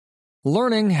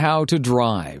Learning how to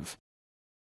drive.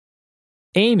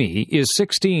 Amy is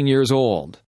 16 years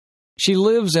old. She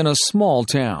lives in a small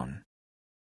town.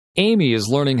 Amy is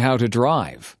learning how to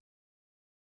drive.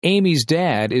 Amy's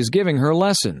dad is giving her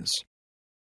lessons.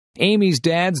 Amy's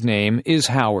dad's name is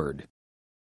Howard.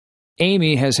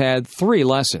 Amy has had 3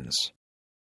 lessons.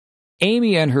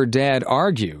 Amy and her dad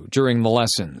argue during the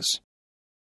lessons.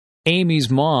 Amy's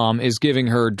mom is giving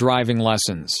her driving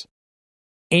lessons.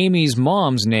 Amy's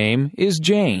mom's name is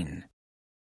Jane.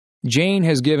 Jane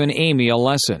has given Amy a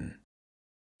lesson.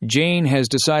 Jane has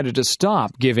decided to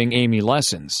stop giving Amy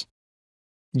lessons.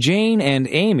 Jane and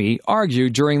Amy argue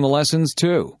during the lessons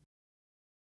too.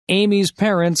 Amy's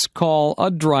parents call a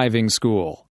driving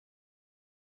school.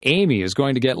 Amy is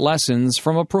going to get lessons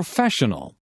from a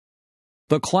professional.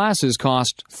 The classes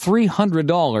cost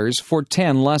 $300 for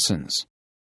 10 lessons.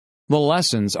 The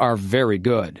lessons are very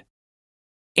good.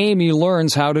 Amy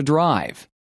learns how to drive.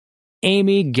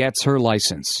 Amy gets her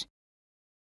license.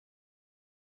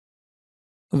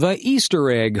 The Easter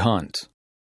egg hunt.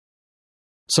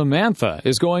 Samantha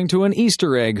is going to an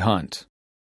Easter egg hunt.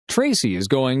 Tracy is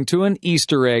going to an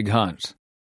Easter egg hunt.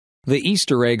 The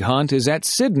Easter egg hunt is at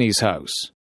Sydney's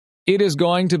house. It is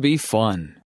going to be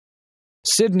fun.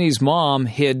 Sydney's mom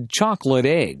hid chocolate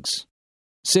eggs.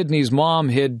 Sydney's mom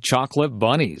hid chocolate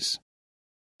bunnies.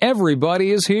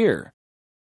 Everybody is here.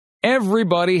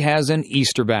 Everybody has an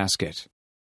Easter basket.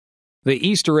 The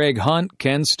Easter egg hunt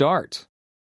can start.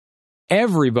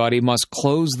 Everybody must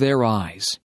close their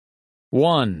eyes.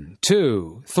 1,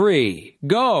 2, 3,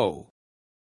 go!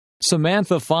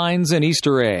 Samantha finds an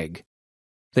Easter egg.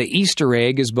 The Easter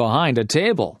egg is behind a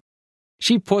table.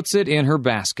 She puts it in her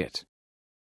basket.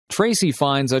 Tracy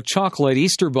finds a chocolate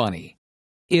Easter bunny.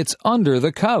 It's under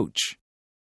the couch.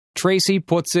 Tracy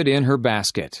puts it in her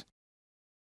basket.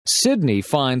 Sydney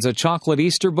finds a chocolate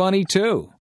Easter bunny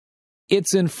too.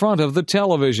 It's in front of the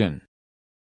television.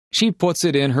 She puts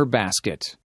it in her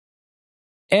basket.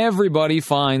 Everybody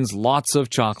finds lots of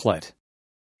chocolate.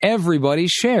 Everybody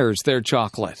shares their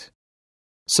chocolate.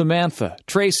 Samantha,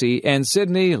 Tracy, and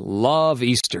Sydney love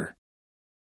Easter.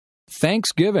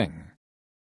 Thanksgiving.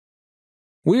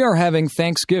 We are having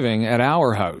Thanksgiving at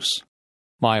our house.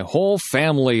 My whole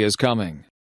family is coming.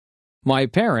 My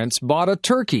parents bought a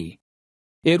turkey.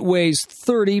 It weighs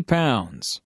 30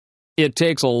 pounds. It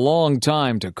takes a long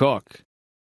time to cook.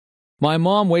 My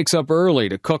mom wakes up early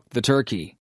to cook the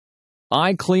turkey.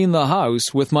 I clean the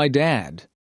house with my dad.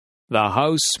 The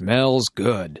house smells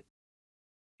good.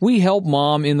 We help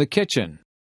Mom in the kitchen.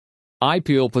 I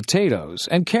peel potatoes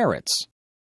and carrots.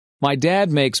 My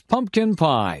dad makes pumpkin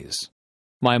pies.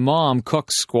 My mom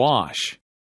cooks squash.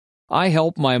 I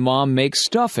help my mom make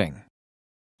stuffing.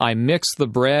 I mix the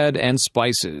bread and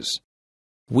spices.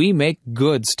 We make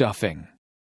good stuffing.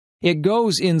 It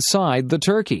goes inside the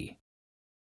turkey.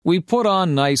 We put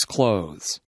on nice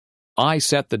clothes. I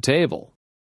set the table.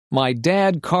 My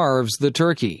dad carves the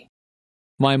turkey.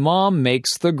 My mom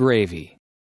makes the gravy.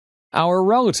 Our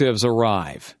relatives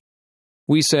arrive.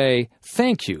 We say,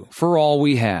 "Thank you for all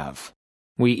we have."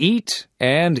 We eat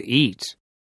and eat.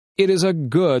 It is a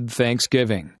good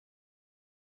Thanksgiving.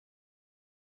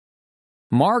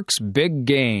 Mark's big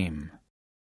game.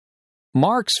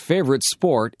 Mark's favorite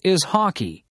sport is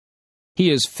hockey. He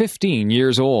is 15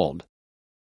 years old.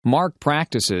 Mark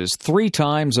practices 3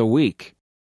 times a week.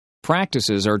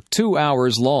 Practices are 2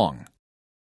 hours long.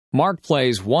 Mark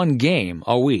plays 1 game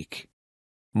a week.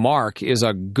 Mark is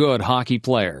a good hockey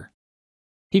player.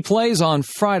 He plays on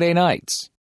Friday nights.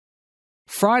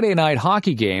 Friday night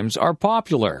hockey games are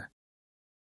popular.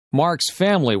 Mark's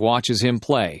family watches him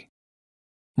play.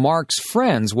 Mark's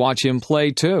friends watch him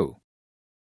play too.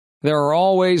 There are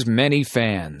always many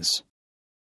fans.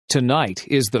 Tonight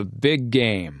is the big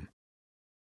game.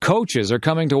 Coaches are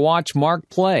coming to watch Mark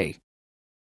play.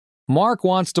 Mark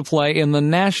wants to play in the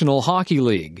National Hockey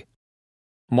League.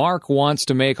 Mark wants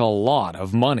to make a lot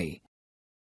of money.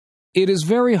 It is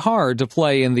very hard to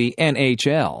play in the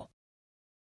NHL.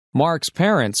 Mark's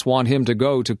parents want him to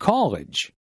go to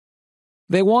college.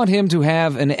 They want him to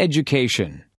have an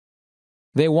education.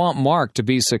 They want Mark to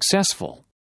be successful.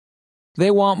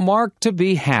 They want Mark to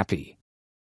be happy.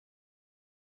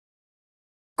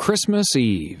 Christmas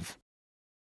Eve.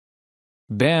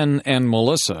 Ben and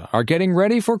Melissa are getting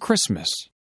ready for Christmas.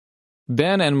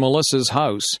 Ben and Melissa's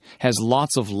house has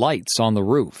lots of lights on the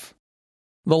roof.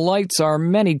 The lights are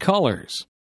many colors.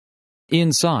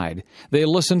 Inside, they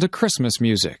listen to Christmas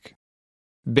music.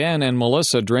 Ben and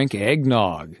Melissa drink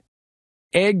eggnog.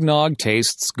 Eggnog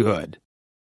tastes good.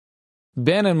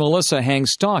 Ben and Melissa hang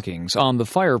stockings on the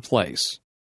fireplace.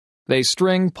 They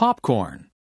string popcorn.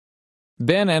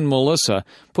 Ben and Melissa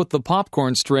put the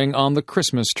popcorn string on the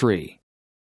Christmas tree.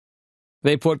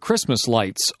 They put Christmas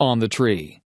lights on the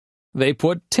tree. They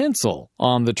put tinsel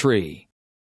on the tree.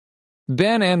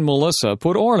 Ben and Melissa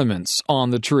put ornaments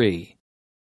on the tree.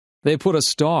 They put a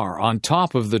star on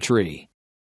top of the tree.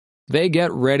 They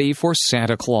get ready for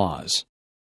Santa Claus.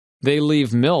 They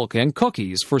leave milk and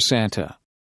cookies for Santa.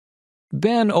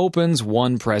 Ben opens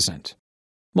one present.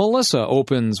 Melissa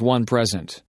opens one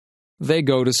present. They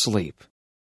go to sleep.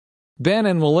 Ben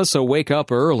and Melissa wake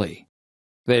up early.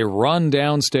 They run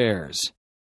downstairs.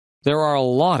 There are a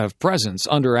lot of presents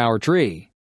under our tree.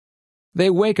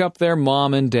 They wake up their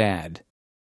mom and dad.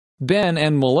 Ben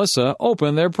and Melissa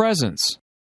open their presents.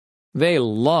 They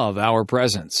love our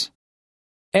presents.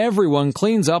 Everyone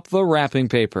cleans up the wrapping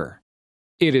paper.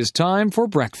 It is time for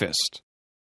breakfast.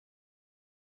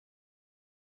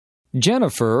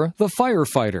 Jennifer, the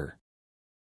firefighter.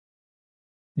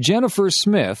 Jennifer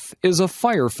Smith is a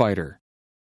firefighter.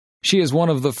 She is one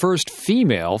of the first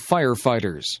female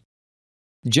firefighters.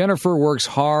 Jennifer works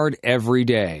hard every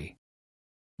day.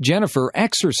 Jennifer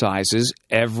exercises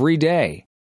every day.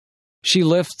 She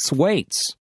lifts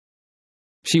weights.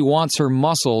 She wants her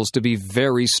muscles to be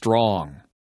very strong.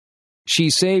 She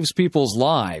saves people's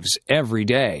lives every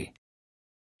day.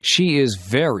 She is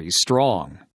very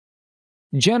strong.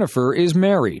 Jennifer is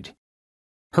married.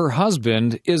 Her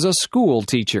husband is a school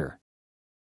teacher.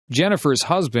 Jennifer's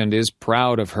husband is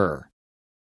proud of her.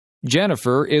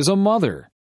 Jennifer is a mother.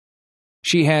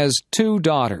 She has 2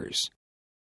 daughters.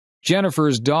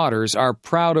 Jennifer's daughters are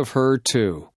proud of her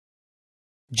too.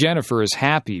 Jennifer is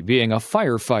happy being a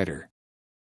firefighter.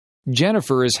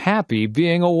 Jennifer is happy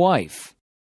being a wife.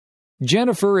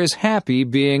 Jennifer is happy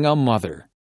being a mother.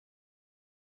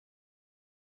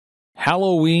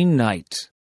 Halloween night.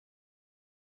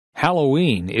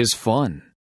 Halloween is fun.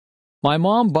 My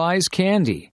mom buys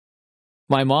candy.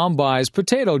 My mom buys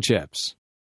potato chips.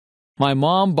 My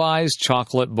mom buys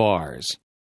chocolate bars.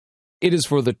 It is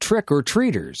for the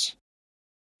trick-or-treaters.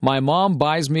 My mom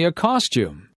buys me a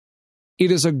costume.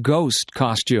 It is a ghost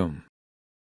costume.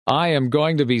 I am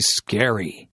going to be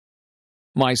scary.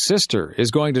 My sister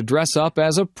is going to dress up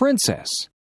as a princess.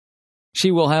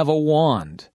 She will have a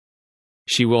wand.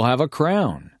 She will have a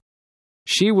crown.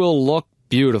 She will look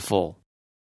beautiful.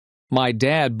 My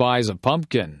dad buys a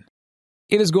pumpkin.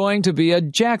 It is going to be a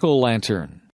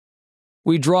jack-o'-lantern.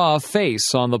 We draw a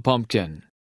face on the pumpkin.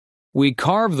 We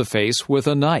carve the face with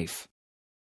a knife.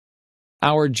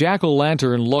 Our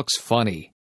jack-o'-lantern looks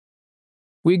funny.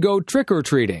 We go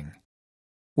trick-or-treating.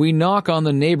 We knock on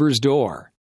the neighbor's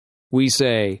door. We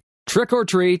say, "Trick or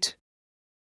treat."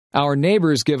 Our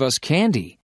neighbors give us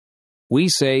candy. We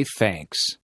say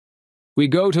thanks. We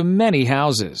go to many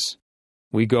houses.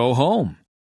 We go home.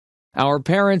 Our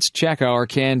parents check our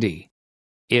candy.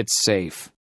 It's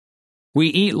safe. We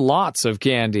eat lots of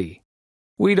candy.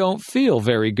 We don't feel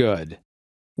very good.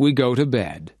 We go to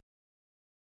bed.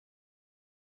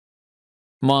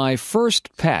 My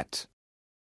first pet.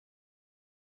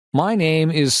 My name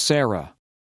is Sarah.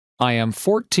 I am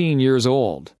 14 years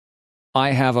old.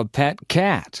 I have a pet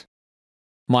cat.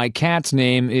 My cat's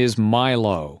name is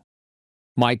Milo.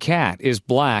 My cat is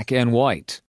black and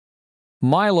white.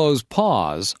 Milo's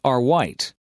paws are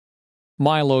white.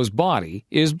 Milo's body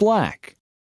is black.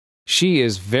 She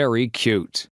is very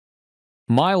cute.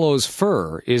 Milo's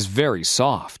fur is very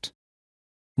soft.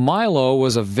 Milo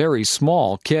was a very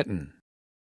small kitten.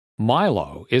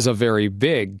 Milo is a very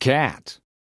big cat.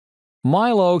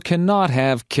 Milo cannot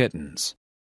have kittens.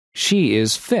 She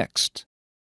is fixed.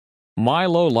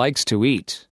 Milo likes to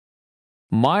eat.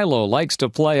 Milo likes to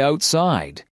play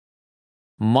outside.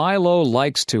 Milo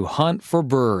likes to hunt for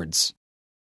birds.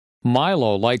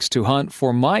 Milo likes to hunt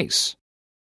for mice.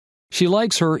 She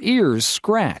likes her ears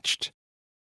scratched.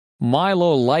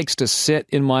 Milo likes to sit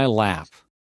in my lap.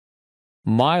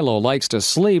 Milo likes to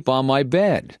sleep on my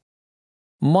bed.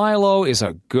 Milo is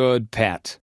a good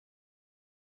pet.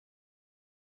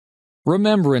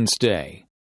 Remembrance Day.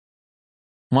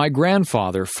 My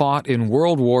grandfather fought in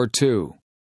World War II.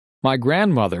 My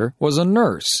grandmother was a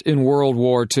nurse in World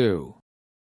War II.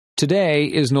 Today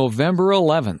is November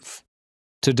 11th.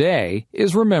 Today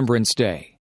is Remembrance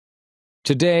Day.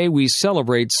 Today we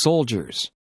celebrate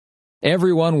soldiers.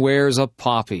 Everyone wears a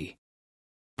poppy.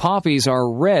 Poppies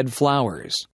are red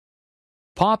flowers.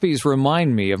 Poppies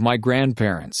remind me of my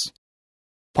grandparents.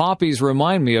 Poppies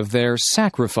remind me of their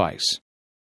sacrifice.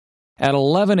 At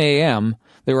 11 a.m.,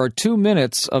 there are 2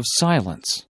 minutes of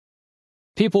silence.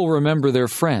 People remember their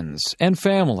friends and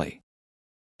family.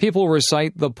 People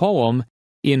recite the poem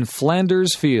In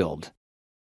Flanders Field.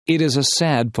 It is a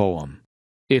sad poem.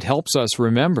 It helps us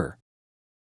remember.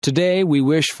 Today we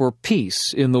wish for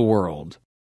peace in the world.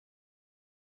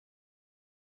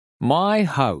 My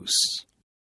house.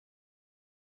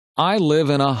 I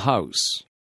live in a house.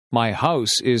 My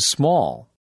house is small.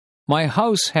 My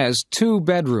house has 2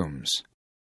 bedrooms.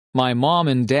 My mom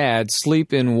and dad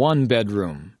sleep in 1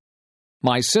 bedroom.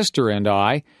 My sister and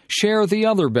I share the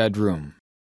other bedroom.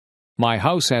 My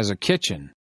house has a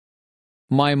kitchen.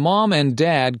 My mom and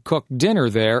dad cook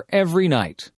dinner there every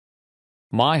night.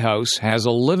 My house has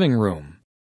a living room.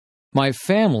 My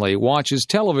family watches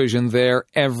television there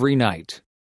every night.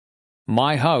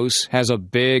 My house has a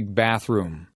big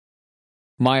bathroom.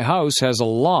 My house has a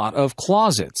lot of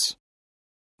closets.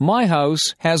 My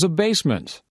house has a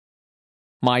basement.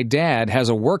 My dad has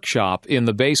a workshop in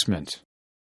the basement.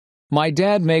 My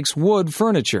dad makes wood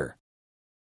furniture.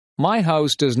 My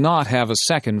house does not have a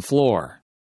 2nd floor.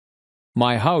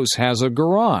 My house has a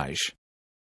garage.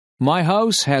 My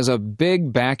house has a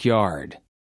big backyard.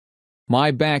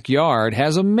 My backyard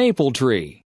has a maple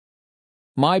tree.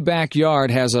 My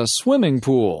backyard has a swimming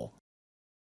pool.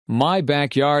 My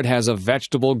backyard has a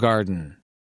vegetable garden.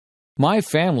 My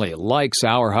family likes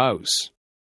our house.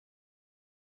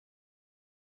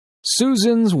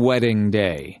 Susan's wedding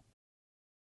day.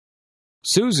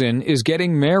 Susan is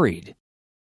getting married.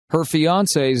 Her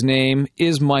fiancé's name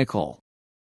is Michael.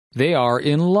 They are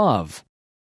in love.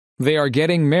 They are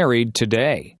getting married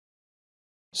today.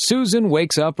 Susan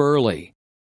wakes up early.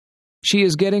 She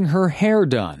is getting her hair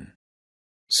done.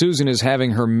 Susan is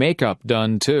having her makeup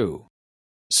done too.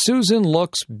 Susan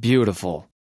looks beautiful.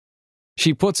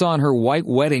 She puts on her white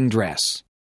wedding dress.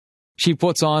 She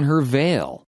puts on her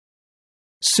veil.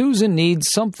 Susan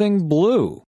needs something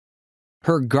blue.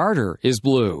 Her garter is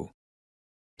blue.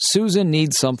 Susan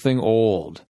needs something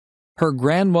old. Her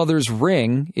grandmother's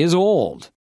ring is old.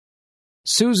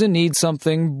 Susan needs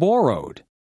something borrowed.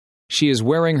 She is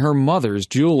wearing her mother's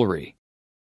jewelry.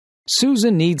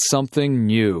 Susan needs something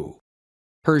new.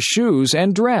 Her shoes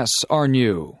and dress are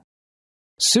new.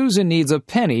 Susan needs a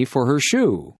penny for her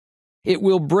shoe. It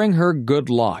will bring her good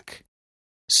luck.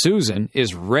 Susan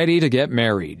is ready to get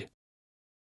married.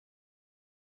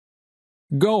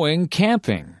 Going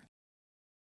camping.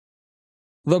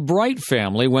 The Bright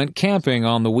family went camping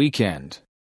on the weekend.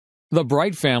 The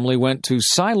Bright family went to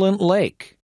Silent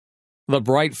Lake. The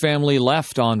Bright family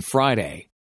left on Friday.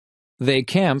 They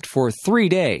camped for 3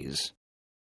 days.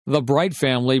 The Bright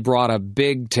family brought a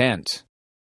big tent.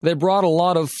 They brought a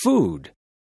lot of food.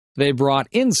 They brought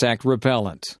insect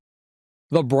repellent.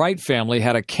 The Bright family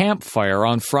had a campfire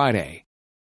on Friday.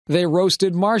 They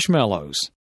roasted marshmallows.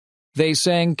 They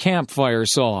sang campfire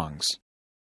songs.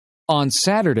 On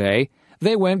Saturday,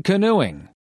 they went canoeing.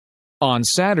 On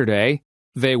Saturday,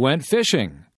 they went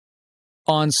fishing.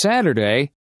 On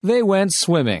Saturday, they went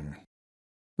swimming.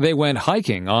 They went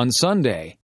hiking on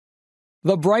Sunday.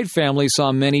 The Bright family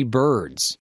saw many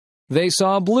birds. They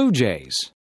saw blue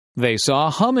jays. They saw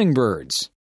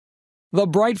hummingbirds. The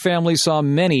Bright family saw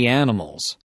many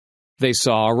animals. They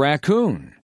saw a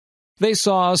raccoon. They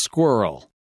saw a squirrel.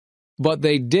 But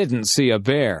they didn't see a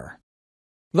bear.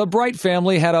 The Bright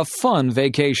family had a fun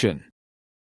vacation.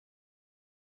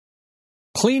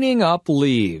 Cleaning up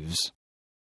leaves.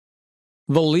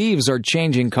 The leaves are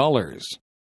changing colors.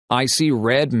 I see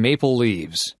red maple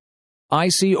leaves. I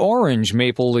see orange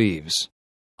maple leaves.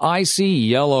 I see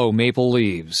yellow maple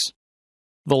leaves.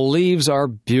 The leaves are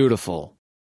beautiful.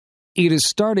 It is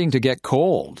starting to get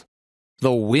cold.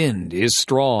 The wind is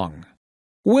strong.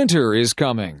 Winter is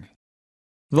coming.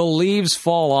 The leaves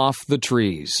fall off the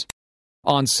trees.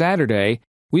 On Saturday,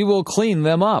 we will clean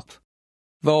them up.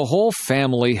 The whole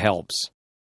family helps.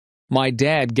 My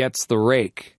dad gets the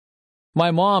rake.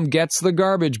 My mom gets the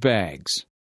garbage bags.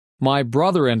 My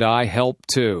brother and I help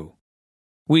too.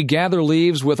 We gather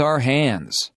leaves with our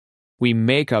hands. We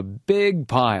make a big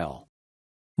pile.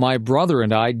 My brother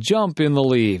and I jump in the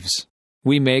leaves.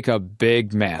 We make a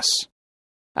big mess.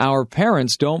 Our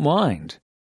parents don't mind.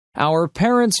 Our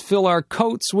parents fill our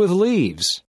coats with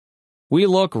leaves. We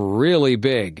look really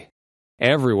big.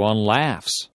 Everyone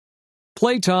laughs.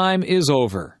 Playtime is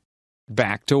over.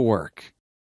 Back to work.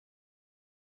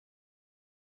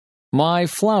 My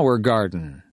flower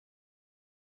garden.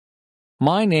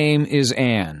 My name is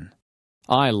Anne.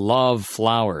 I love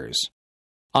flowers.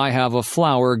 I have a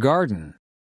flower garden.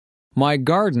 My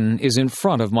garden is in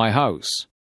front of my house.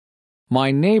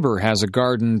 My neighbor has a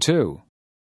garden too.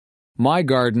 My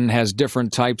garden has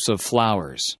different types of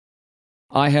flowers.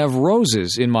 I have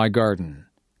roses in my garden.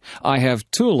 I have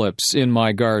tulips in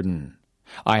my garden.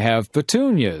 I have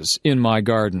petunias in my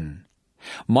garden.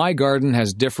 My garden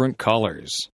has different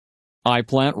colors. I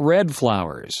plant red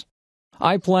flowers.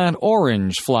 I plant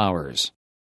orange flowers.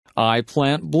 I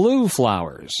plant blue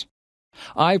flowers.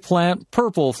 I plant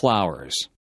purple flowers.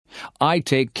 I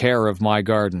take care of my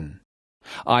garden.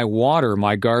 I water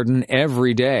my garden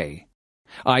every day.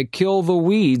 I kill the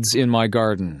weeds in my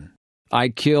garden. I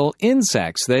kill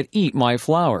insects that eat my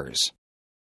flowers.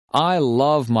 I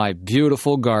love my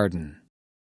beautiful garden.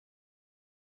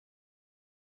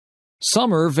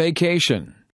 Summer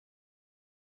vacation.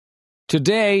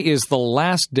 Today is the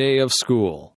last day of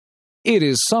school. It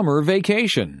is summer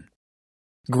vacation.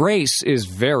 Grace is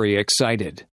very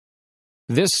excited.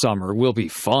 This summer will be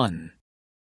fun.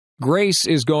 Grace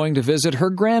is going to visit her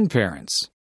grandparents.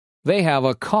 They have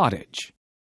a cottage.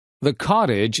 The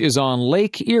cottage is on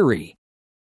Lake Erie.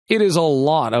 It is a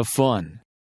lot of fun.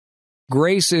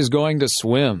 Grace is going to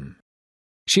swim.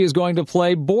 She is going to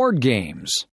play board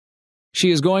games.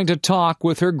 She is going to talk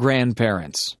with her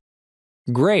grandparents.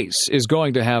 Grace is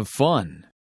going to have fun.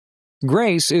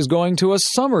 Grace is going to a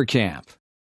summer camp.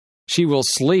 She will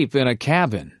sleep in a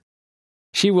cabin.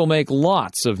 She will make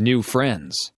lots of new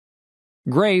friends.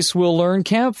 Grace will learn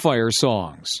campfire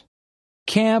songs.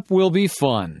 Camp will be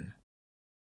fun.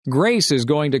 Grace is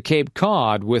going to Cape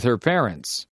Cod with her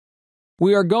parents.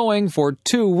 We are going for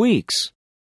 2 weeks.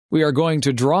 We are going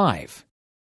to drive.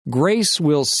 Grace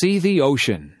will see the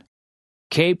ocean.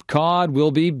 Cape Cod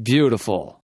will be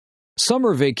beautiful.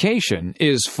 Summer vacation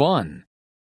is fun.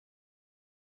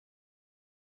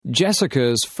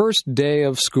 Jessica's first day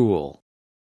of school.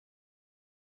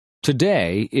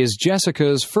 Today is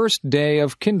Jessica's first day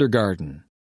of kindergarten.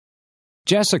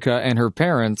 Jessica and her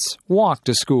parents walk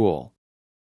to school.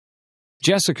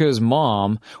 Jessica's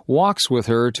mom walks with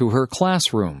her to her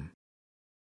classroom.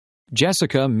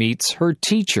 Jessica meets her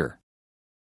teacher.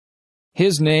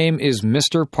 His name is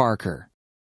Mr. Parker.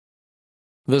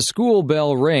 The school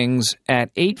bell rings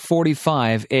at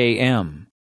 8:45 a.m.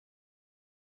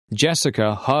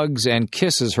 Jessica hugs and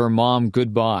kisses her mom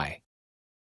goodbye.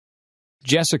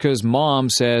 Jessica's mom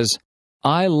says,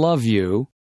 "I love you."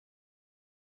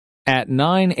 At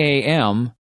 9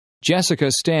 a.m.,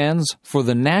 Jessica stands for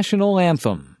the national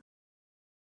anthem.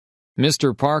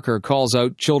 Mr. Parker calls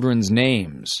out children's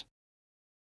names.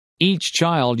 Each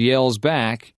child yells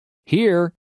back,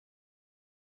 "Here."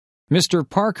 Mr.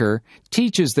 Parker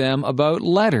teaches them about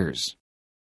letters.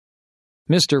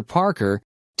 Mr. Parker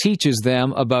teaches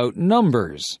them about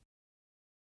numbers.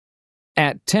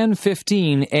 At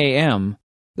 10:15 a.m.,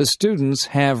 the students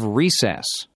have recess.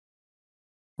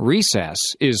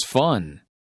 Recess is fun.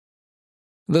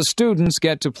 The students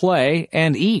get to play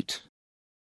and eat.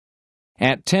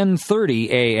 At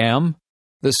 10:30 a.m.,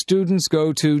 the students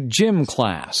go to gym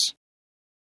class.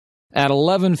 At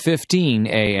 11:15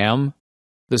 a.m.,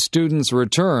 the students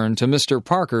return to Mr.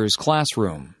 Parker's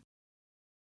classroom.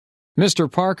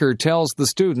 Mr. Parker tells the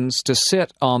students to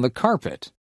sit on the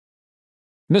carpet.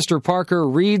 Mr. Parker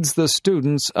reads the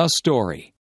students a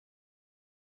story.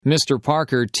 Mr.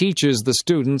 Parker teaches the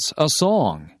students a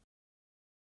song.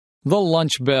 The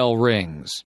lunch bell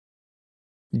rings.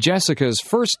 Jessica's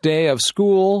first day of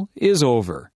school is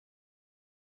over.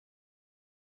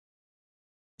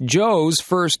 Joe's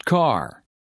first car.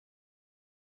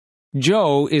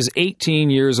 Joe is 18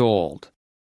 years old.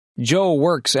 Joe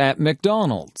works at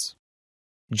McDonald's.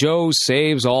 Joe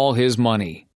saves all his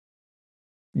money.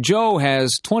 Joe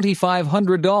has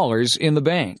 $2,500 in the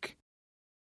bank.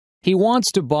 He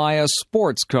wants to buy a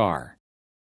sports car.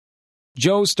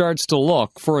 Joe starts to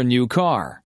look for a new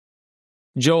car.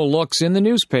 Joe looks in the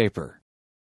newspaper.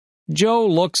 Joe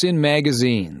looks in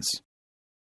magazines.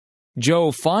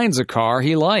 Joe finds a car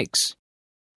he likes.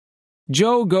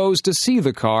 Joe goes to see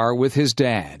the car with his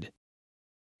dad.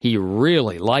 He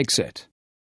really likes it.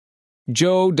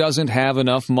 Joe doesn't have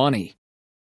enough money.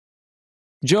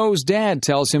 Joe's dad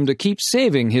tells him to keep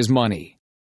saving his money.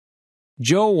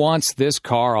 Joe wants this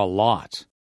car a lot.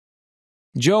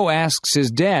 Joe asks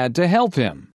his dad to help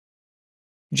him.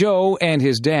 Joe and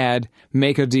his dad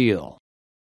make a deal.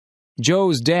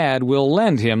 Joe's dad will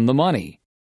lend him the money.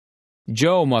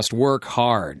 Joe must work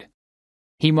hard.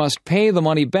 He must pay the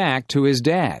money back to his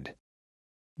dad.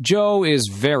 Joe is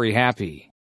very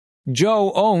happy.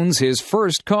 Joe owns his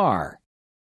first car.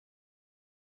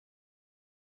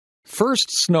 First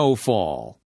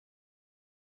snowfall.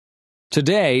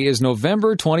 Today is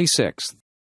November 26th.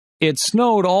 It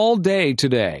snowed all day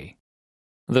today.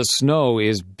 The snow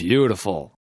is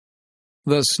beautiful.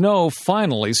 The snow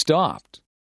finally stopped.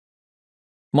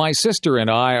 My sister and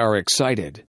I are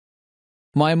excited.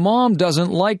 My mom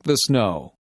doesn't like the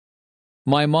snow.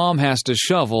 My mom has to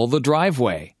shovel the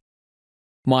driveway.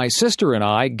 My sister and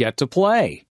I get to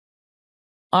play.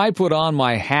 I put on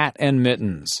my hat and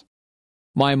mittens.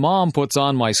 My mom puts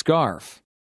on my scarf.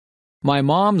 My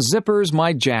mom zippers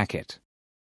my jacket.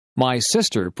 My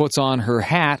sister puts on her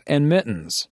hat and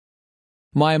mittens.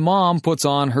 My mom puts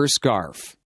on her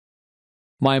scarf.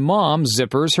 My mom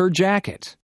zippers her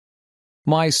jacket.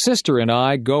 My sister and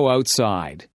I go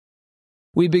outside.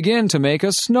 We begin to make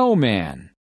a snowman.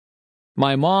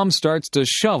 My mom starts to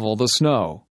shovel the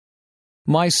snow.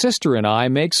 My sister and I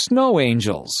make snow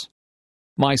angels.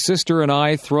 My sister and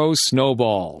I throw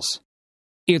snowballs.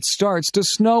 It starts to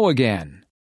snow again.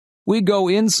 We go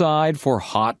inside for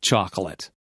hot chocolate.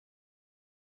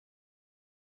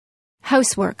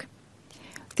 Housework.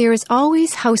 There is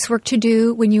always housework to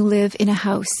do when you live in a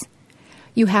house.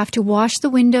 You have to wash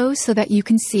the windows so that you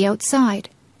can see outside.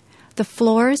 The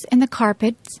floors and the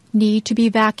carpets need to be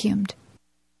vacuumed.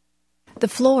 The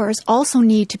floors also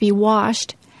need to be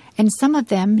washed, and some of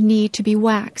them need to be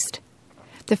waxed.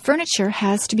 The furniture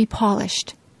has to be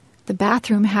polished. The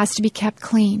bathroom has to be kept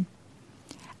clean.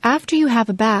 After you have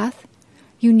a bath,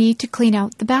 you need to clean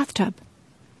out the bathtub.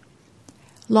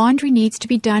 Laundry needs to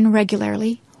be done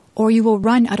regularly, or you will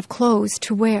run out of clothes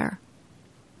to wear.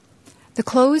 The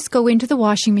clothes go into the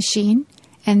washing machine,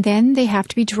 and then they have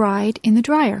to be dried in the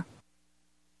dryer.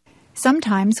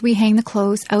 Sometimes we hang the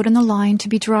clothes out on the line to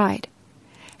be dried.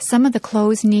 Some of the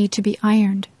clothes need to be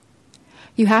ironed.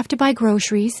 You have to buy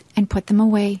groceries and put them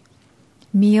away.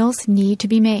 Meals need to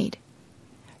be made.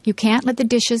 You can't let the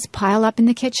dishes pile up in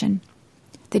the kitchen.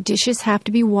 The dishes have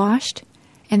to be washed,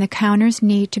 and the counters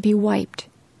need to be wiped.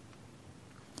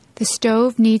 The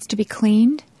stove needs to be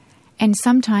cleaned, and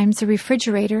sometimes the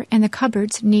refrigerator and the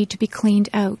cupboards need to be cleaned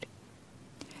out.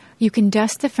 You can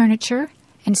dust the furniture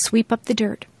and sweep up the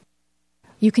dirt.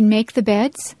 You can make the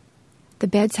beds. The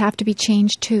beds have to be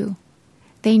changed too.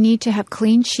 They need to have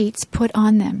clean sheets put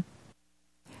on them.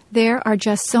 There are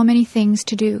just so many things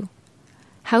to do.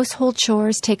 Household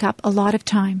chores take up a lot of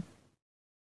time.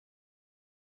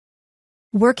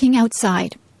 Working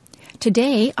outside.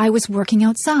 Today I was working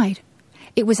outside.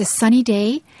 It was a sunny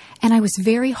day, and I was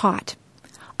very hot.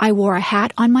 I wore a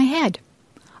hat on my head.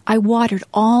 I watered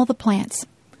all the plants.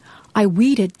 I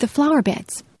weeded the flower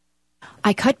beds.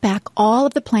 I cut back all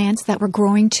of the plants that were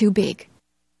growing too big.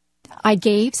 I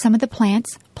gave some of the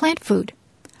plants plant food.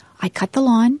 I cut the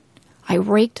lawn. I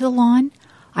raked the lawn.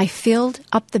 I filled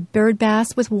up the bird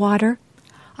baths with water.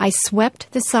 I swept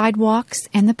the sidewalks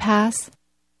and the paths.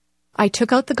 I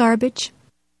took out the garbage.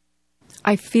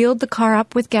 I filled the car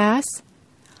up with gas.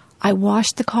 I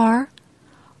washed the car.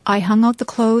 I hung out the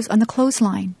clothes on the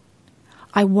clothesline.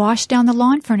 I washed down the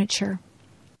lawn furniture.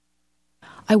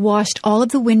 I washed all of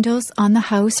the windows on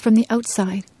the house from the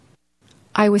outside.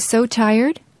 I was so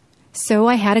tired, so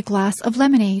I had a glass of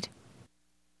lemonade.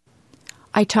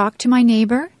 I talked to my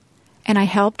neighbor, and I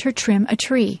helped her trim a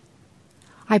tree.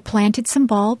 I planted some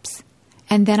bulbs,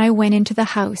 and then I went into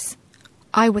the house.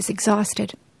 I was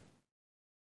exhausted.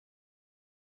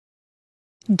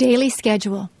 Daily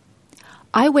schedule.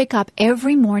 I wake up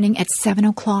every morning at 7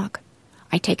 o'clock.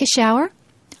 I take a shower.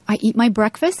 I eat my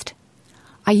breakfast.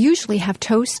 I usually have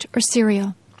toast or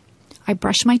cereal. I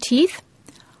brush my teeth.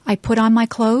 I put on my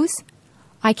clothes.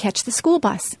 I catch the school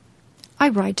bus. I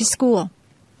ride to school.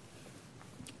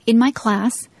 In my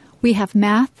class, we have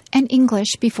math and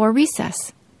English before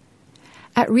recess.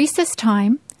 At recess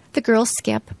time, the girls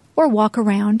skip or walk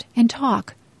around and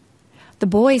talk. The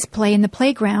boys play in the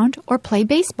playground or play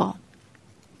baseball.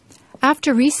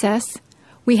 After recess,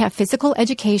 we have physical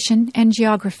education and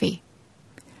geography.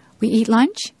 We eat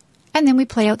lunch, and then we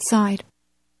play outside.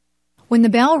 When the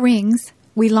bell rings,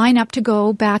 we line up to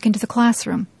go back into the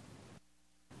classroom.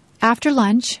 After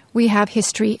lunch, we have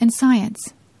history and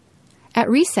science. At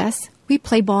recess, we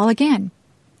play ball again.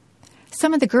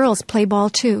 Some of the girls play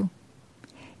ball too.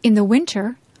 In the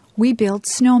winter, we build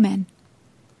snowmen.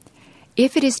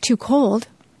 If it is too cold,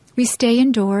 we stay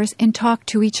indoors and talk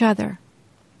to each other.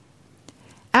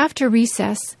 After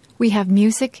recess, we have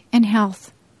music and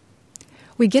health.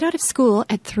 We get out of school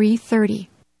at 3:30.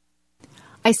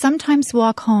 I sometimes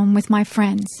walk home with my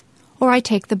friends, or I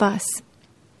take the bus.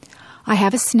 I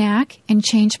have a snack and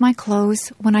change my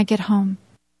clothes when I get home.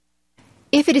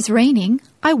 If it is raining,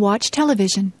 I watch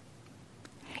television.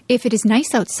 If it is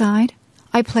nice outside,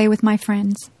 I play with my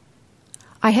friends.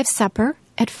 I have supper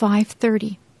at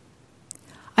 5:30.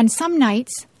 On some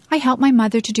nights, I help my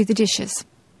mother to do the dishes.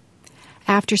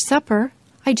 After supper,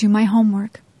 I do my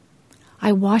homework.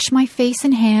 I wash my face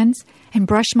and hands and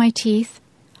brush my teeth.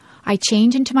 I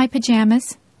change into my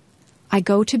pajamas. I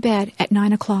go to bed at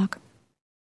 9 o'clock.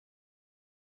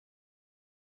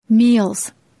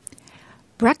 Meals.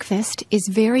 Breakfast is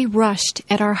very rushed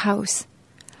at our house.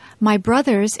 My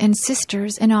brothers and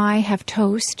sisters and I have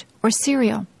toast or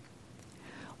cereal.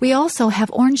 We also have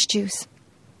orange juice.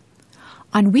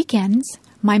 On weekends,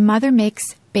 my mother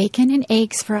makes bacon and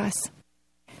eggs for us.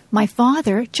 My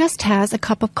father just has a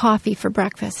cup of coffee for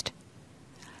breakfast.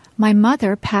 My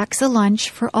mother packs a lunch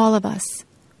for all of us.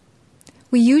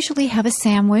 We usually have a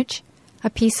sandwich, a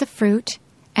piece of fruit,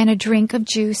 and a drink of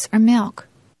juice or milk.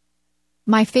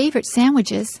 My favorite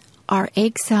sandwiches are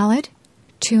egg salad,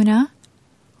 tuna,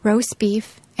 roast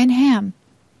beef, and ham.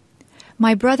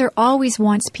 My brother always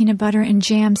wants peanut butter and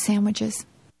jam sandwiches.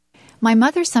 My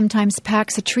mother sometimes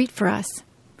packs a treat for us.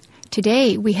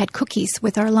 Today we had cookies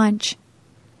with our lunch.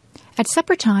 At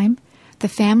supper time, the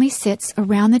family sits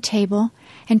around the table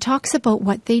and talks about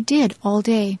what they did all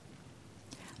day.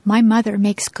 My mother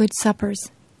makes good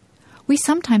suppers. We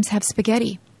sometimes have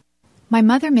spaghetti. My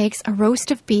mother makes a roast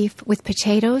of beef with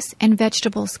potatoes and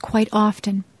vegetables quite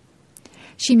often.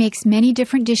 She makes many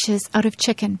different dishes out of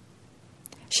chicken.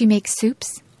 She makes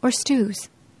soups or stews.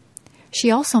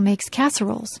 She also makes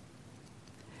casseroles.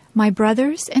 My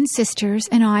brothers and sisters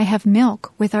and I have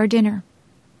milk with our dinner.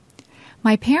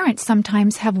 My parents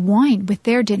sometimes have wine with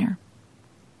their dinner.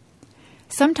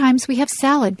 Sometimes we have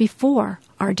salad before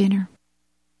our dinner.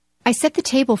 I set the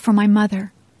table for my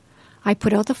mother. I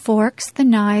put out the forks, the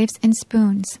knives, and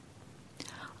spoons.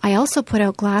 I also put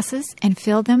out glasses and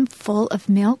fill them full of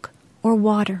milk or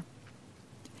water.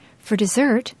 For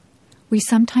dessert, we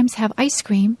sometimes have ice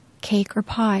cream, cake, or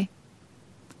pie.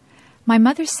 My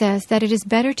mother says that it is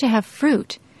better to have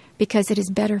fruit because it is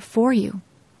better for you.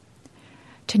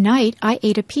 Tonight, I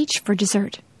ate a peach for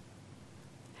dessert.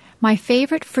 My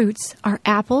favorite fruits are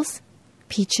apples,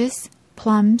 peaches,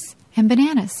 plums, and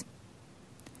bananas.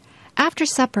 After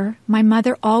supper, my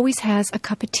mother always has a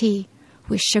cup of tea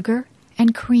with sugar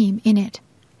and cream in it.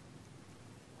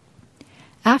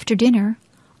 After dinner,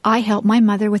 I help my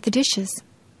mother with the dishes.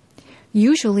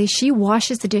 Usually she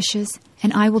washes the dishes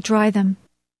and I will dry them.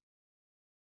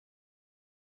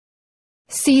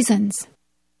 Seasons.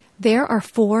 There are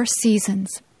 4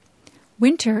 seasons.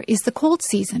 Winter is the cold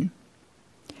season.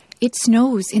 It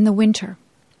snows in the winter.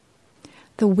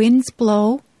 The winds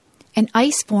blow and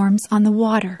ice forms on the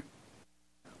water.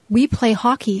 We play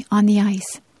hockey on the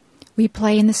ice. We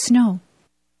play in the snow.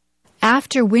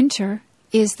 After winter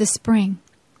is the spring.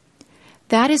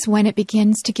 That is when it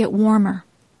begins to get warmer.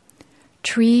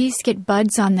 Trees get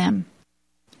buds on them.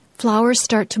 Flowers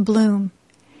start to bloom.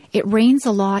 It rains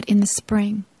a lot in the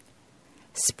spring.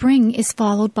 Spring is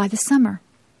followed by the summer.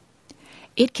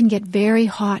 It can get very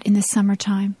hot in the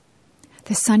summertime.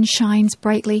 The sun shines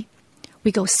brightly.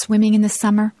 We go swimming in the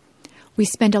summer. We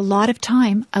spend a lot of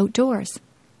time outdoors.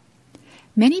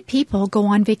 Many people go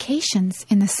on vacations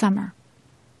in the summer.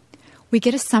 We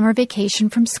get a summer vacation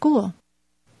from school.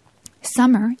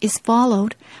 Summer is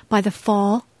followed by the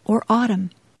fall or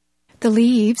autumn. The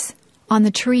leaves on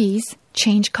the trees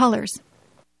change colors.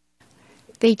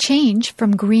 They change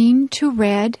from green to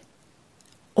red,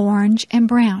 orange, and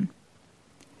brown.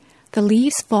 The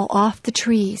leaves fall off the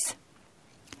trees.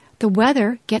 The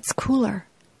weather gets cooler.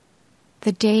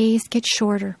 The days get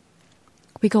shorter.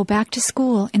 We go back to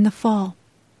school in the fall.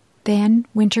 Then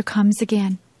winter comes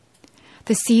again.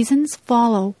 The seasons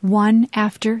follow one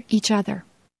after each other.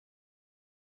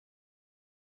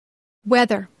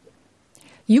 Weather.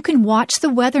 You can watch the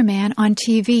weatherman on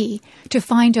TV to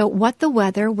find out what the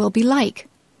weather will be like.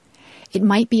 It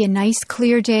might be a nice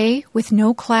clear day with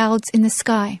no clouds in the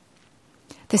sky.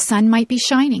 The sun might be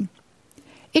shining.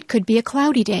 It could be a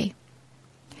cloudy day.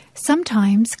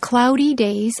 Sometimes cloudy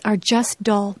days are just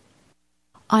dull.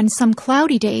 On some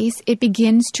cloudy days, it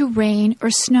begins to rain or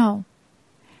snow.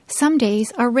 Some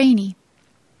days are rainy.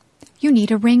 You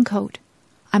need a raincoat,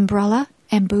 umbrella,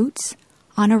 and boots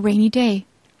on a rainy day.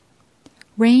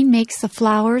 Rain makes the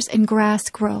flowers and grass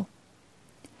grow.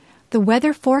 The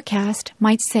weather forecast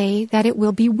might say that it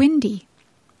will be windy.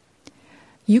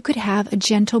 You could have a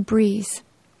gentle breeze.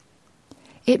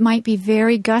 It might be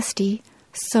very gusty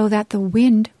so that the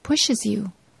wind pushes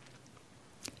you.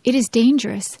 It is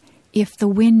dangerous if the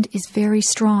wind is very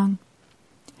strong.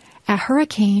 A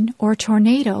hurricane or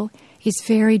tornado is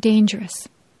very dangerous.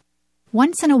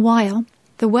 Once in a while,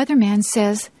 the weatherman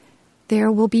says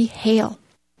there will be hail.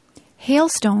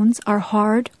 Hailstones are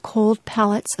hard, cold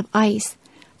pellets of ice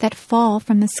that fall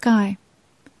from the sky.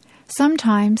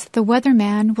 Sometimes the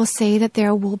weatherman will say that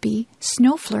there will be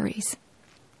snow flurries.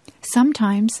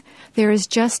 Sometimes there is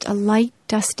just a light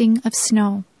dusting of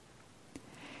snow.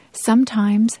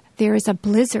 Sometimes there is a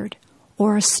blizzard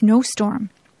or a snowstorm.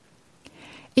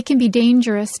 It can be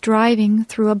dangerous driving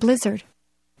through a blizzard.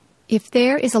 If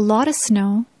there is a lot of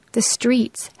snow, the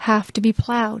streets have to be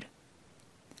plowed.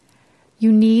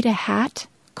 You need a hat,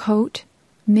 coat,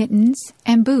 mittens,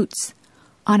 and boots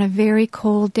on a very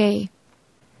cold day.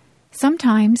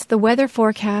 Sometimes the weather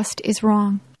forecast is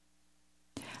wrong.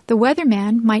 The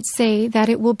weatherman might say that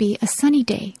it will be a sunny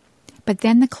day, but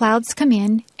then the clouds come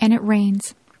in and it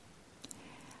rains.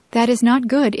 That is not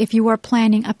good if you are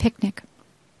planning a picnic.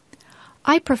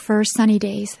 I prefer sunny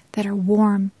days that are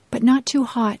warm but not too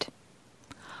hot.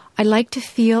 I like to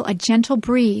feel a gentle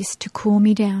breeze to cool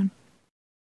me down.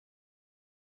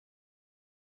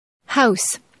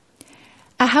 House.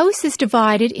 A house is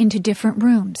divided into different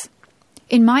rooms.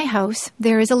 In my house,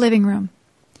 there is a living room.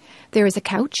 There is a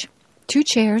couch, 2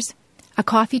 chairs, a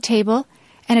coffee table,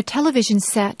 and a television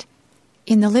set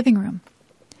in the living room.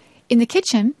 In the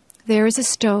kitchen, there is a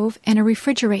stove and a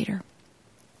refrigerator.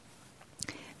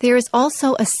 There is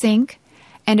also a sink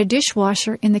and a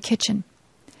dishwasher in the kitchen.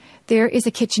 There is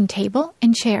a kitchen table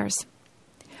and chairs.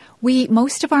 We eat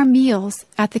most of our meals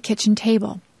at the kitchen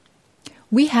table.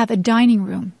 We have a dining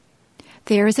room.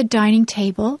 There is a dining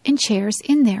table and chairs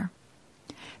in there.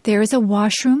 There is a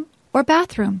washroom or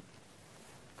bathroom.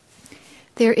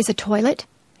 There is a toilet,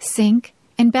 sink,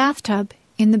 and bathtub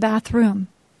in the bathroom.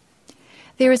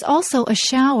 There is also a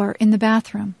shower in the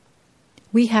bathroom.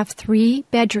 We have 3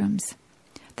 bedrooms.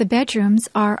 The bedrooms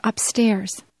are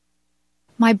upstairs.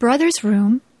 My brother's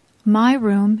room, my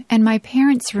room, and my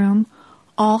parents' room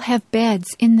all have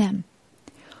beds in them.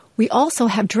 We also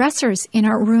have dressers in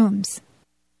our rooms.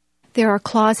 There are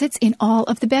closets in all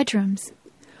of the bedrooms.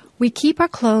 We keep our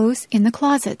clothes in the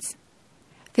closets.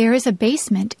 There is a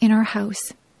basement in our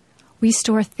house. We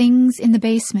store things in the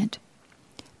basement.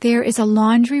 There is a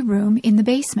laundry room in the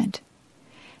basement.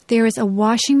 There is a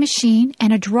washing machine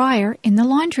and a dryer in the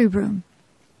laundry room.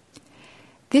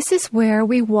 This is where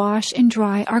we wash and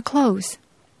dry our clothes.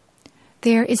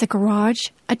 There is a garage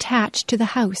attached to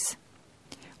the house.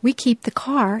 We keep the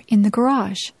car in the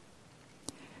garage.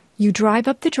 You drive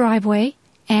up the driveway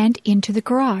and into the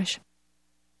garage.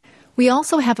 We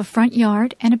also have a front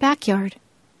yard and a backyard.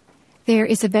 There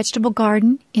is a vegetable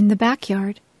garden in the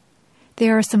backyard.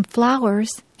 There are some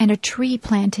flowers and a tree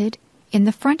planted in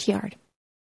the front yard.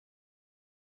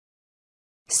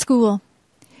 School.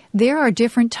 There are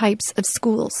different types of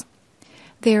schools.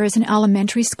 There is an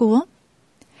elementary school.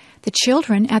 The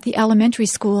children at the elementary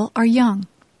school are young.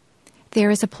 There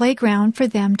is a playground for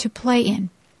them to play in.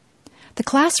 The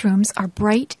classrooms are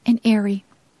bright and airy.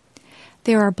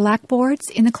 There are blackboards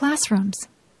in the classrooms.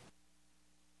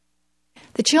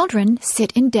 The children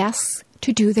sit in desks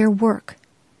to do their work.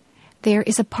 There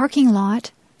is a parking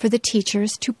lot for the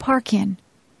teachers to park in.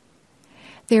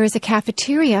 There is a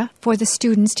cafeteria for the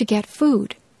students to get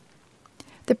food.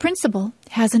 The principal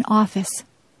has an office.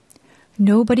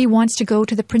 Nobody wants to go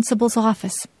to the principal's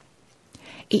office.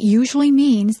 It usually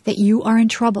means that you are in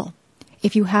trouble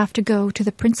if you have to go to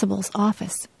the principal's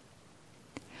office.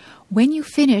 When you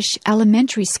finish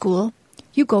elementary school,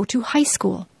 you go to high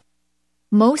school.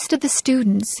 Most of the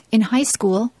students in high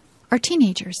school are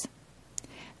teenagers.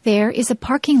 There is a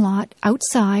parking lot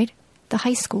outside the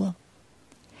high school.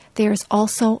 There is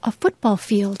also a football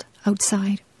field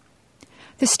outside.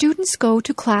 The students go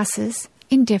to classes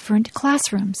in different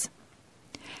classrooms.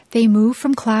 They move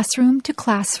from classroom to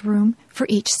classroom for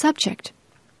each subject.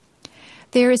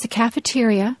 There is a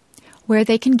cafeteria where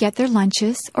they can get their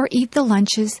lunches or eat the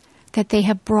lunches that they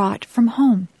have brought from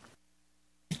home.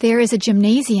 There is a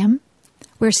gymnasium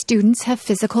where students have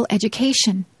physical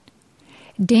education.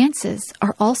 Dances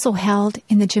are also held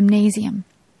in the gymnasium.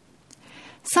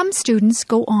 Some students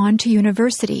go on to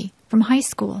university from high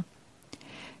school.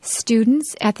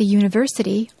 Students at the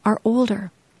university are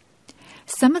older.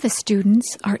 Some of the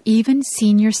students are even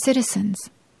senior citizens.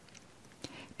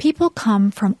 People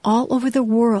come from all over the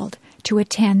world to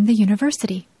attend the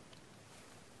university.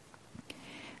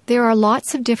 There are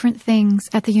lots of different things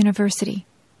at the university.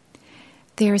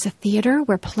 There is a theater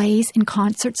where plays and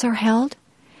concerts are held.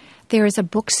 There is a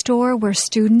bookstore where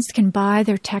students can buy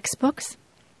their textbooks.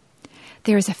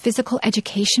 There is a physical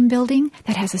education building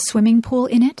that has a swimming pool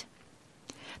in it.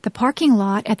 The parking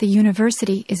lot at the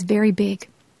university is very big.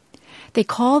 They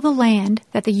call the land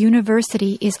that the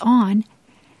university is on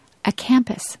a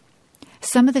campus.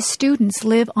 Some of the students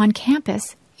live on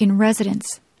campus in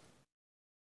residence.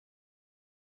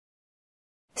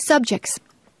 Subjects.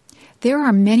 There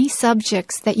are many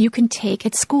subjects that you can take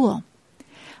at school.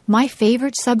 My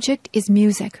favorite subject is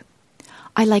music.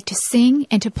 I like to sing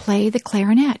and to play the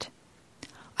clarinet.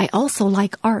 I also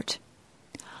like art.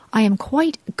 I am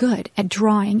quite good at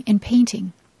drawing and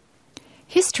painting.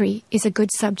 History is a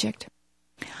good subject.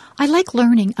 I like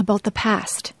learning about the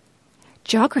past.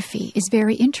 Geography is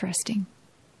very interesting.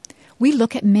 We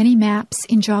look at many maps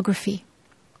in geography.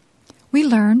 We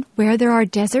learn where there are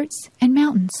deserts and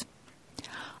mountains.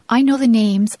 I know the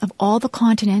names of all the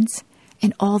continents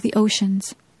and all the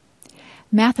oceans.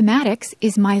 Mathematics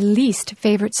is my least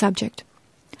favorite subject.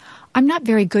 I'm not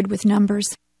very good with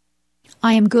numbers.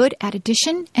 I am good at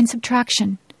addition and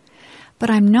subtraction, but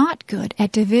I'm not good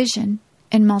at division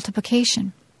and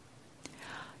multiplication.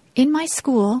 In my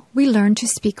school, we learn to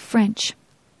speak French.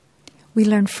 We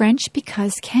learn French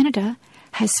because Canada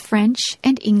has French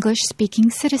and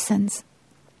English-speaking citizens.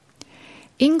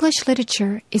 English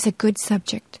literature is a good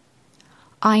subject.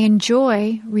 I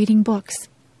enjoy reading books.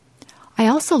 I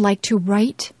also like to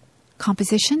write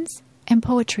compositions and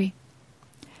poetry.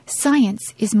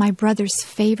 Science is my brother's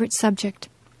favorite subject.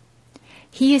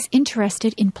 He is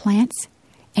interested in plants,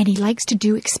 and he likes to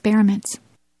do experiments.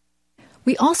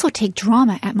 We also take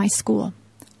drama at my school.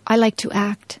 I like to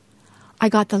act. I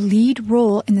got the lead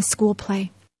role in the school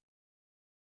play.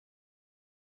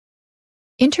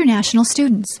 International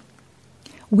students.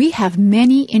 We have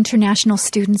many international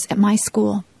students at my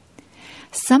school.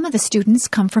 Some of the students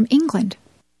come from England.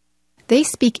 They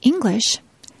speak English,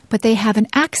 but they have an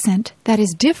accent that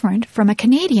is different from a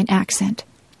Canadian accent.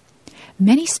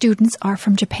 Many students are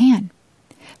from Japan.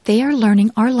 They are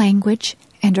learning our language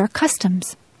and our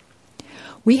customs.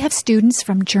 We have students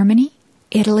from Germany,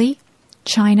 Italy,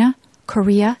 China,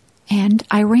 Korea, and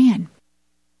Iran.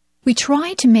 We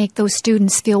try to make those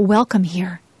students feel welcome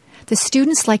here. The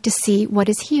students like to see what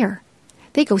is here.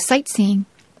 They go sightseeing.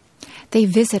 They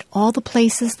visit all the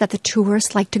places that the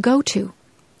tourists like to go to.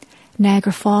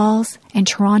 Niagara Falls and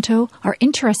Toronto are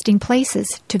interesting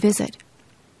places to visit.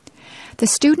 The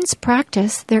students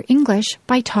practice their English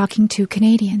by talking to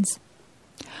Canadians.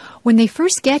 When they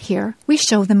first get here, we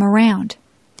show them around.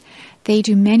 They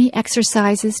do many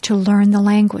exercises to learn the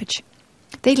language.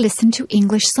 They listen to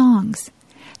English songs.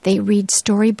 They read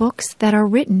storybooks that are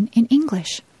written in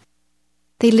English.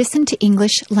 They listen to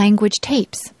English language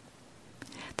tapes.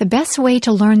 The best way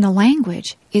to learn the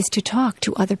language is to talk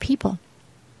to other people.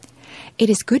 It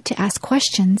is good to ask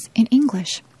questions in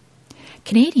English.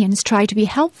 Canadians try to be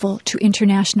helpful to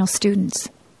international students.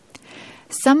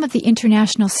 Some of the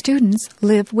international students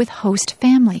live with host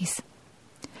families.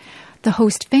 The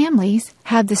host families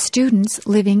have the students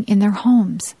living in their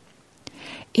homes.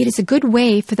 It is a good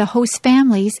way for the host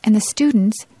families and the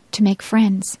students to make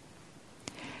friends.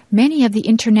 Many of the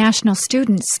international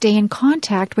students stay in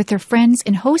contact with their friends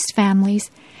and host families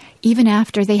even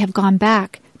after they have gone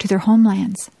back to their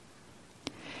homelands.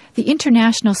 The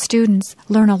international students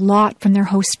learn a lot from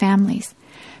their host families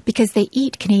because they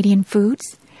eat Canadian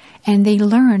foods and they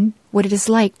learn what it is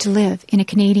like to live in a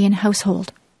Canadian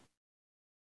household.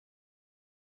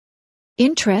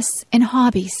 Interests and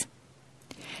hobbies.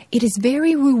 It is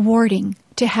very rewarding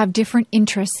to have different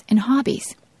interests and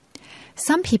hobbies.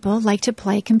 Some people like to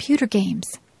play computer games.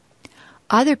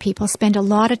 Other people spend a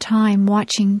lot of time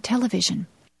watching television.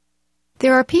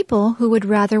 There are people who would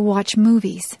rather watch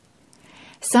movies.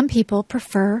 Some people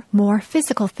prefer more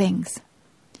physical things.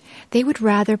 They would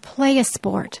rather play a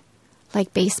sport,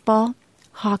 like baseball,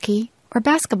 hockey, or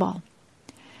basketball.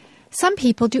 Some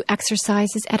people do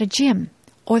exercises at a gym,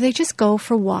 or they just go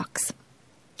for walks.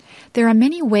 There are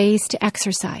many ways to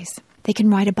exercise. They can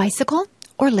ride a bicycle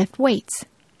or lift weights.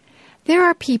 There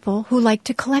are people who like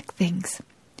to collect things.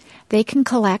 They can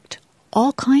collect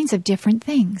all kinds of different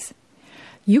things.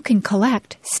 You can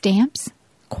collect stamps,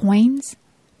 coins,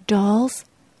 dolls,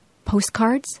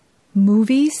 postcards,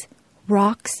 movies,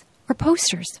 rocks, or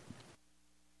posters.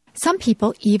 Some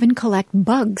people even collect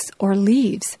bugs or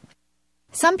leaves.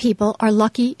 Some people are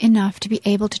lucky enough to be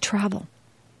able to travel.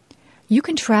 You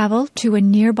can travel to a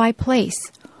nearby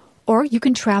place, or you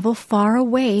can travel far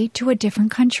away to a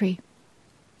different country.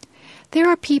 There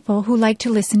are people who like to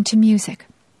listen to music.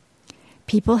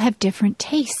 People have different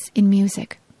tastes in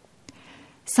music.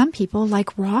 Some people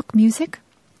like rock music,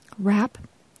 rap,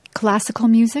 classical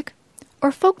music,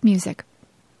 or folk music.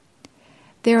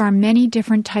 There are many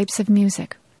different types of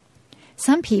music.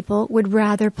 Some people would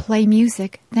rather play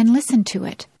music than listen to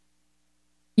it.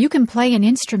 You can play an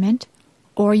instrument,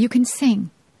 or you can sing.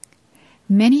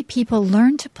 Many people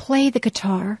learn to play the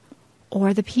guitar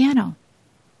or the piano.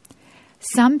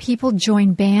 Some people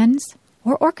join bands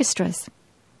or orchestras.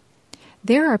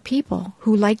 There are people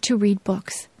who like to read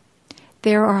books.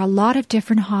 There are a lot of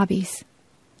different hobbies.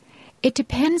 It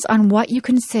depends on what you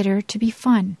consider to be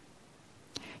fun.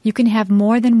 You can have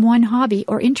more than one hobby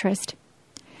or interest.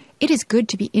 It is good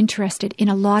to be interested in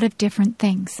a lot of different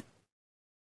things.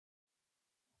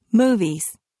 Movies.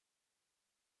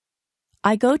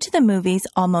 I go to the movies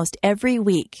almost every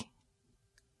week.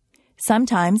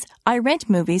 Sometimes I rent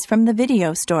movies from the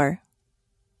video store.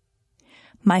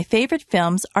 My favorite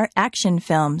films are action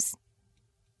films.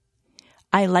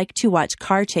 I like to watch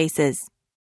car chases.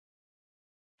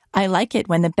 I like it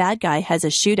when the bad guy has a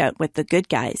shootout with the good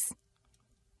guys.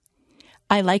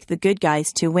 I like the good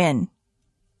guys to win.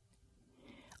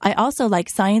 I also like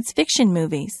science fiction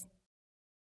movies.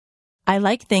 I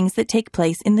like things that take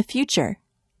place in the future.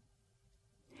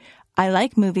 I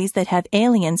like movies that have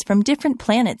aliens from different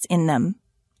planets in them.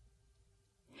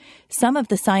 Some of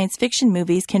the science fiction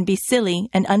movies can be silly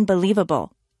and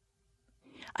unbelievable.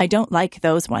 I don't like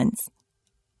those ones.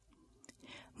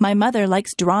 My mother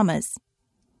likes dramas.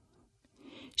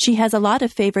 She has a lot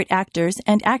of favorite actors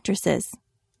and actresses.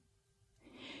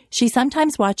 She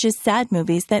sometimes watches sad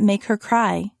movies that make her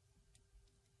cry.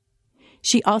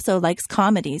 She also likes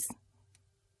comedies.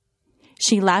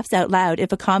 She laughs out loud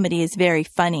if a comedy is very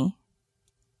funny.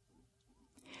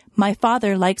 My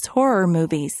father likes horror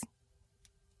movies.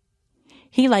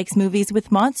 He likes movies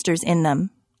with monsters in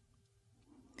them.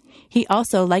 He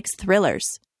also likes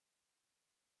thrillers.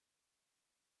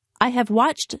 I have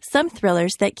watched some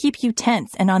thrillers that keep you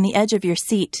tense and on the edge of your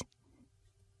seat.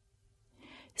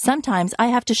 Sometimes I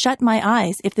have to shut my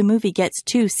eyes if the movie gets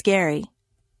too scary.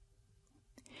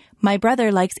 My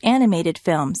brother likes animated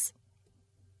films.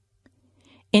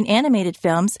 In animated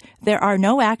films, there are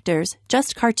no actors,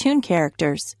 just cartoon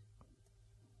characters.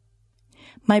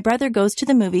 My brother goes to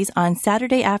the movies on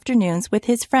Saturday afternoons with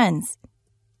his friends.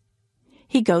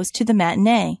 He goes to the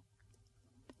matinee.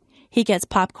 He gets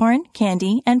popcorn,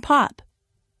 candy, and pop.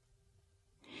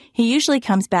 He usually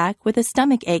comes back with a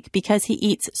stomach ache because he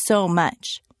eats so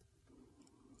much.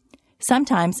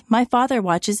 Sometimes my father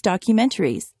watches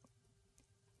documentaries.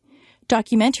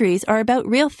 Documentaries are about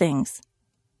real things.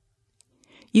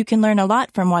 You can learn a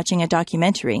lot from watching a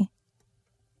documentary.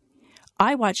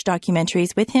 I watch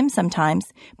documentaries with him sometimes,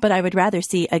 but I would rather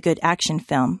see a good action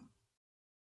film.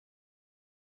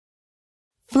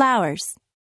 Flowers.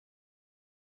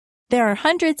 There are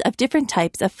hundreds of different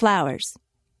types of flowers.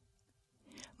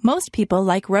 Most people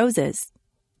like roses.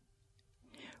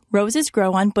 Roses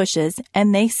grow on bushes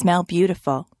and they smell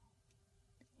beautiful.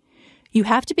 You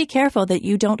have to be careful that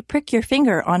you don't prick your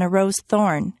finger on a rose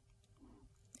thorn.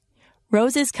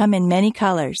 Roses come in many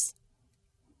colors.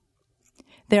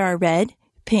 There are red,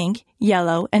 pink,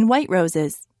 yellow, and white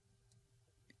roses.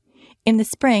 In the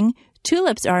spring,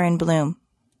 tulips are in bloom.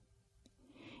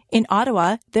 In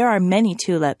Ottawa, there are many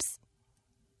tulips.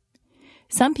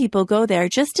 Some people go there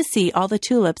just to see all the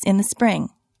tulips in the spring.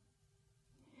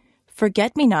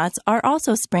 Forget-me-nots are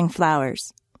also spring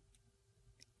flowers.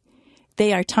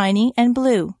 They are tiny and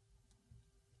blue.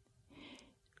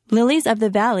 Lilies of the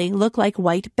valley look like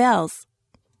white bells.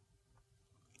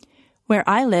 Where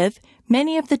I live,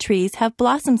 many of the trees have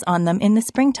blossoms on them in the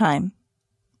springtime.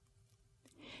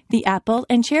 The apple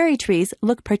and cherry trees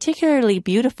look particularly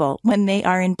beautiful when they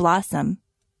are in blossom.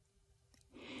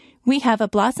 We have a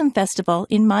blossom festival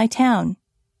in my town.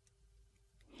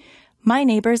 My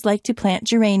neighbors like to plant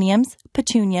geraniums,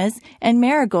 petunias, and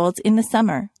marigolds in the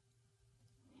summer.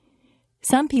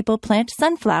 Some people plant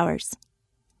sunflowers.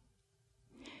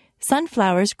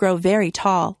 Sunflowers grow very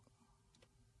tall.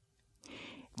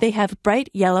 They have bright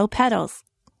yellow petals.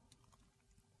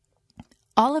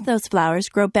 All of those flowers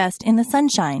grow best in the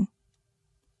sunshine.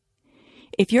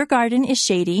 If your garden is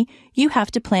shady, you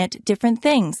have to plant different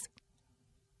things.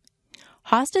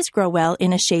 Hostas grow well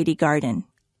in a shady garden.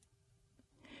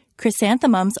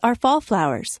 Chrysanthemums are fall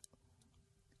flowers.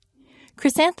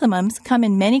 Chrysanthemums come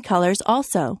in many colors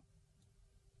also.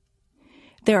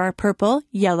 There are purple,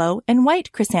 yellow, and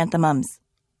white chrysanthemums.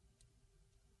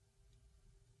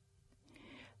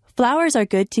 Flowers are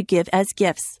good to give as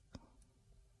gifts.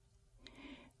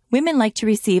 Women like to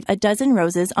receive a dozen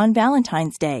roses on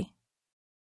Valentine's Day.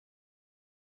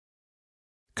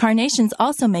 Carnations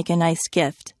also make a nice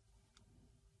gift.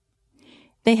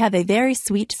 They have a very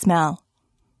sweet smell.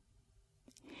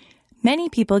 Many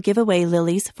people give away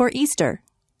lilies for Easter.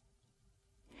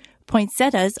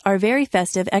 Poinsettias are very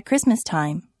festive at Christmas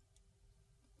time.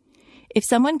 If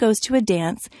someone goes to a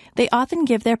dance, they often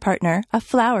give their partner a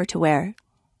flower to wear.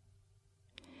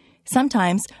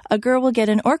 Sometimes a girl will get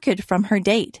an orchid from her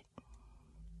date.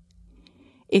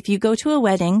 If you go to a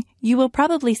wedding, you will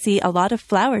probably see a lot of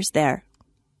flowers there.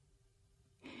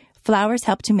 Flowers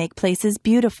help to make places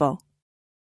beautiful.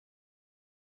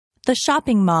 The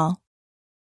shopping mall.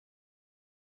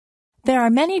 There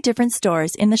are many different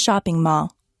stores in the shopping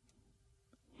mall.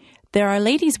 There are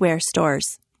ladies' wear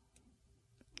stores.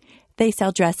 They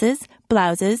sell dresses,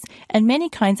 blouses, and many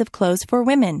kinds of clothes for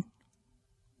women.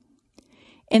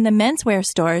 In the menswear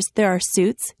stores, there are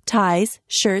suits, ties,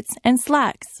 shirts, and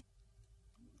slacks.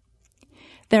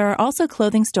 There are also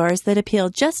clothing stores that appeal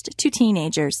just to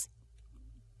teenagers.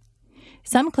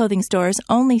 Some clothing stores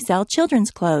only sell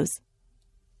children's clothes.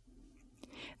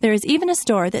 There is even a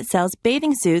store that sells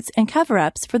bathing suits and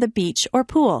cover-ups for the beach or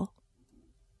pool.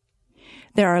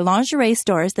 There are lingerie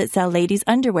stores that sell ladies'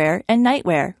 underwear and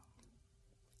nightwear.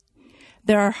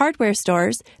 There are hardware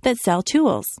stores that sell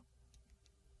tools.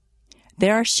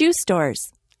 There are shoe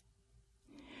stores.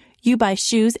 You buy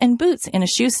shoes and boots in a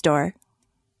shoe store.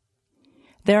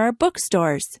 There are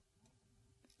bookstores.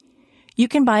 You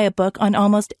can buy a book on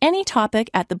almost any topic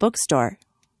at the bookstore.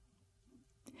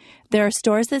 There are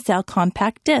stores that sell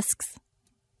compact discs.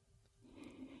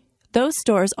 Those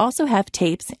stores also have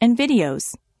tapes and videos.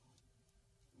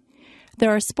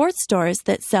 There are sports stores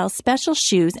that sell special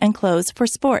shoes and clothes for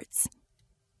sports.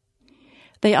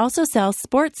 They also sell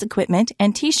sports equipment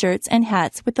and t-shirts and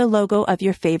hats with the logo of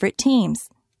your favorite teams.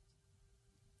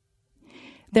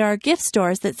 There are gift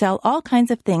stores that sell all kinds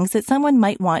of things that someone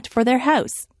might want for their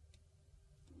house.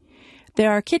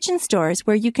 There are kitchen stores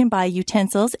where you can buy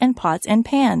utensils and pots and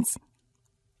pans.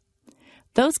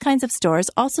 Those kinds of stores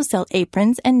also sell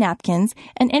aprons and napkins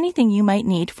and anything you might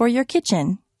need for your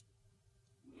kitchen.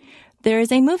 There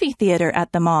is a movie theater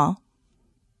at the mall.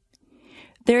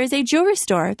 There is a jewelry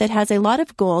store that has a lot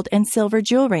of gold and silver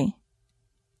jewelry.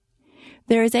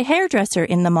 There is a hairdresser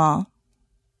in the mall.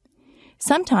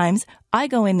 Sometimes I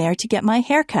go in there to get my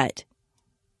hair cut.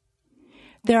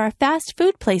 There are fast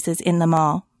food places in the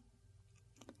mall.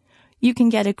 You can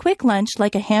get a quick lunch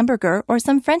like a hamburger or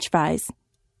some French fries.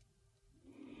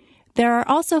 There are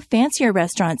also fancier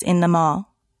restaurants in the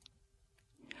mall.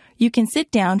 You can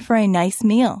sit down for a nice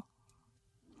meal.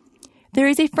 There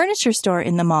is a furniture store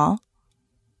in the mall.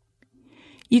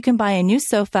 You can buy a new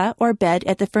sofa or bed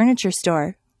at the furniture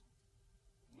store.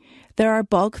 There are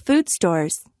bulk food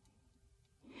stores.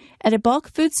 At a bulk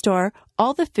food store,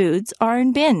 all the foods are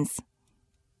in bins.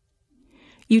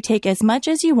 You take as much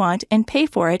as you want and pay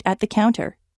for it at the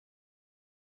counter.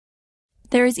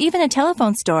 There is even a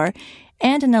telephone store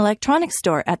and an electronics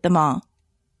store at the mall.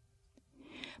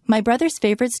 My brother's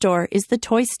favorite store is the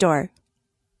toy store.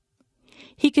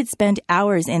 He could spend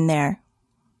hours in there.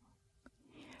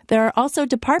 There are also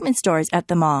department stores at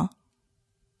the mall.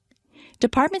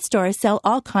 Department stores sell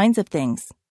all kinds of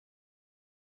things.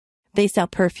 They sell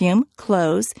perfume,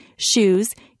 clothes,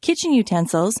 shoes, kitchen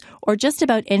utensils, or just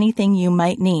about anything you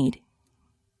might need.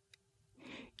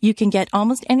 You can get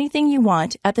almost anything you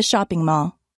want at the shopping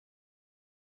mall.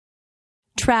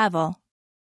 Travel.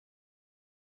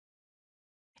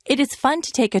 It is fun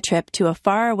to take a trip to a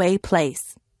faraway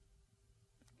place.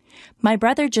 My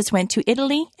brother just went to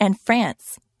Italy and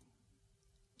France.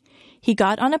 He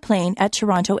got on a plane at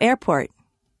Toronto Airport.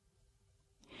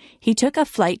 He took a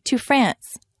flight to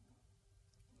France.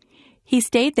 He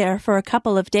stayed there for a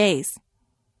couple of days.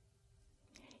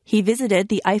 He visited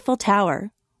the Eiffel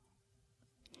Tower.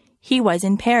 He was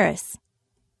in Paris.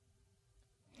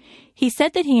 He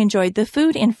said that he enjoyed the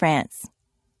food in France.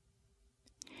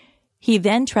 He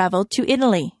then traveled to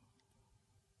Italy.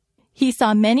 He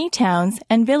saw many towns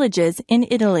and villages in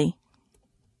Italy.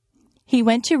 He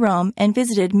went to Rome and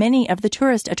visited many of the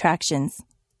tourist attractions.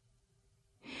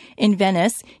 In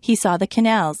Venice, he saw the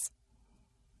canals.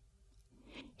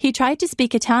 He tried to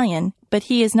speak Italian, but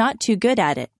he is not too good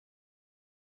at it.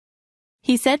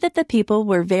 He said that the people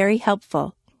were very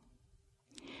helpful.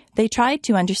 They tried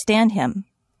to understand him.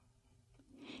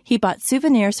 He bought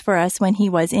souvenirs for us when he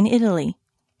was in Italy.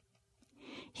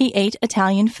 He ate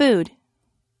Italian food.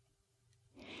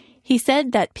 He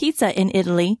said that pizza in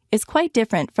Italy is quite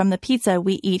different from the pizza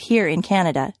we eat here in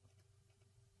Canada.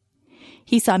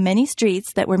 He saw many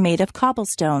streets that were made of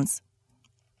cobblestones.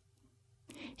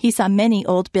 He saw many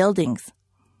old buildings.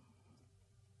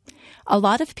 A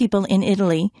lot of people in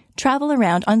Italy travel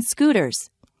around on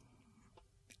scooters.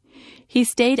 He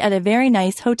stayed at a very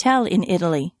nice hotel in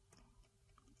Italy.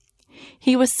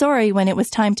 He was sorry when it was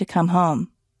time to come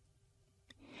home.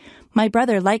 My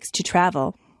brother likes to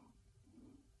travel.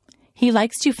 He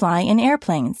likes to fly in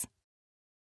airplanes.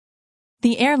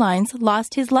 The airlines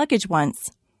lost his luggage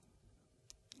once.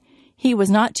 He was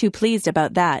not too pleased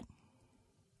about that.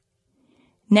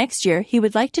 Next year, he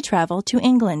would like to travel to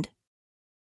England.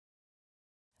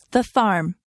 The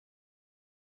farm.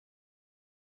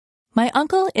 My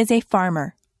uncle is a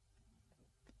farmer.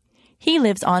 He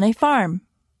lives on a farm.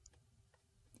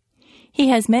 He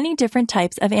has many different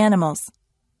types of animals.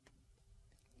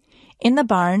 In the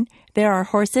barn, there are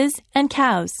horses and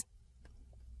cows.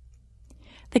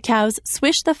 The cows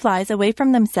swish the flies away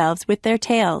from themselves with their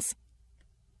tails.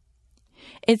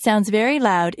 It sounds very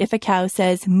loud if a cow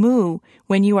says moo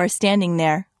when you are standing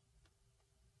there.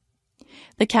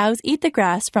 The cows eat the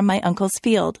grass from my uncle's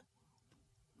field.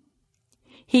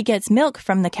 He gets milk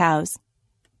from the cows.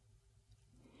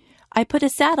 I put a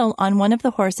saddle on one of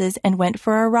the horses and went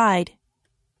for a ride.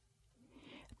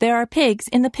 There are pigs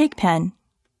in the pig pen.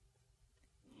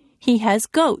 He has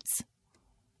goats.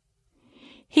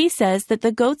 He says that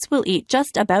the goats will eat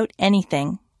just about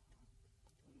anything.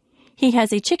 He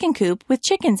has a chicken coop with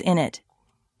chickens in it.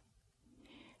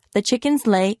 The chickens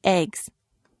lay eggs.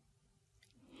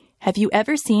 Have you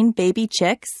ever seen baby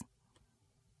chicks?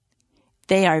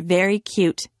 They are very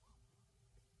cute.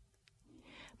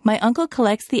 My uncle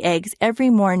collects the eggs every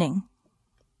morning.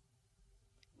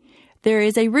 There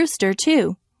is a rooster,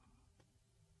 too.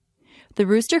 The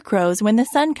rooster crows when the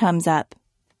sun comes up.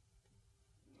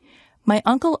 My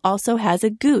uncle also has a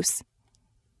goose.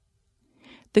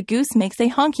 The goose makes a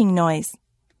honking noise.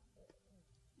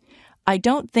 I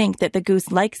don't think that the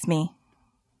goose likes me.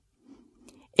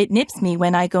 It nips me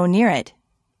when I go near it.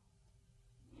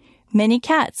 Many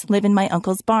cats live in my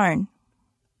uncle's barn.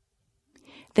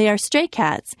 They are stray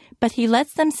cats, but he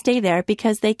lets them stay there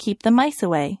because they keep the mice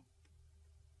away.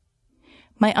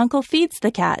 My uncle feeds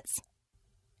the cats.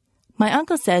 My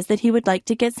uncle says that he would like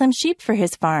to get some sheep for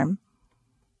his farm.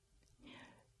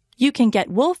 You can get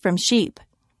wool from sheep.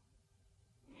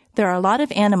 There are a lot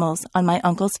of animals on my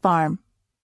uncle's farm.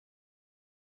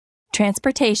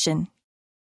 Transportation.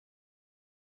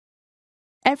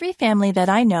 Every family that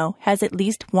I know has at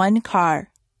least one car.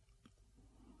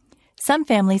 Some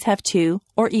families have 2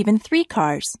 or even 3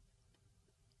 cars.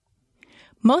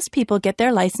 Most people get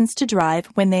their license to drive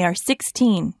when they are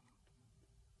 16.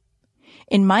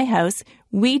 In my house,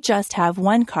 we just have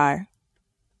one car.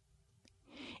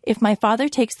 If my father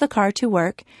takes the car to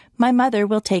work, my mother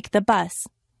will take the bus.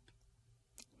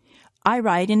 I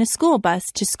ride in a school bus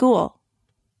to school.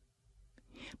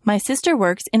 My sister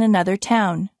works in another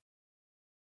town.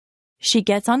 She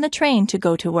gets on the train to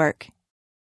go to work.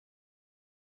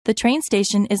 The train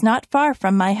station is not far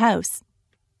from my house.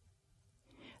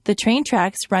 The train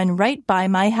tracks run right by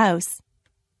my house.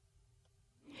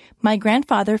 My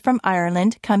grandfather from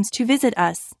Ireland comes to visit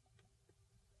us.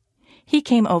 He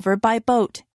came over by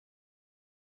boat.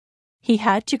 He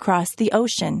had to cross the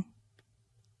ocean.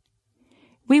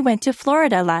 We went to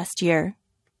Florida last year.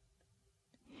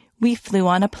 We flew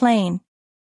on a plane.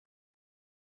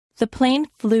 The plane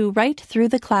flew right through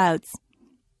the clouds.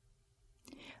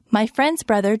 My friend's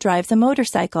brother drives a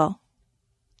motorcycle.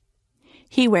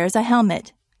 He wears a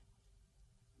helmet.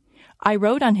 I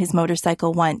rode on his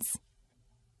motorcycle once.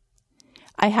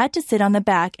 I had to sit on the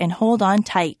back and hold on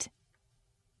tight.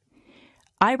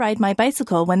 I ride my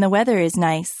bicycle when the weather is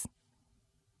nice.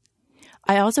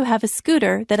 I also have a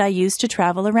scooter that I use to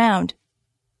travel around.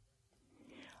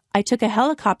 I took a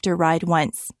helicopter ride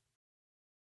once.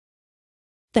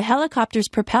 The helicopter's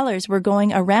propellers were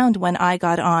going around when I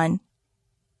got on.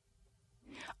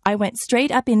 I went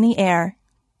straight up in the air.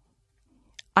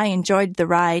 I enjoyed the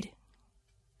ride.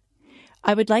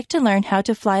 I would like to learn how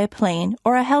to fly a plane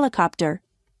or a helicopter.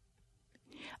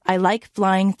 I like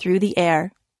flying through the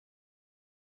air.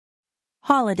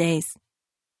 Holidays.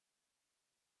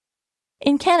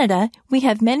 In Canada, we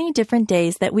have many different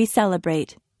days that we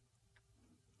celebrate.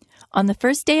 On the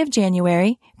first day of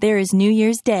January, there is New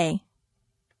Year's Day.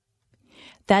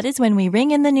 That is when we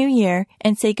ring in the new year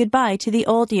and say goodbye to the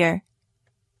old year.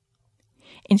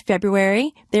 In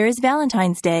February, there is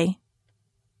Valentine's Day.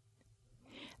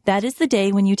 That is the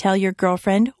day when you tell your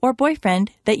girlfriend or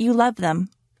boyfriend that you love them.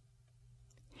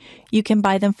 You can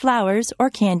buy them flowers or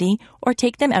candy or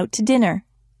take them out to dinner.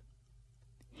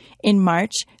 In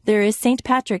March, there is St.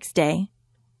 Patrick's Day.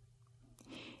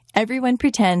 Everyone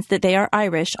pretends that they are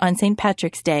Irish on St.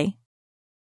 Patrick's Day.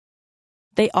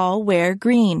 They all wear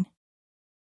green.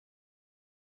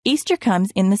 Easter comes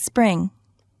in the spring.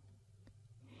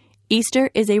 Easter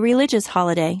is a religious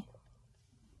holiday.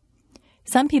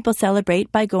 Some people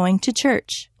celebrate by going to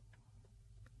church.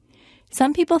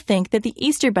 Some people think that the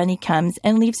Easter Bunny comes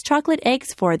and leaves chocolate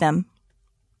eggs for them.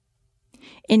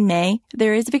 In May,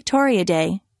 there is Victoria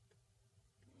Day.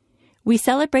 We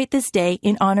celebrate this day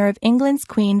in honor of England's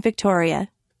Queen Victoria.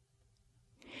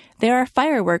 There are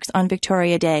fireworks on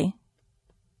Victoria Day.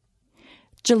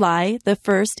 July the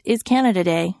 1st is Canada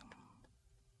Day.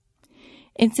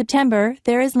 In September,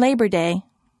 there is Labor Day.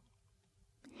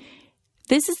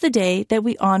 This is the day that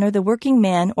we honor the working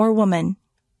man or woman.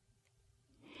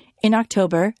 In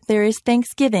October, there is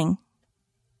Thanksgiving.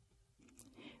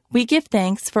 We give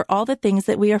thanks for all the things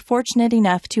that we are fortunate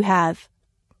enough to have.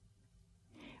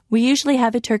 We usually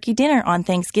have a turkey dinner on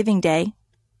Thanksgiving Day.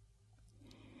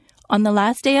 On the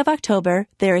last day of October,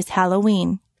 there is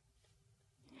Halloween.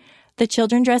 The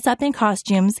children dress up in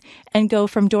costumes and go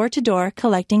from door to door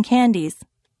collecting candies.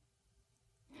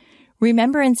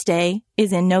 Remembrance Day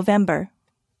is in November.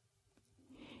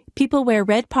 People wear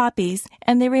red poppies,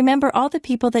 and they remember all the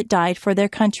people that died for their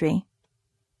country.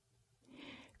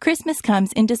 Christmas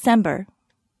comes in December.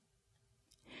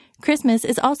 Christmas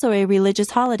is also a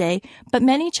religious holiday, but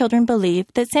many children believe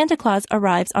that Santa Claus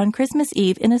arrives on Christmas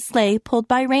Eve in a sleigh pulled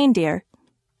by reindeer.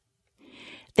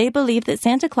 They believe that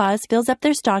Santa Claus fills up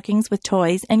their stockings with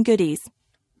toys and goodies.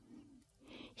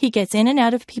 He gets in and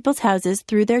out of people's houses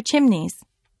through their chimneys.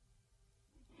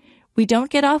 We don't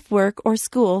get off work or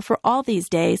school for all these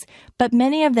days, but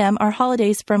many of them are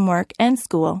holidays from work and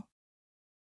school.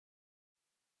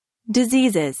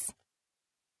 Diseases.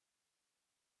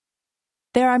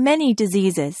 There are many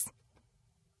diseases.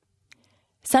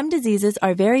 Some diseases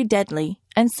are very deadly,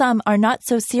 and some are not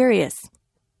so serious.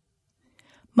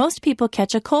 Most people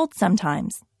catch a cold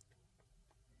sometimes.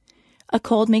 A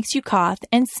cold makes you cough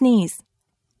and sneeze.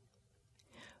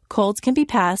 Colds can be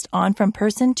passed on from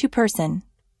person to person.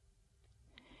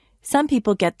 Some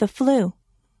people get the flu.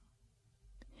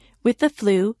 With the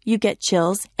flu, you get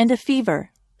chills and a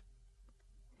fever.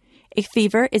 A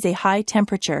fever is a high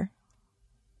temperature.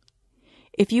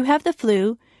 If you have the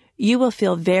flu, you will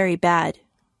feel very bad.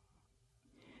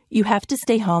 You have to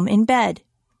stay home in bed.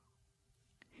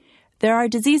 There are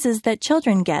diseases that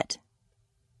children get.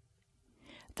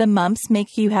 The mumps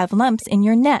make you have lumps in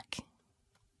your neck.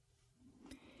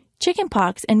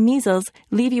 Chickenpox and measles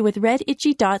leave you with red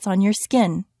itchy dots on your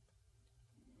skin.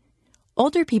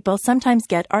 Older people sometimes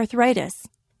get arthritis.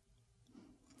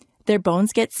 Their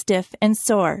bones get stiff and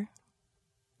sore.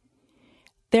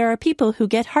 There are people who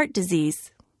get heart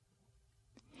disease.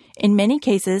 In many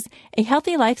cases, a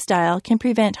healthy lifestyle can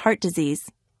prevent heart disease.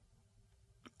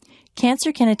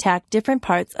 Cancer can attack different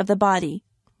parts of the body.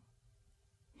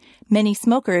 Many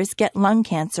smokers get lung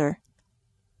cancer.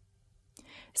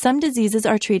 Some diseases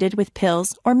are treated with pills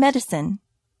or medicine.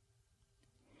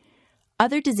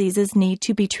 Other diseases need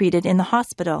to be treated in the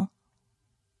hospital.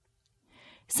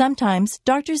 Sometimes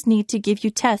doctors need to give you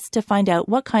tests to find out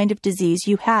what kind of disease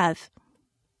you have.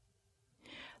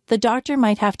 The doctor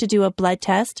might have to do a blood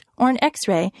test or an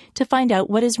X-ray to find out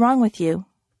what is wrong with you.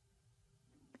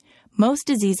 Most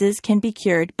diseases can be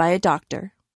cured by a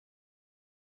doctor.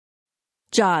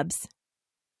 Jobs.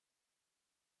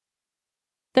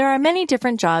 There are many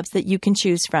different jobs that you can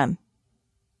choose from.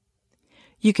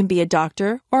 You can be a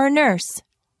doctor or a nurse.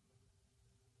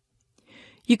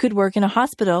 You could work in a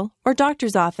hospital or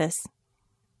doctor's office.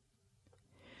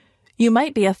 You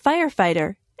might be a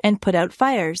firefighter and put out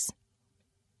fires.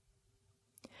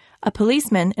 A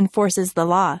policeman enforces the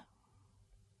law.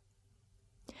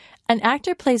 An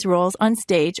actor plays roles on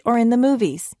stage or in the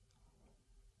movies.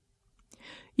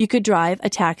 You could drive a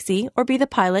taxi or be the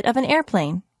pilot of an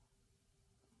airplane.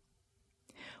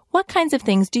 What kinds of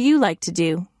things do you like to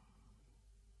do?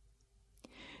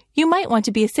 You might want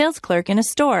to be a sales clerk in a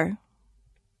store.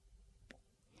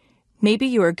 Maybe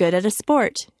you are good at a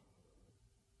sport.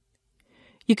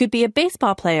 You could be a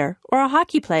baseball player or a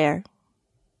hockey player.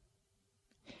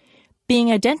 Being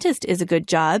a dentist is a good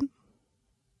job.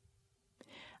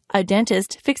 A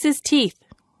dentist fixes teeth.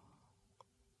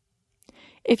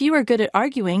 If you are good at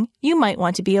arguing, you might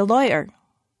want to be a lawyer.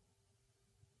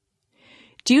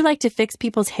 Do you like to fix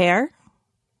people's hair?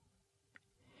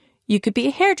 You could be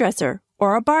a hairdresser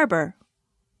or a barber.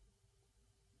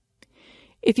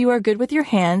 If you are good with your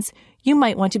hands, you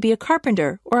might want to be a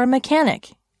carpenter or a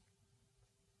mechanic.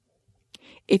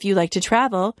 If you like to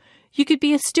travel, you could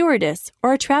be a stewardess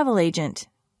or a travel agent.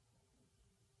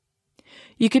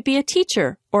 You could be a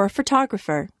teacher or a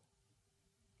photographer.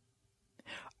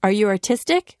 Are you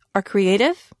artistic or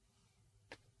creative?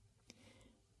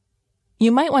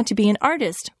 You might want to be an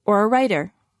artist or a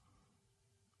writer.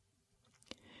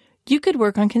 You could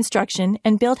work on construction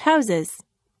and build houses.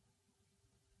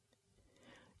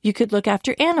 You could look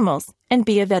after animals and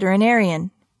be a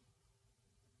veterinarian.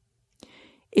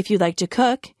 If you like to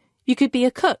cook, you could be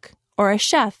a cook or a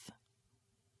chef.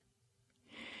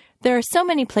 There are so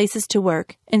many places to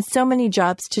work and so many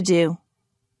jobs to do.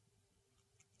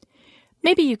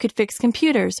 Maybe you could fix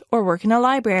computers or work in a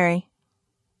library.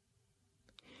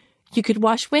 You could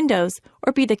wash windows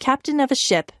or be the captain of a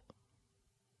ship.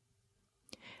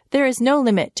 There is no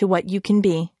limit to what you can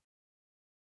be.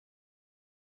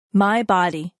 My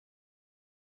body.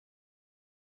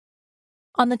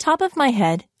 On the top of my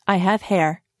head, I have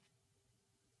hair.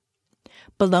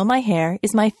 Below my hair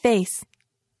is my face.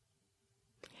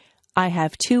 I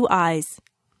have 2 eyes.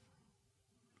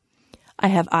 I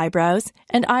have eyebrows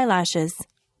and eyelashes.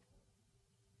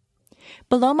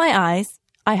 Below my eyes,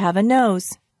 I have a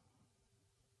nose.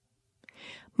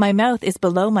 My mouth is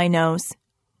below my nose.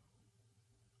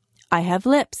 I have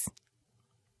lips.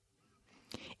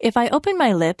 If I open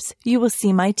my lips, you will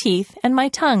see my teeth and my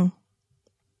tongue.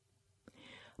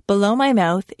 Below my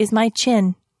mouth is my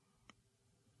chin.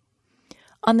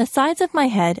 On the sides of my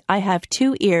head, I have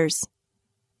 2 ears.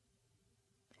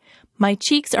 My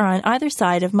cheeks are on either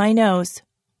side of my nose.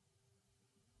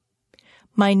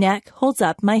 My neck holds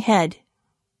up my head.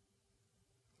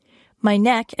 My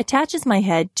neck attaches my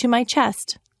head to my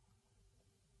chest.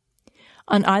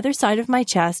 On either side of my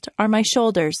chest are my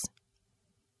shoulders.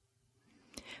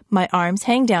 My arms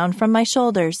hang down from my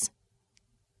shoulders.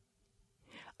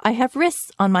 I have wrists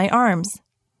on my arms.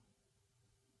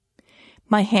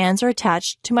 My hands are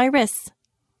attached to my wrists.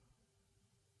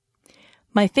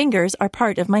 My fingers are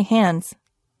part of my hands.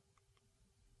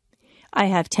 I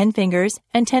have 10 fingers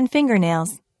and 10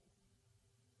 fingernails.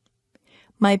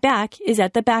 My back is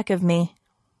at the back of me.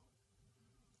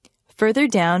 Further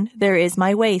down, there is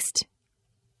my waist.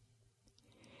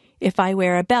 If I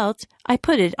wear a belt, I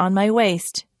put it on my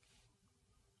waist.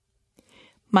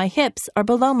 My hips are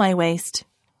below my waist.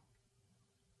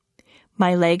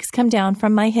 My legs come down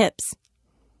from my hips.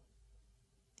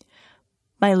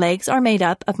 My legs are made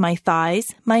up of my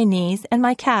thighs, my knees, and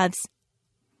my calves.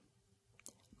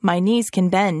 My knees can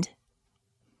bend.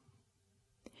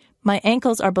 My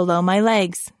ankles are below my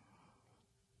legs.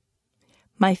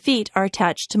 My feet are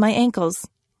attached to my ankles.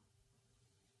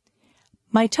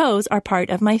 My toes are part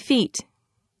of my feet.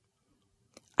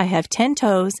 I have 10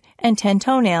 toes and 10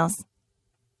 toenails.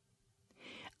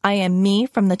 I am me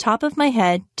from the top of my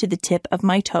head to the tip of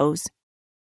my toes.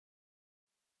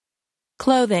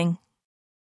 Clothing.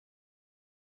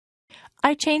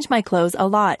 I change my clothes a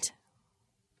lot.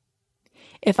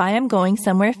 If I am going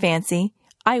somewhere fancy,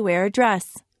 I wear a dress.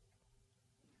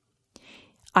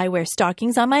 I wear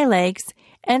stockings on my legs,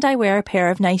 and I wear a pair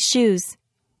of nice shoes.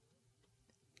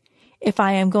 If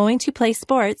I am going to play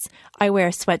sports, I wear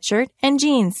a sweatshirt and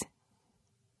jeans.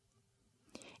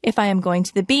 If I am going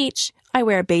to the beach, I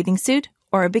wear a bathing suit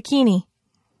or a bikini.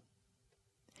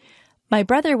 My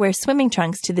brother wears swimming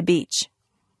trunks to the beach.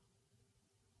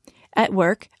 At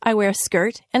work, I wear a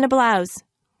skirt and a blouse.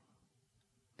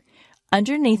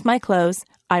 Underneath my clothes,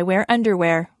 I wear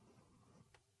underwear.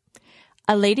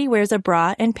 A lady wears a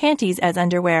bra and panties as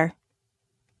underwear.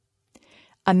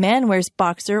 A man wears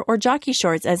boxer or jockey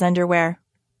shorts as underwear.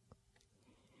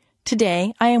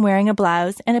 Today, I am wearing a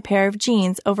blouse and a pair of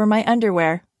jeans over my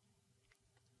underwear.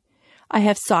 I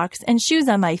have socks and shoes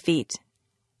on my feet.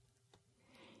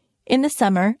 In the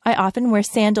summer, I often wear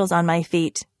sandals on my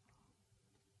feet.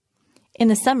 In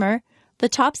the summer, the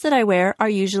tops that I wear are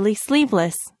usually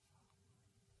sleeveless.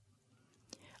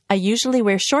 I usually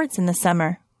wear shorts in the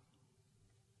summer.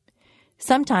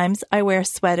 Sometimes I wear a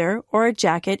sweater or a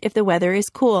jacket if the weather is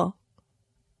cool.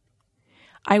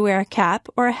 I wear a cap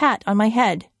or a hat on my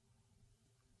head.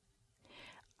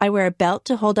 I wear a belt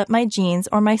to hold up my jeans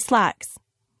or my slacks.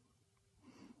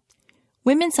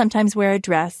 Women sometimes wear a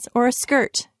dress or a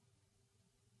skirt.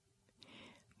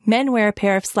 Men wear a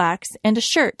pair of slacks and a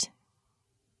shirt.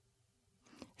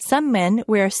 Some men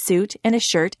wear a suit and a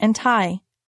shirt and tie.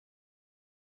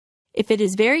 If it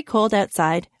is very cold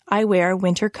outside, I wear a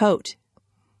winter coat.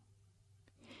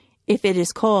 If it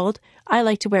is cold, I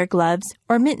like to wear gloves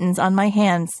or mittens on my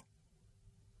hands.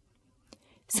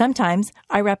 Sometimes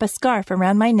I wrap a scarf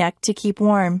around my neck to keep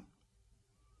warm.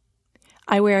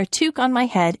 I wear a toque on my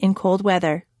head in cold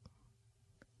weather.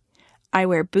 I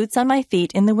wear boots on my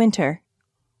feet in the winter.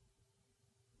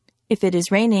 If it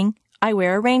is raining, I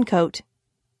wear a raincoat.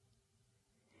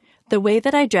 The way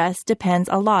that I dress depends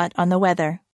a lot on the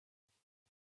weather.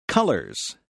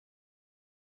 Colors.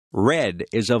 Red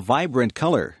is a vibrant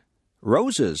color.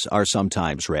 Roses are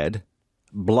sometimes red.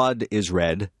 Blood is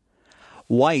red.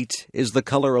 White is the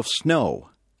color of snow.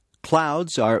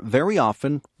 Clouds are very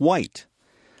often white.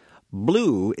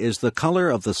 Blue is the color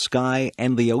of the sky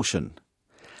and the ocean.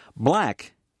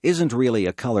 Black isn't really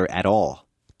a color at all.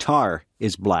 Tar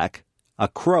is black. A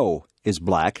crow is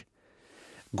black.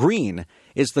 Green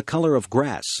is the color of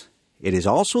grass. It is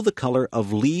also the color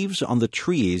of leaves on the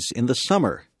trees in the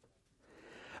summer.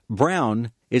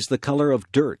 Brown is the color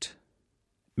of dirt.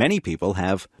 Many people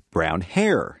have brown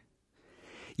hair.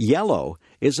 Yellow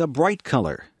is a bright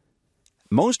color.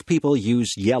 Most people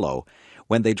use yellow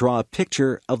when they draw a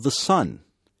picture of the sun.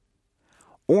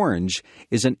 Orange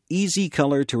is an easy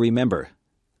color to remember.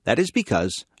 That is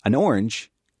because an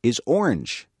orange is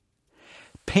orange.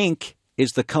 Pink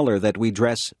is the color that we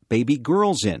dress baby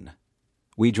girls in.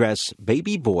 We dress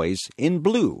baby boys in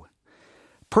blue.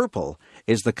 Purple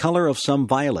is the color of some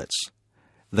violets.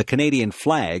 The Canadian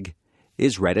flag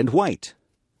is red and white.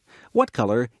 What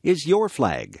color is your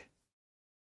flag?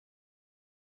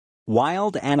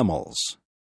 Wild animals.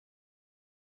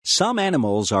 Some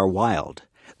animals are wild.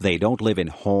 They don't live in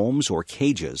homes or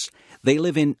cages. They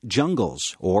live in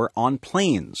jungles or on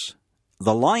plains.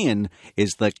 The lion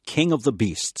is the king of the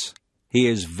beasts. He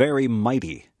is very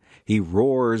mighty. He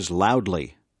roars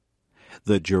loudly.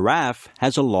 The giraffe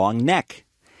has a long neck.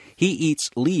 He eats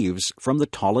leaves from the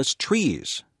tallest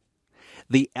trees.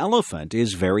 The elephant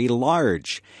is very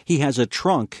large. He has a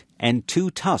trunk and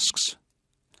 2 tusks.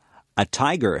 A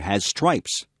tiger has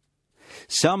stripes.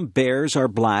 Some bears are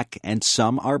black and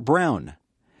some are brown.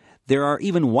 There are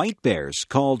even white bears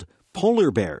called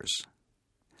polar bears.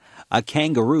 A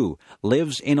kangaroo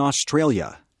lives in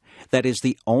Australia. That is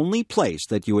the only place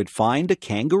that you would find a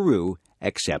kangaroo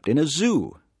except in a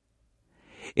zoo.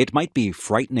 It might be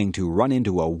frightening to run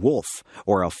into a wolf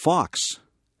or a fox.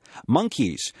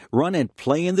 Monkeys run and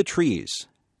play in the trees.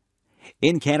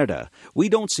 In Canada, we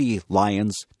don't see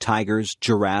lions, tigers,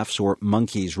 giraffes, or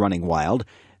monkeys running wild.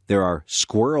 There are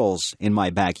squirrels in my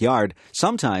backyard.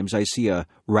 Sometimes I see a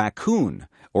raccoon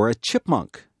or a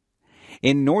chipmunk.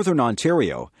 In northern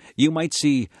Ontario, you might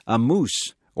see a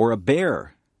moose or a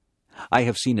bear. I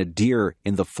have seen a deer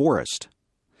in the forest.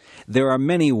 There are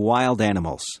many wild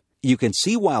animals. You can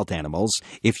see wild animals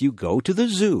if you go to the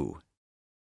zoo.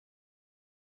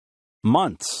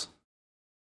 Months.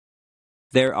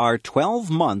 There are 12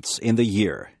 months in the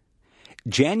year.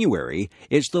 January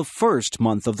is the first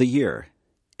month of the year.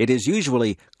 It is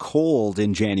usually cold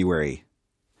in January.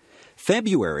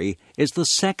 February is the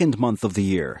second month of the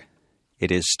year.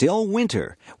 It is still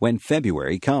winter when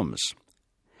February comes.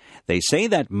 They say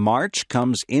that March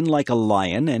comes in like a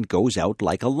lion and goes out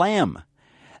like a lamb.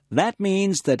 That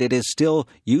means that it is still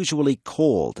usually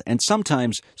cold and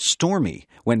sometimes stormy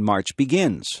when March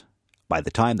begins. By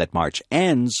the time that March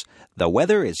ends, the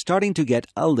weather is starting to get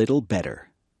a little better.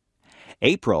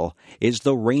 April is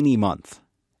the rainy month.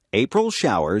 April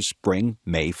showers bring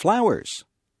May flowers.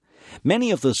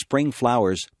 Many of the spring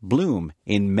flowers bloom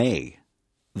in May.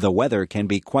 The weather can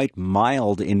be quite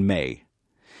mild in May.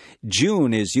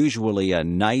 June is usually a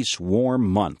nice warm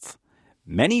month.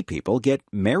 Many people get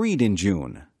married in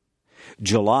June.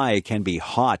 July can be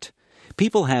hot.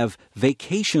 People have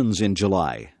vacations in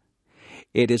July.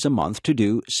 It is a month to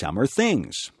do summer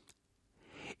things.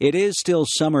 It is still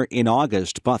summer in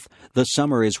August, but the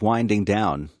summer is winding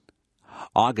down.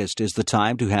 August is the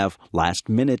time to have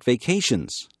last-minute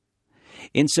vacations.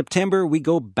 In September, we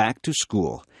go back to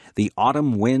school. The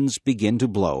autumn winds begin to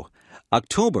blow.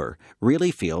 October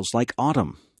really feels like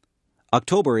autumn.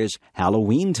 October is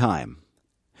Halloween time.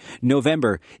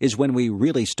 November is when we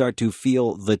really start to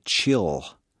feel the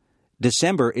chill.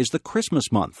 December is the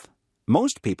Christmas month.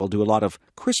 Most people do a lot of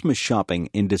Christmas shopping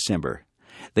in December.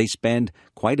 They spend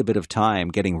quite a bit of time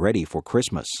getting ready for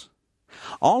Christmas.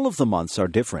 All of the months are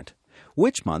different.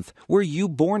 Which month were you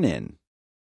born in?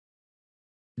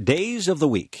 Days of the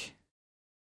week.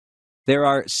 There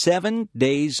are 7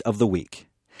 days of the week.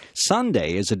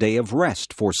 Sunday is a day of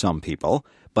rest for some people,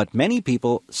 but many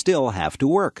people still have to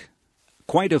work.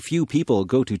 Quite a few people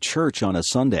go to church on a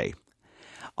Sunday.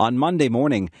 On Monday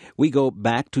morning, we go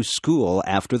back to school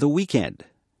after the weekend.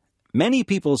 Many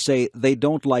people say they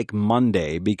don't like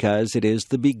Monday because it is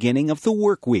the beginning of the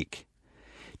work week.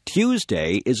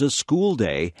 Tuesday is a school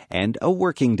day and a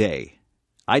working day.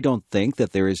 I don't think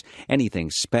that there is anything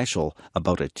special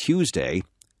about a Tuesday.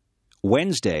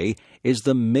 Wednesday is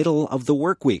the middle of the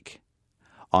work week.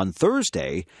 On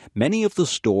Thursday, many of the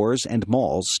stores and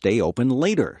malls stay open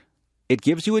later. It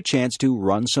gives you a chance to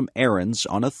run some errands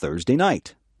on a Thursday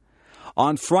night.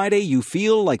 On Friday, you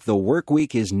feel like the work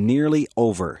week is nearly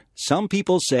over. Some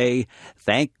people say,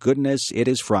 "Thank goodness it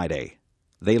is Friday."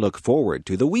 They look forward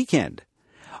to the weekend.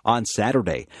 On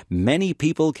Saturday, many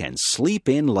people can sleep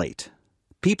in late.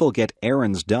 People get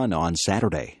errands done on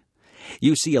Saturday.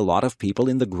 You see a lot of people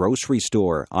in the grocery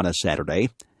store on a Saturday.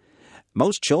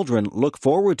 Most children look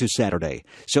forward to Saturday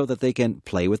so that they can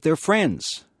play with their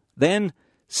friends. Then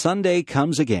Sunday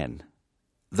comes again.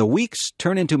 The weeks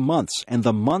turn into months and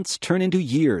the months turn into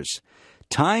years.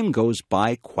 Time goes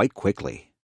by quite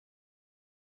quickly.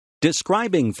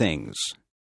 Describing things.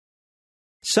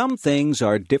 Some things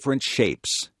are different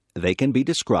shapes. They can be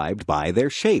described by their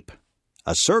shape.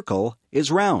 A circle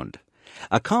is round.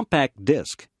 A compact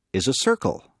disc is a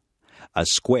circle. A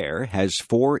square has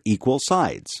 4 equal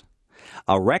sides.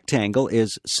 A rectangle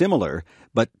is similar,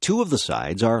 but 2 of the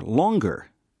sides are longer.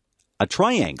 A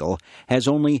triangle has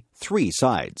only 3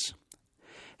 sides.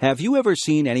 Have you ever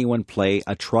seen anyone play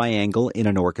a triangle in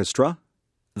an orchestra?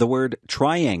 The word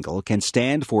triangle can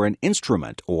stand for an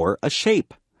instrument or a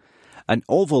shape. An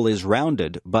oval is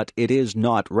rounded, but it is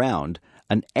not round.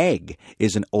 An egg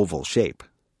is an oval shape.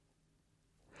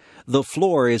 The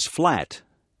floor is flat.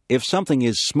 If something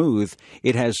is smooth,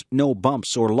 it has no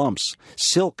bumps or lumps.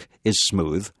 Silk is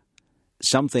smooth.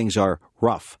 Some things are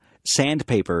rough.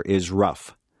 Sandpaper is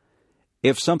rough.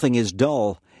 If something is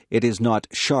dull, it is not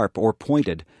sharp or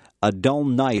pointed. A dull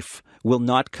knife will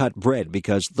not cut bread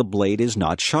because the blade is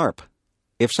not sharp.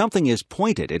 If something is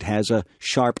pointed, it has a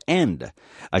sharp end.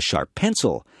 A sharp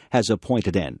pencil has a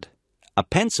pointed end. A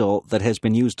pencil that has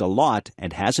been used a lot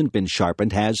and hasn't been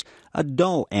sharpened has a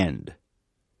dull end.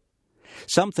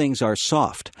 Some things are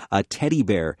soft. A teddy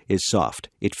bear is soft.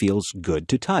 It feels good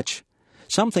to touch.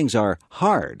 Some things are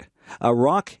hard. A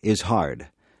rock is hard.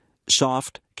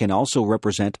 Soft can also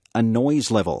represent a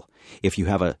noise level. If you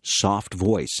have a soft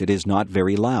voice, it is not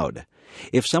very loud.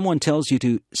 If someone tells you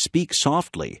to speak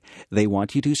softly, they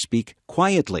want you to speak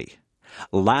quietly.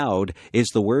 Loud is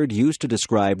the word used to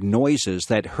describe noises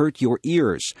that hurt your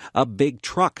ears. A big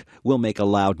truck will make a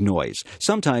loud noise.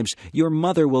 Sometimes your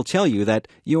mother will tell you that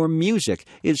your music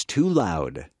is too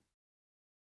loud.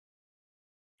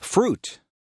 Fruit.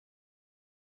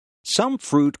 Some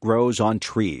fruit grows on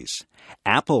trees.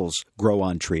 Apples grow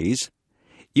on trees.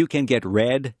 You can get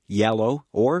red, yellow,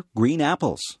 or green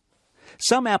apples.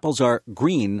 Some apples are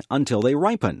green until they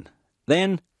ripen.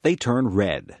 Then they turn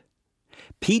red.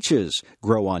 Peaches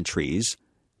grow on trees.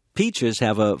 Peaches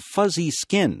have a fuzzy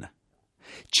skin.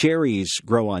 Cherries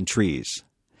grow on trees.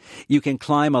 You can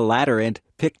climb a ladder and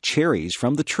pick cherries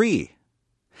from the tree.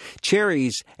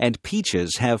 Cherries and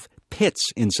peaches have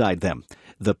pits inside them.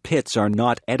 The pits are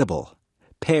not edible.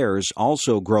 Pears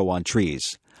also grow on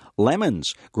trees.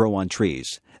 Lemons grow on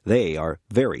trees. They are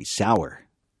very sour.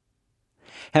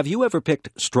 Have you ever picked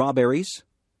strawberries?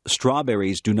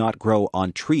 Strawberries do not grow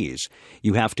on trees.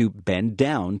 You have to bend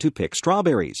down to pick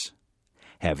strawberries.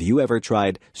 Have you ever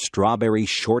tried strawberry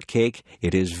shortcake?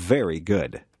 It is very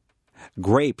good.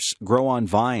 Grapes grow on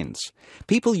vines.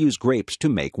 People use grapes to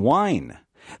make wine.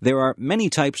 There are many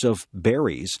types of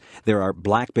berries. There are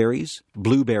blackberries,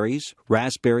 blueberries,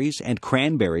 raspberries, and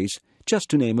cranberries, just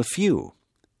to name a few.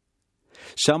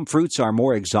 Some fruits are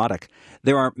more exotic.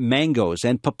 There are mangoes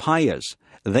and papayas.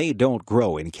 They don't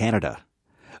grow in Canada.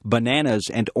 Bananas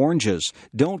and oranges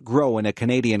don't grow in a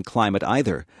Canadian climate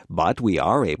either, but we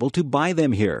are able to buy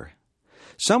them here.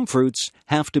 Some fruits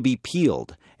have to be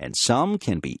peeled, and some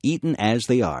can be eaten as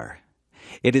they are.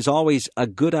 It is always a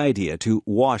good idea to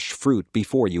wash fruit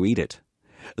before you eat it.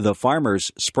 The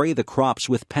farmers spray the crops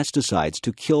with pesticides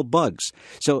to kill bugs,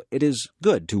 so it is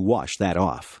good to wash that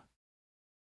off.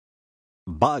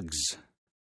 Bugs.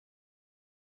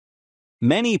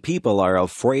 Many people are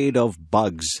afraid of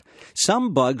bugs.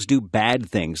 Some bugs do bad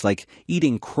things like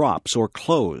eating crops or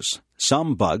clothes.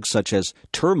 Some bugs, such as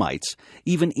termites,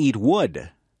 even eat wood.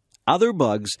 Other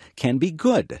bugs can be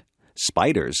good.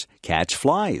 Spiders catch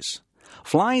flies.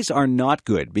 Flies are not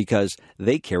good because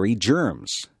they carry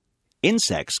germs.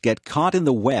 Insects get caught in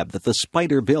the web that the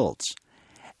spider builds.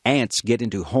 Ants get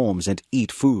into homes and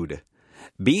eat food.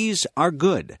 Bees are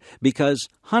good because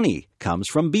honey comes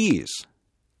from bees.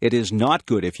 It is not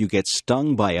good if you get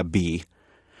stung by a bee.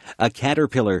 A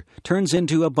caterpillar turns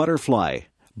into a butterfly.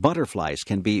 Butterflies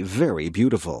can be very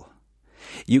beautiful.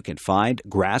 You can find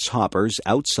grasshoppers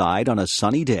outside on a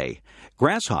sunny day.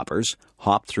 Grasshoppers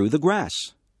hop through the grass.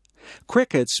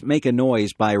 Crickets make a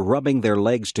noise by rubbing their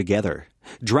legs together.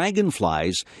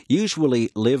 Dragonflies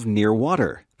usually live near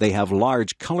water. They have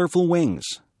large, colorful wings.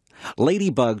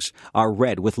 Ladybugs are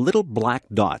red with little black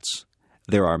dots.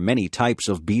 There are many types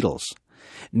of beetles.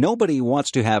 Nobody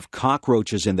wants to have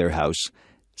cockroaches in their house.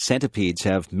 Centipedes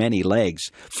have many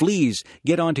legs. Fleas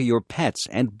get onto your pets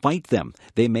and bite them.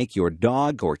 They make your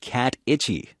dog or cat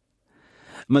itchy.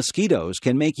 Mosquitoes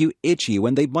can make you itchy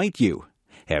when they bite you.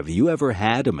 Have you ever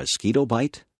had a mosquito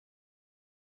bite?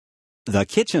 The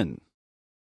kitchen.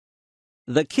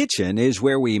 The kitchen is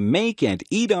where we make and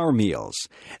eat our meals.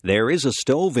 There is a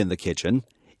stove in the kitchen.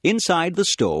 Inside the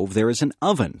stove, there is an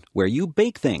oven where you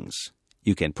bake things.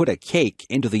 You can put a cake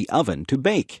into the oven to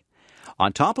bake.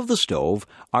 On top of the stove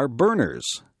are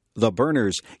burners. The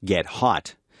burners get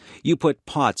hot. You put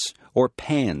pots or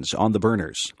pans on the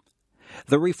burners.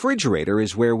 The refrigerator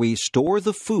is where we store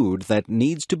the food that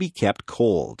needs to be kept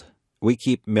cold. We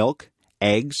keep milk,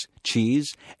 eggs,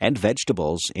 cheese, and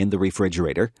vegetables in the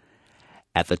refrigerator.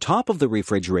 At the top of the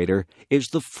refrigerator is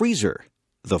the freezer.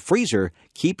 The freezer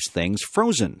keeps things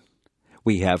frozen.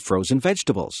 We have frozen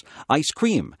vegetables, ice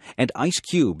cream, and ice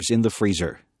cubes in the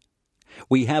freezer.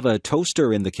 We have a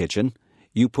toaster in the kitchen.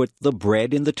 You put the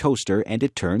bread in the toaster and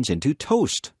it turns into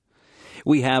toast.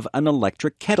 We have an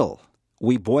electric kettle.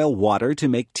 We boil water to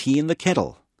make tea in the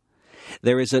kettle.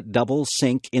 There is a double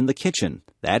sink in the kitchen.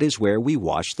 That is where we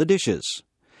wash the dishes.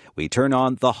 We turn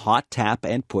on the hot tap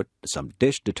and put some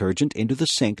dish detergent into the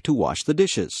sink to wash the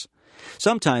dishes.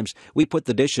 Sometimes we put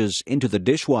the dishes into the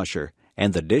dishwasher,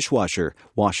 and the dishwasher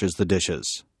washes the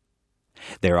dishes.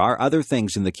 There are other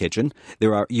things in the kitchen.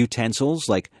 There are utensils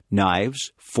like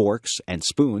knives, forks, and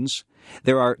spoons.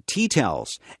 There are tea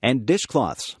towels and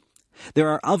dishcloths. There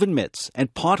are oven mitts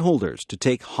and pot holders to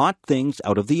take hot things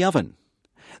out of the oven.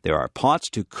 There are pots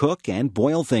to cook and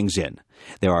boil things in.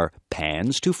 There are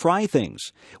pans to fry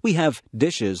things. We have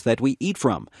dishes that we eat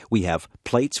from. We have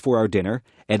plates for our dinner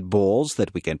and bowls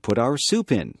that we can put our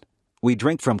soup in. We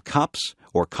drink from cups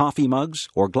or coffee mugs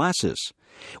or glasses.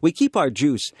 We keep our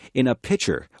juice in a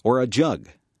pitcher or a jug.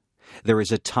 There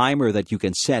is a timer that you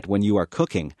can set when you are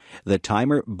cooking. The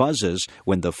timer buzzes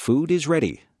when the food is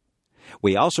ready.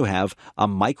 We also have a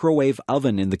microwave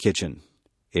oven in the kitchen.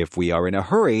 If we are in a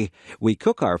hurry, we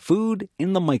cook our food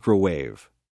in the microwave.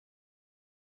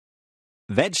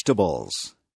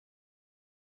 Vegetables.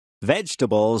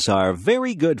 Vegetables are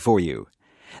very good for you.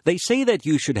 They say that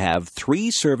you should have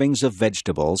 3 servings of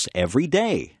vegetables every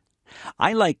day.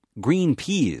 I like green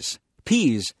peas.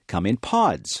 Peas come in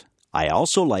pods. I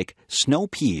also like snow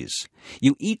peas.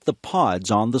 You eat the pods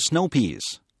on the snow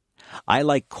peas. I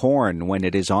like corn when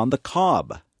it is on the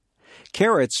cob.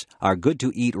 Carrots are good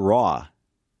to eat raw.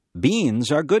 Beans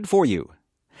are good for you.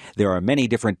 There are many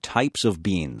different types of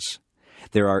beans.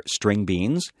 There are string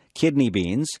beans, kidney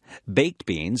beans, baked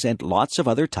beans, and lots of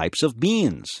other types of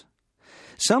beans.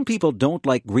 Some people don't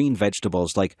like green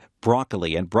vegetables like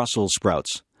broccoli and Brussels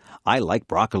sprouts. I like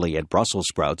broccoli and Brussels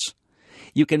sprouts.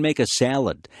 You can make a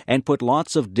salad and put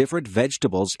lots of different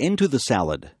vegetables into the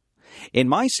salad. In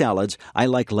my salads, I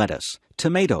like lettuce,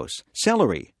 tomatoes,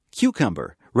 celery,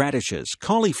 cucumber, radishes,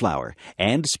 cauliflower,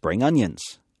 and spring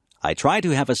onions. I try to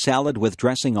have a salad with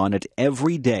dressing on it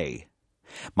every day.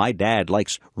 My dad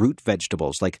likes root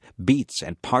vegetables like beets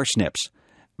and parsnips.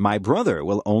 My brother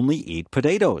will only eat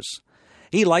potatoes.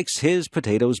 He likes his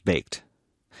potatoes baked.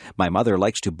 My mother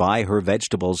likes to buy her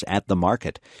vegetables at the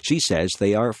market. She says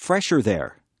they are fresher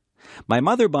there. My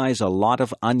mother buys a lot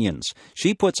of onions.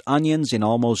 She puts onions in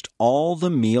almost all the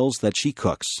meals that she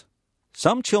cooks.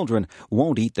 Some children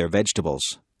won't eat their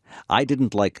vegetables. I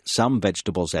didn't like some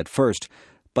vegetables at first,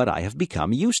 but I have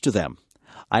become used to them.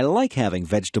 I like having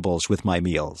vegetables with my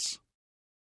meals.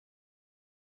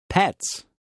 Pets.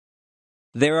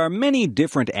 There are many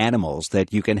different animals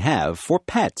that you can have for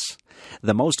pets.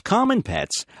 The most common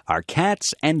pets are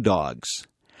cats and dogs.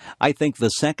 I think the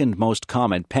second most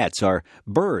common pets are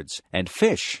birds and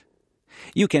fish.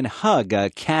 You can hug a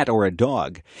cat or a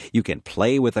dog. You can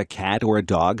play with a cat or a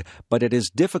dog, but it is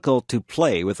difficult to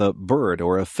play with a bird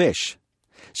or a fish.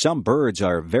 Some birds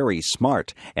are very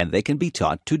smart, and they can be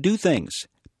taught to do things.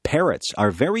 Parrots are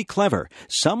very clever.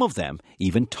 Some of them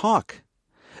even talk.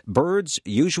 Birds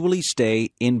usually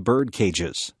stay in bird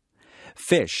cages.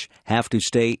 Fish have to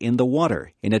stay in the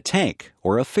water, in a tank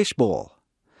or a fishbowl.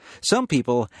 Some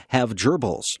people have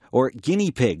gerbils or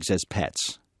guinea pigs as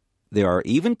pets. There are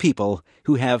even people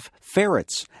who have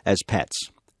ferrets as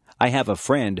pets. I have a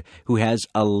friend who has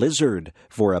a lizard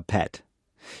for a pet.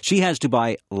 She has to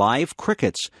buy live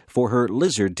crickets for her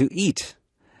lizard to eat.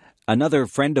 Another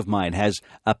friend of mine has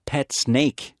a pet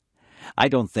snake. I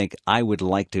don't think I would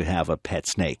like to have a pet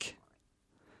snake.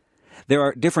 There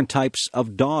are different types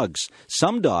of dogs.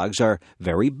 Some dogs are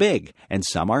very big and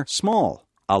some are small.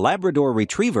 A Labrador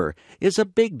Retriever is a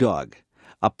big dog.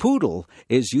 A poodle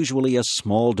is usually a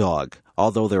small dog,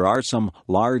 although there are some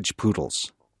large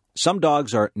poodles. Some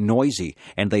dogs are noisy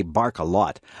and they bark a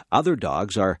lot. Other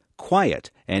dogs are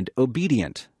quiet and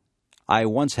obedient. I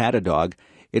once had a dog.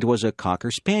 It was a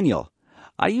Cocker Spaniel.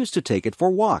 I used to take it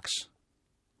for walks.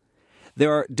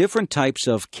 There are different types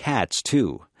of cats,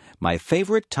 too. My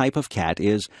favorite type of cat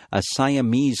is a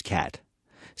Siamese cat.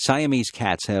 Siamese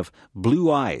cats have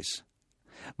blue eyes.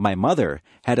 My mother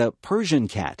had a Persian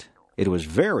cat. It was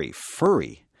very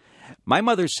furry. My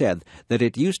mother said that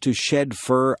it used to shed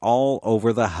fur all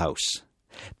over the house.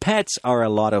 Pets are a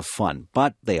lot of fun,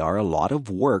 but they are a lot of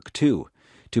work, too.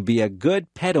 To be a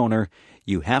good pet owner,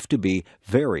 you have to be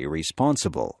very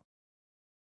responsible.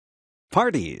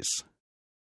 Parties.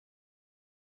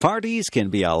 Parties can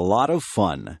be a lot of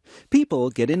fun.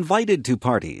 People get invited to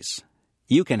parties.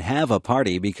 You can have a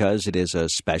party because it is a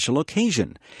special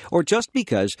occasion, or just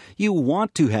because you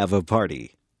want to have a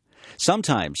party.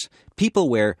 Sometimes people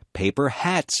wear paper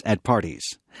hats at parties.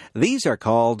 These are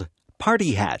called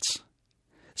party hats.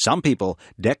 Some people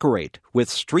decorate with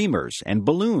streamers and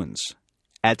balloons.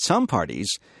 At some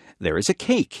parties, there is a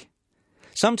cake.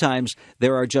 Sometimes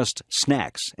there are just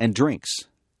snacks and drinks.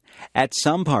 At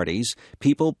some parties,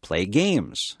 people play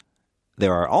games.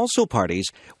 There are also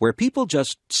parties where people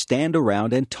just stand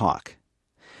around and talk.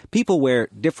 People wear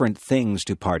different things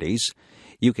to parties.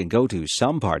 You can go to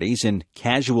some parties in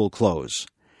casual clothes.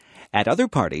 At other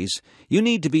parties, you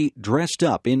need to be dressed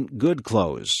up in good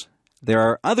clothes. There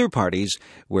are other parties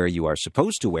where you are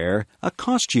supposed to wear a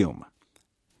costume.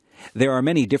 There are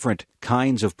many different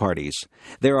kinds of parties.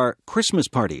 There are Christmas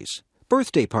parties,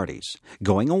 birthday parties,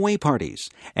 going-away parties,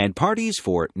 and parties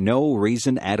for no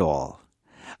reason at all.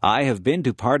 I have been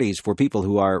to parties for people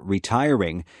who are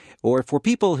retiring or for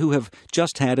people who have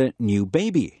just had a new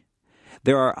baby.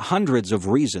 There are hundreds of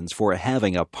reasons for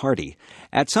having a party.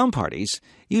 At some parties,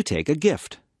 you take a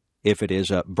gift. If it is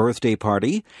a birthday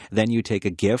party, then you take a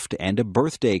gift and a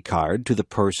birthday card to the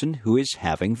person who is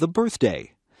having the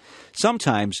birthday.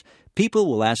 Sometimes, people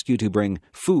will ask you to bring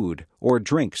food or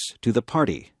drinks to the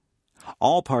party.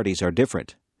 All parties are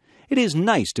different. It is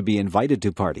nice to be invited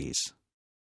to parties.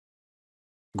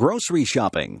 Grocery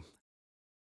shopping.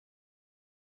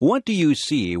 What do you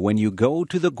see when you go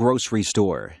to the grocery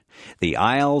store? The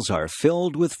aisles are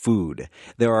filled with food.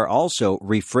 There are also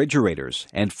refrigerators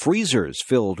and freezers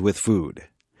filled with food.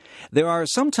 There are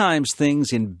sometimes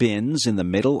things in bins in the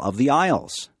middle of the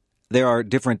aisles. There are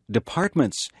different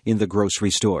departments in the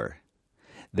grocery store.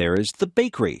 There is the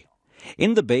bakery.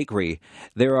 In the bakery,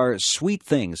 there are sweet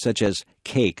things such as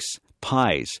cakes,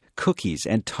 pies, cookies,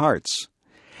 and tarts.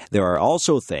 There are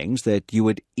also things that you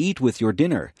would eat with your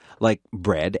dinner, like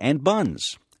bread and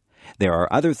buns. There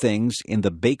are other things in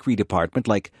the bakery department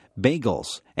like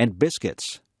bagels and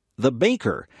biscuits. The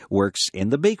baker works in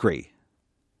the bakery.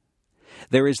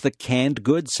 There is the canned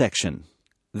goods section.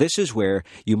 This is where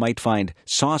you might find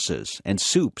sauces and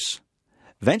soups.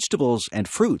 Vegetables and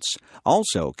fruits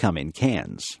also come in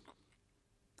cans.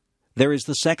 There is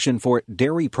the section for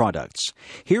dairy products.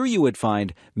 Here you would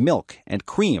find milk and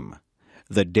cream.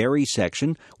 The dairy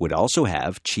section would also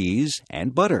have cheese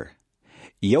and butter.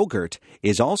 Yogurt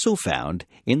is also found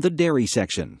in the dairy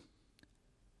section.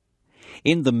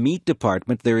 In the meat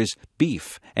department, there is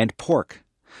beef and pork.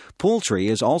 Poultry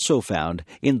is also found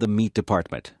in the meat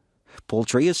department.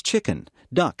 Poultry is chicken,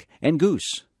 duck, and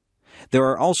goose. There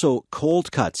are also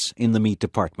cold cuts in the meat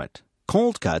department.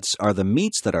 Cold cuts are the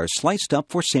meats that are sliced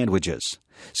up for sandwiches.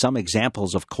 Some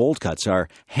examples of cold cuts are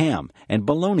ham and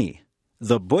bologna.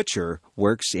 The butcher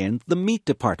works in the meat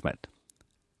department.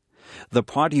 The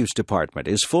produce department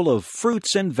is full of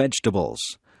fruits and vegetables.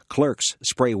 Clerks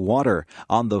spray water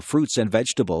on the fruits and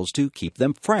vegetables to keep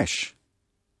them fresh.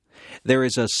 There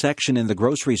is a section in the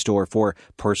grocery store for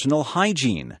personal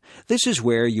hygiene. This is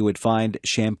where you would find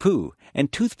shampoo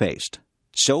and toothpaste.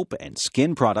 Soap and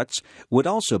skin products would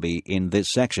also be in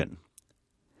this section.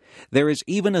 There is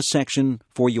even a section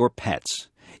for your pets.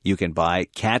 You can buy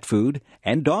cat food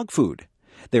and dog food.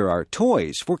 There are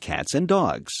toys for cats and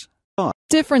dogs.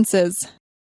 Differences.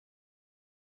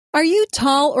 Are you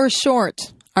tall or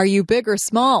short? Are you big or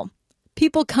small?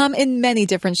 People come in many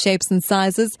different shapes and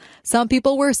sizes. Some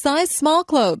people wear size small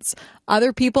clothes.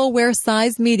 Other people wear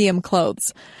size medium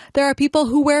clothes. There are people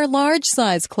who wear large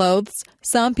size clothes.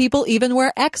 Some people even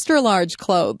wear extra large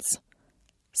clothes.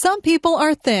 Some people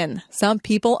are thin. Some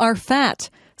people are fat.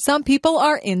 Some people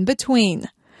are in between.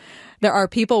 There are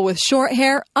people with short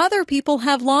hair. Other people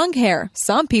have long hair.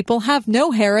 Some people have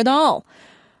no hair at all.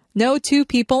 No two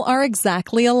people are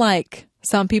exactly alike.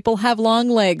 Some people have long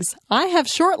legs. I have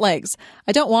short legs.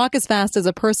 I don't walk as fast as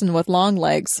a person with long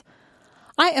legs.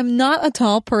 I am not a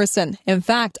tall person. In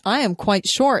fact, I am quite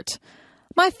short.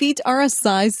 My feet are a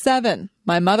size 7.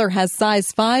 My mother has size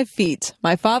 5 feet.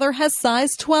 My father has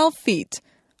size 12 feet.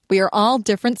 We are all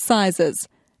different sizes.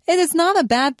 It is not a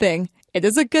bad thing. It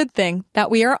is a good thing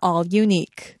that we are all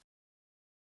unique.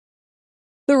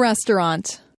 The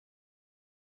restaurant.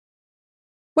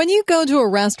 When you go to a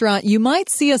restaurant, you might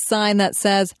see a sign that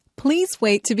says, "Please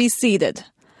wait to be seated."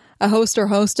 A host or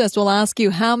hostess will ask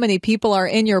you how many people are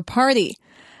in your party.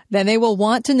 Then they will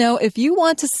want to know if you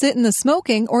want to sit in the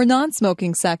smoking or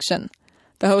non-smoking section.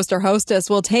 The host or hostess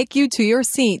will take you to your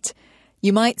seat.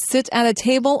 You might sit at a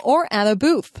table or at a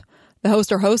booth. The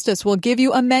host or hostess will give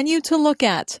you a menu to look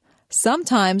at.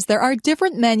 Sometimes there are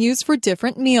different menus for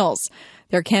different meals.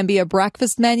 There can be a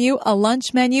breakfast menu, a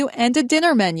lunch menu, and a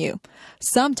dinner menu.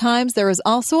 Sometimes there is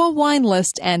also a wine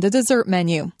list and a dessert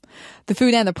menu. The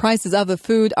food and the prices of the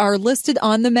food are listed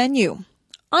on the menu.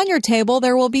 On your table,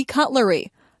 there will be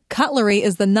cutlery. Cutlery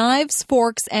is the knives,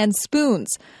 forks, and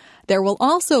spoons. There will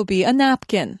also be a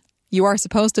napkin. You are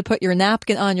supposed to put your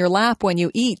napkin on your lap when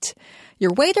you eat.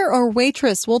 Your waiter or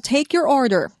waitress will take your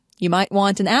order. You might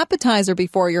want an appetizer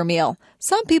before your meal.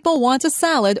 Some people want a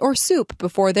salad or soup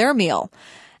before their meal.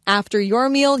 After your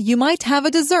meal, you might have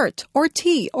a dessert or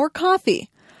tea or coffee.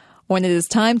 When it is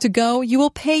time to go, you will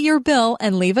pay your bill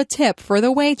and leave a tip for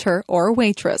the waiter or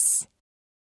waitress.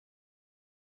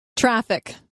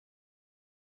 Traffic.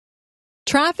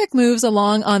 Traffic moves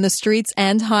along on the streets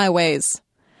and highways.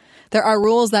 There are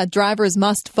rules that drivers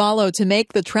must follow to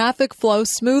make the traffic flow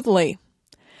smoothly.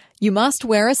 You must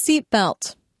wear a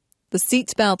seatbelt. The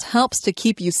seatbelt helps to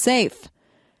keep you safe.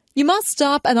 You must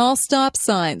stop at all stop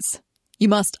signs. You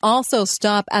must also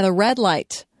stop at a red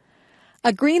light.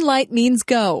 A green light means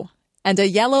go, and a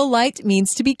yellow light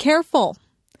means to be careful.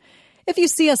 If you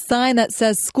see a sign that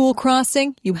says school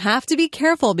crossing, you have to be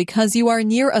careful because you are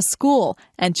near a school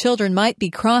and children might be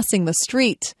crossing the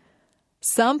street.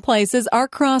 Some places are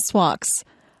crosswalks.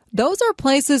 Those are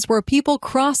places where people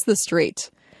cross the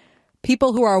street.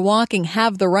 People who are walking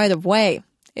have the right of way.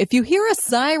 If you hear a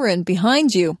siren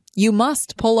behind you, you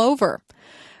must pull over.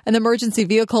 An emergency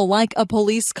vehicle like a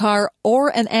police car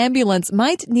or an ambulance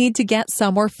might need to get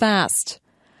somewhere fast.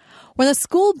 When a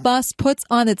school bus puts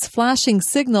on its flashing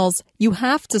signals, you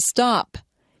have to stop.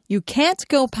 You can't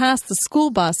go past the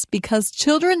school bus because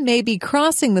children may be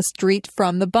crossing the street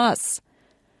from the bus.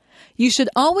 You should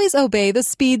always obey the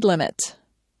speed limit.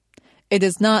 It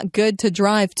is not good to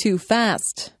drive too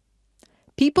fast.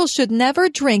 People should never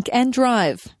drink and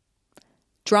drive.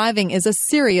 Driving is a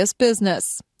serious business.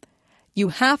 You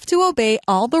have to obey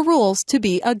all the rules to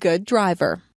be a good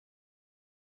driver.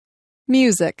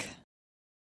 Music.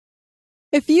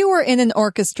 If you were in an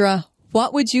orchestra,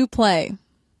 what would you play?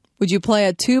 Would you play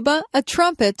a tuba, a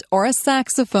trumpet, or a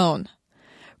saxophone?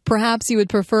 Perhaps you would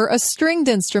prefer a stringed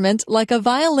instrument like a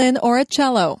violin or a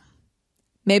cello.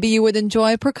 Maybe you would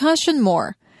enjoy percussion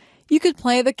more. You could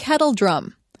play the kettle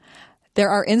drum. There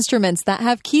are instruments that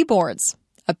have keyboards.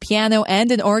 A piano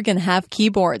and an organ have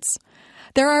keyboards.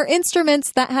 There are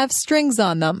instruments that have strings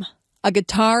on them. A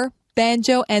guitar,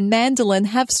 banjo, and mandolin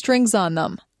have strings on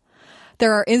them.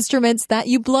 There are instruments that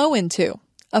you blow into.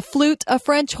 A flute, a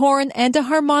French horn, and a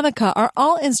harmonica are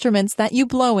all instruments that you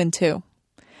blow into.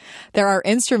 There are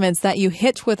instruments that you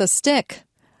hit with a stick.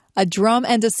 A drum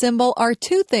and a cymbal are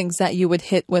two things that you would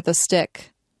hit with a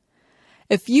stick.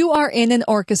 If you are in an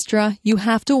orchestra, you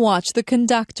have to watch the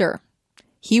conductor.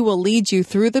 He will lead you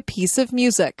through the piece of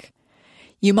music.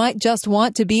 You might just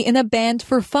want to be in a band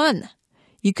for fun.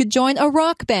 You could join a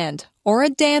rock band or a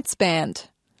dance band.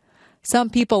 Some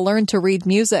people learn to read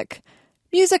music.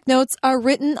 Music notes are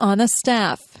written on a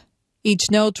staff.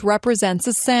 Each note represents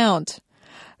a sound.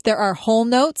 There are whole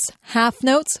notes, half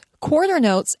notes, quarter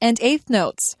notes, and eighth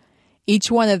notes. Each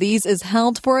one of these is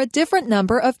held for a different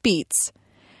number of beats.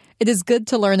 It is good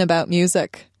to learn about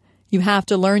music. You have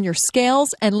to learn your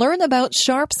scales and learn about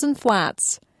sharps and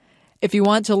flats. If you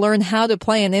want to learn how to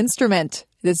play an instrument,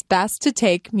 it is best to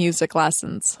take music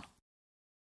lessons.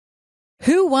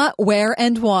 Who, what, where,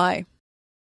 and why.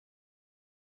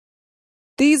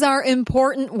 These are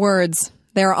important words.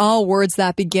 They are all words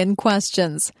that begin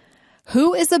questions.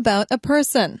 Who is about a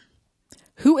person?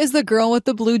 Who is the girl with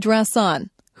the blue dress on?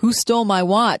 Who stole my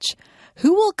watch?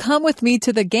 Who will come with me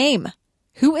to the game?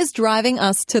 Who is driving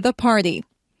us to the party?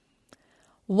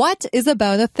 What is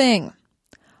about a thing?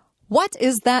 What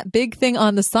is that big thing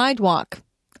on the sidewalk?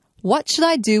 What should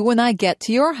I do when I get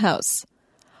to your house?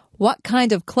 What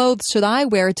kind of clothes should I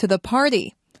wear to the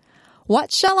party?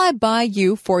 What shall I buy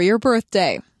you for your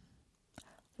birthday?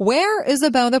 Where is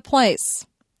about a place?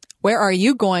 Where are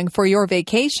you going for your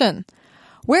vacation?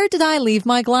 Where did I leave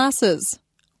my glasses?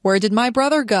 Where did my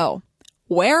brother go?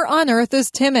 Where on earth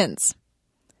is Timmins?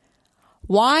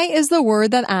 Why is the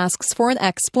word that asks for an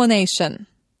explanation.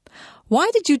 Why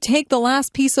did you take the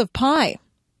last piece of pie?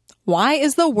 Why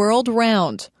is the world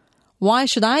round? Why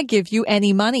should I give you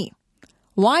any money?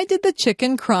 Why did the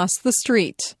chicken cross the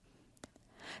street?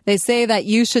 They say that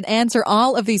you should answer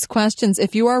all of these questions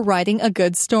if you are writing a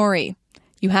good story.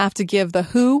 You have to give the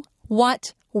who,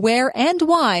 what, where, and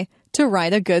why to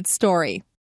write a good story.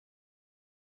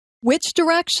 Which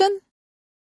direction?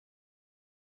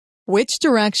 Which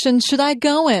direction should I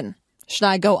go in? Should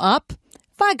I go up?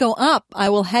 If I go up, I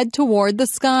will head toward the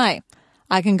sky.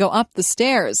 I can go up the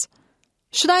stairs.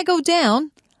 Should I go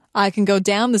down? I can go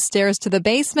down the stairs to the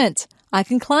basement. I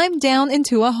can climb down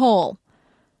into a hole.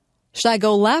 Should I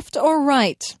go left or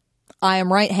right? I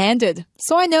am right-handed,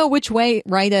 so I know which way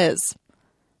right is.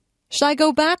 Should I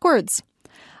go backwards?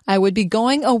 I would be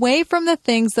going away from the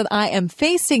things that I am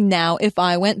facing now if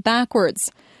I went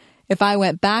backwards. If I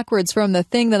went backwards from the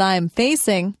thing that I am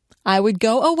facing, I would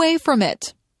go away from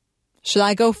it. Should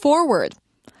I go forward?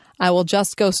 I will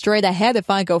just go straight ahead if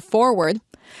I go forward.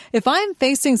 If I am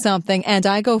facing something and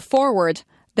I go forward,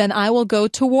 then I will go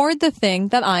toward the thing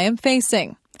that I am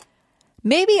facing.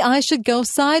 Maybe I should go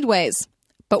sideways.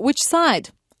 But which side?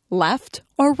 Left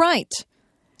or right?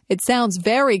 It sounds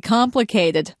very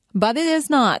complicated, but it is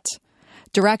not.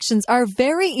 Directions are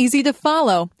very easy to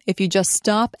follow if you just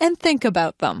stop and think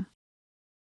about them.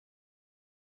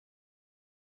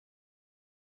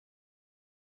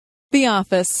 The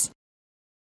office.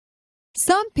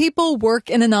 Some people work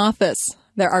in an office.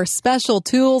 There are special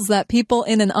tools that people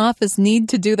in an office need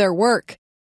to do their work.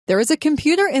 There is a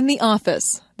computer in the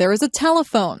office. There is a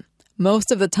telephone.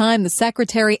 Most of the time, the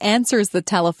secretary answers the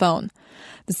telephone.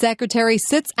 The secretary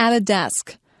sits at a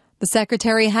desk. The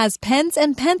secretary has pens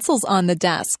and pencils on the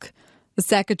desk. The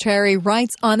secretary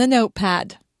writes on a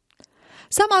notepad.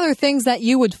 Some other things that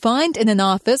you would find in an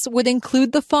office would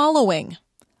include the following: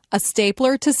 a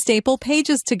stapler to staple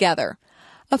pages together,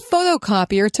 a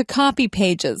photocopier to copy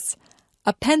pages,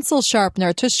 a pencil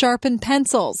sharpener to sharpen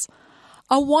pencils,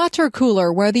 a water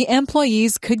cooler where the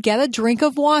employees could get a drink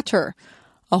of water,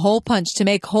 a hole punch to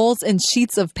make holes in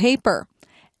sheets of paper,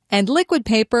 and liquid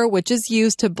paper which is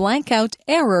used to blank out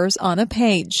errors on a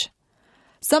page.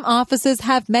 Some offices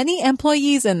have many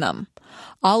employees in them.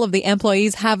 All of the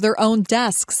employees have their own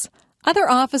desks. Other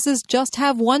offices just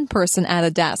have one person at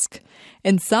a desk.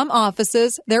 In some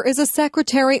offices, there is a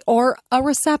secretary or a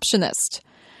receptionist.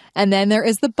 And then there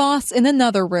is the boss in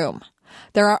another room.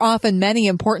 There are often many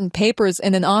important papers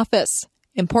in an office.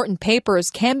 Important papers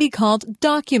can be called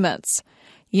documents.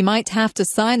 You might have to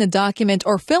sign a document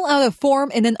or fill out a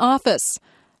form in an office.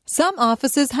 Some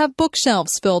offices have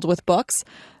bookshelves filled with books.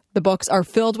 The books are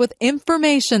filled with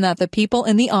information that the people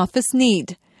in the office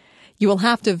need. You will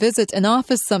have to visit an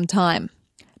office sometime.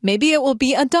 Maybe it will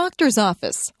be a doctor's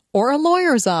office or a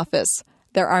lawyer's office.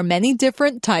 There are many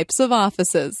different types of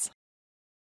offices.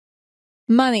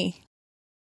 Money.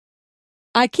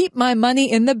 I keep my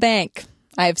money in the bank.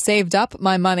 I have saved up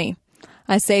my money.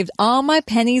 I saved all my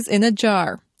pennies in a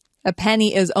jar. A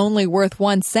penny is only worth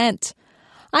 1 cent.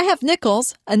 I have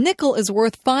nickels. A nickel is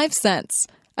worth 5 cents.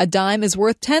 A dime is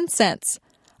worth 10 cents.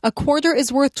 A quarter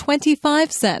is worth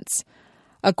 25 cents.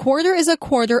 A quarter is a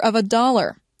quarter of a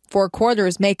dollar. 4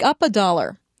 quarters make up a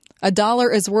dollar. A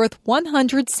dollar is worth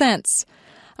 100 cents.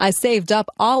 I saved up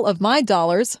all of my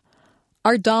dollars.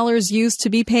 Our dollars used to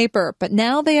be paper, but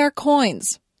now they are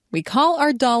coins. We call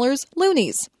our dollars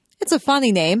loonies. It's a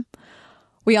funny name.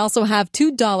 We also have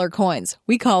 $2 coins.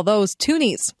 We call those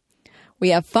toonies. We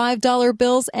have $5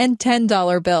 bills and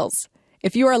 $10 bills.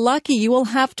 If you are lucky, you will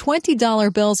have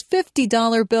 $20 bills,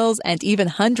 $50 bills, and even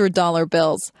 $100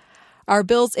 bills. Our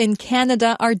bills in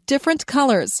Canada are different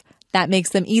colors. That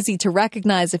makes them easy to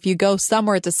recognize if you go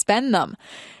somewhere to spend them.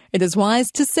 It is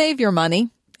wise to save your money.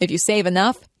 If you save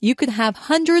enough, you could have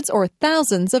hundreds or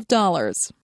thousands of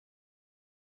dollars.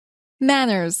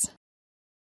 Manners.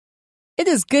 It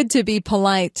is good to be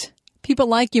polite. People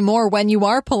like you more when you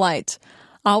are polite.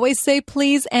 Always say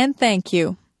please and thank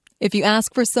you. If you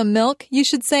ask for some milk, you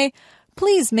should say,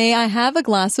 "Please, may I have a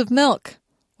glass of milk?"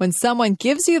 When someone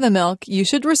gives you the milk, you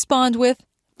should respond with,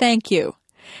 "Thank you."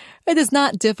 It is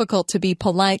not difficult to be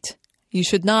polite. You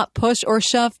should not push or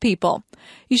shove people.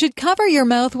 You should cover your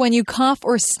mouth when you cough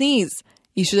or sneeze.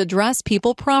 You should address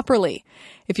people properly.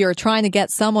 If you are trying to get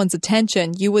someone's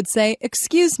attention, you would say,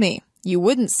 "Excuse me." You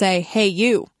wouldn't say, "Hey,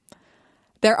 you."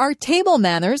 There are table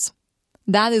manners.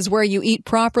 That is where you eat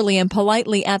properly and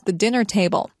politely at the dinner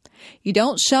table. You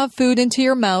don't shove food into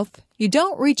your mouth. You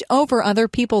don't reach over other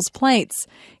people's plates.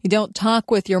 You don't talk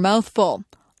with your mouth full.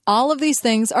 All of these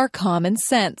things are common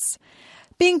sense.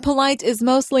 Being polite is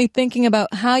mostly thinking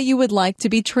about how you would like to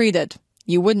be treated.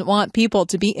 You wouldn't want people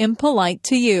to be impolite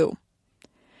to you.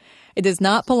 It is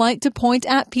not polite to point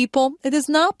at people. It is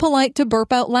not polite to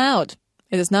burp out loud.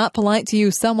 It is not polite to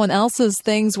use someone else's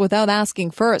things without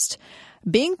asking first.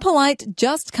 Being polite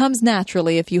just comes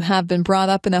naturally if you have been brought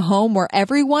up in a home where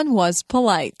everyone was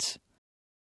polite.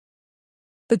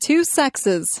 The two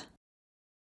sexes.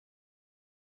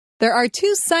 There are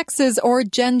two sexes or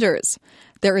genders.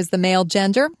 There is the male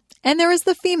gender and there is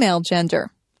the female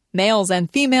gender. Males and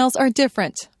females are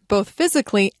different, both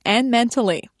physically and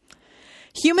mentally.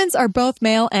 Humans are both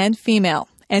male and female,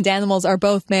 and animals are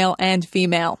both male and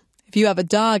female. If you have a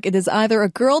dog, it is either a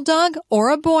girl dog or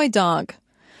a boy dog.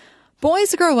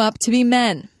 Boys grow up to be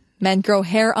men. Men grow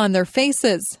hair on their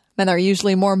faces. Men are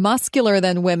usually more muscular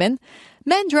than women.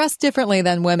 Men dress differently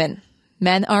than women.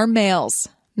 Men are males.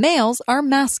 Males are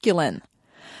masculine.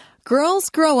 Girls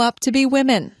grow up to be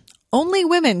women. Only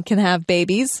women can have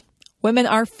babies. Women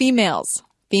are females.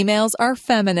 Females are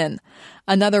feminine.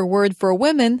 Another word for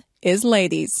women is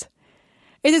ladies.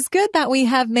 It is good that we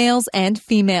have males and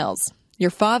females. Your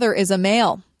father is a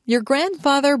male. Your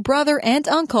grandfather, brother, and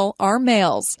uncle are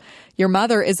males. Your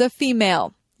mother is a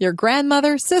female. Your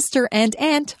grandmother, sister, and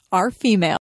aunt are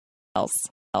females.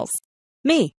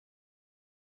 Me.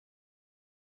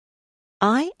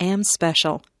 I am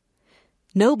special.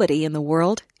 Nobody in the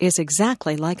world is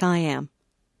exactly like I am.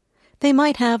 They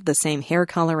might have the same hair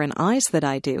color and eyes that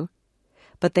I do,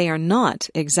 but they are not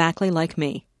exactly like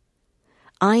me.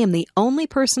 I am the only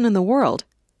person in the world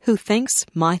who thinks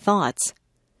my thoughts.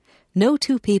 No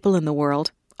two people in the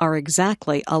world are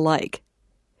exactly alike.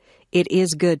 It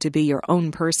is good to be your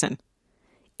own person.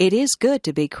 It is good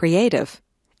to be creative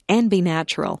and be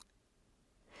natural.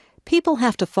 People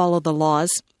have to follow the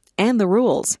laws and the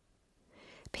rules.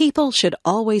 People should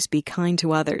always be kind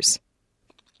to others.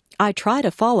 I try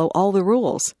to follow all the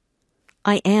rules.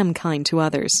 I am kind to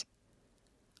others.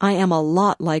 I am a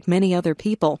lot like many other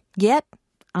people, yet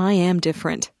I am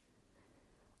different.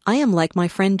 I am like my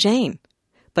friend Jane,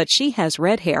 but she has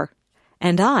red hair,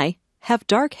 and I have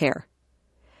dark hair.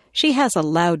 She has a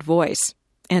loud voice,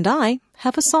 and I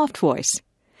have a soft voice.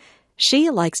 She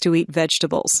likes to eat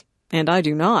vegetables, and I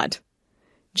do not.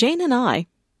 Jane and I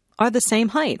are the same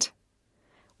height.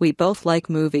 We both like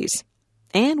movies,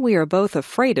 and we are both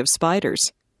afraid of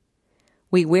spiders.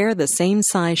 We wear the same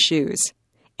size shoes,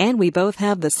 and we both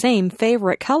have the same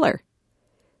favorite color.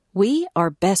 We are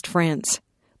best friends,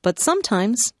 but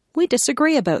sometimes we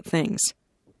disagree about things.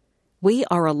 We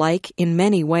are alike in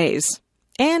many ways,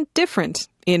 and different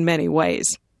in many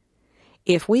ways.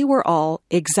 If we were all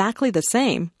exactly the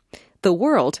same, the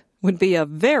world would be a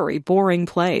very boring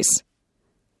place.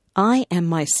 I am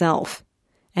myself,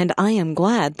 and I am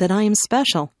glad that I am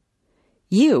special.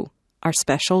 You are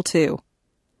special too.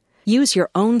 Use your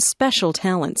own special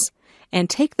talents and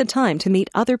take the time to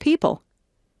meet other people.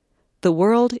 The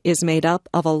world is made up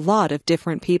of a lot of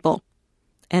different people,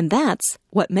 and that's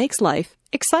what makes life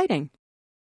exciting.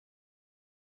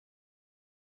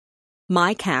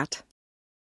 My cat.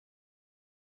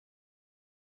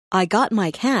 I got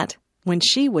my cat when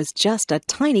she was just a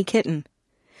tiny kitten.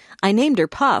 I named her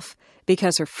Puff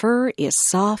because her fur is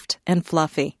soft and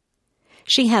fluffy.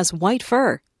 She has white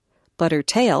fur, but her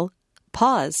tail,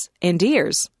 paws, and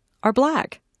ears are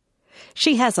black.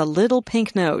 She has a little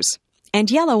pink nose and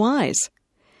yellow eyes.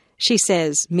 She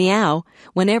says meow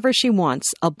whenever she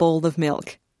wants a bowl of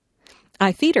milk.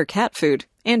 I feed her cat food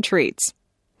and treats.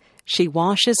 She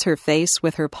washes her face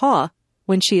with her paw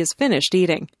when she is finished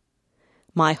eating.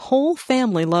 My whole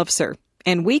family loves her,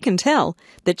 and we can tell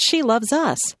that she loves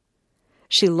us.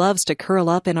 She loves to curl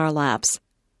up in our laps.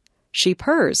 She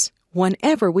purrs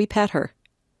whenever we pet her.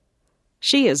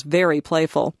 She is very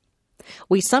playful.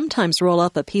 We sometimes roll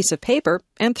up a piece of paper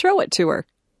and throw it to her.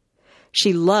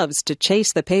 She loves to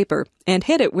chase the paper and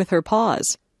hit it with her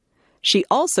paws. She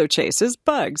also chases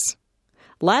bugs.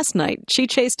 Last night she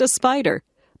chased a spider,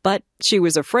 but she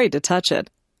was afraid to touch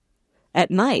it. At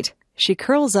night, she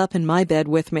curls up in my bed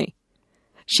with me.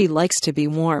 She likes to be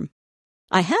warm.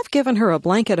 I have given her a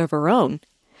blanket of her own,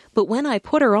 but when I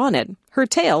put her on it, her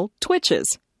tail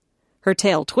twitches. Her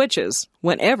tail twitches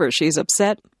whenever she's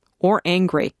upset or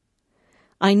angry.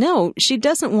 I know she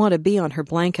doesn't want to be on her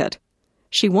blanket.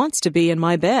 She wants to be in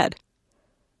my bed.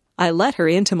 I let her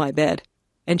into my bed,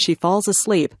 and she falls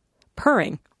asleep,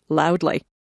 purring loudly.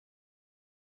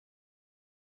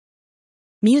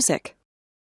 Music.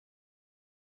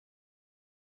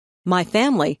 My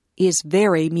family is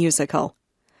very musical.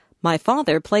 My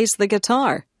father plays the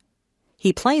guitar.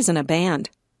 He plays in a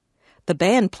band. The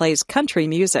band plays country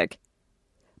music.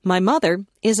 My mother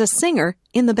is a singer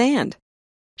in the band.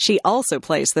 She also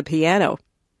plays the piano.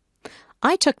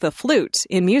 I took the flute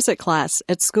in music class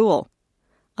at school.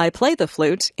 I play the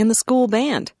flute in the school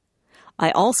band. I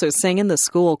also sing in the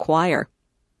school choir.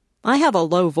 I have a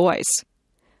low voice.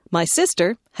 My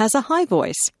sister has a high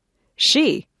voice.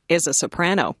 She is a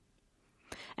soprano.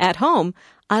 At home,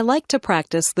 I like to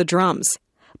practice the drums,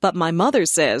 but my mother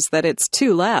says that it's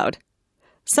too loud.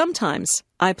 Sometimes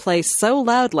I play so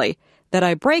loudly that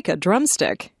I break a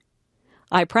drumstick.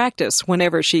 I practice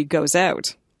whenever she goes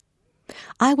out.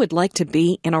 I would like to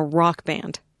be in a rock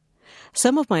band.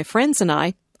 Some of my friends and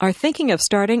I are thinking of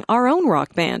starting our own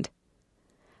rock band.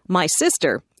 My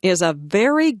sister is a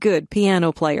very good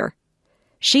piano player.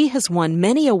 She has won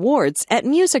many awards at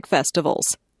music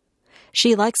festivals.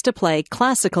 She likes to play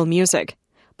classical music,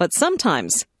 but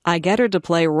sometimes I get her to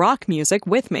play rock music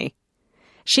with me.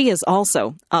 She is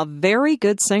also a very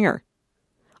good singer.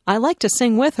 I like to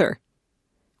sing with her.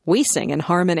 We sing in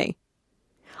harmony.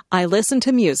 I listen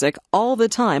to music all the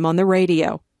time on the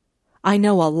radio. I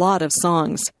know a lot of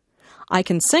songs. I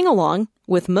can sing along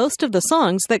with most of the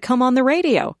songs that come on the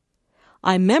radio.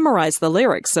 I memorize the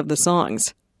lyrics of the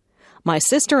songs. My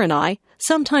sister and I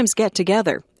sometimes get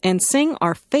together and sing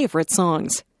our favorite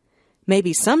songs.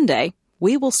 Maybe someday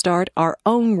we will start our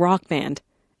own rock band,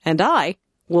 and I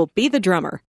will be the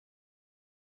drummer.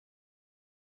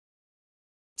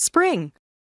 Spring.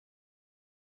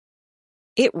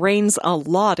 It rains a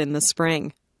lot in the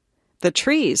spring. The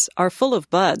trees are full of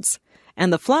buds,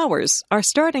 and the flowers are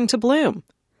starting to bloom.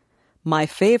 My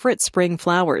favorite spring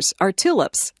flowers are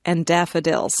tulips and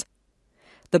daffodils.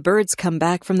 The birds come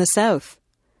back from the south.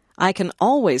 I can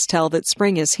always tell that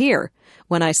spring is here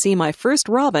when I see my first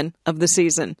robin of the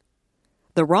season.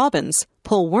 The robins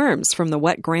pull worms from the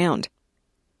wet ground.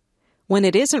 When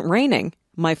it isn't raining,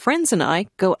 my friends and I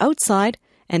go outside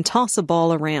and toss a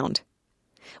ball around.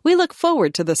 We look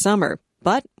forward to the summer,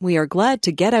 but we are glad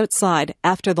to get outside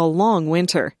after the long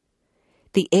winter.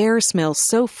 The air smells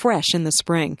so fresh in the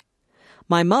spring.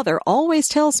 My mother always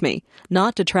tells me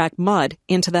not to track mud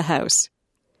into the house.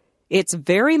 It's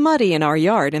very muddy in our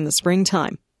yard in the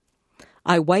springtime.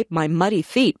 I wipe my muddy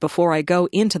feet before I go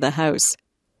into the house.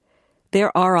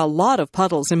 There are a lot of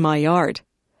puddles in my yard.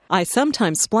 I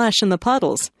sometimes splash in the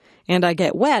puddles, and I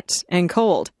get wet and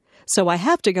cold, so I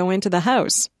have to go into the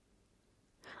house.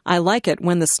 I like it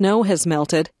when the snow has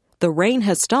melted, the rain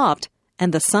has stopped,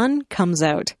 and the sun comes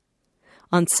out.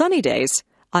 On sunny days,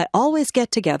 I always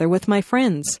get together with my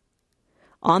friends.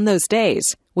 On those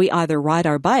days, we either ride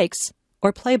our bikes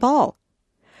or play ball.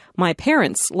 My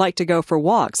parents like to go for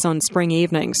walks on spring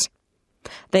evenings.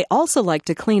 They also like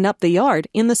to clean up the yard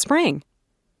in the spring.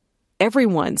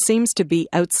 Everyone seems to be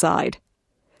outside.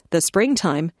 The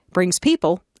springtime brings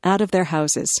people out of their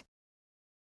houses.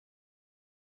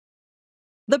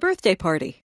 The birthday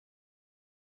party.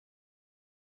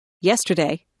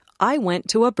 Yesterday, I went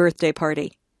to a birthday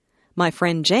party. My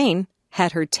friend Jane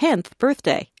had her 10th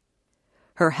birthday.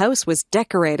 Her house was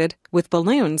decorated with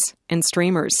balloons and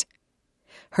streamers.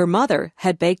 Her mother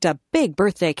had baked a big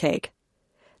birthday cake.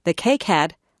 The cake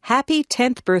had "Happy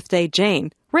 10th Birthday,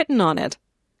 Jane" written on it.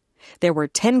 There were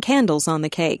 10 candles on the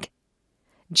cake.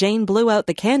 Jane blew out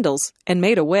the candles and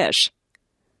made a wish.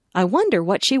 I wonder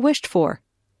what she wished for.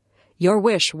 Your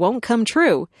wish won't come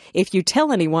true if you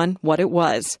tell anyone what it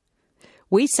was.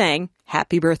 We sang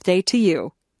 "Happy Birthday to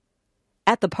You."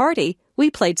 At the party,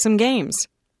 we played some games.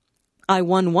 I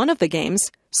won one of the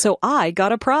games, so I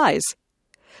got a prize.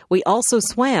 We also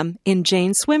swam in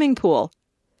Jane's swimming pool.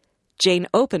 Jane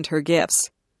opened her gifts.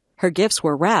 Her gifts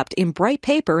were wrapped in bright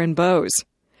paper and bows.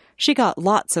 She got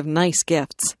lots of nice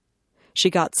gifts. She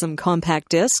got some compact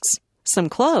discs, some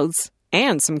clothes,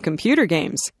 and some computer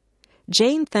games.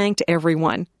 Jane thanked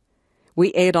everyone. We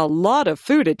ate a lot of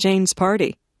food at Jane's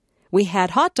party. We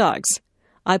had hot dogs.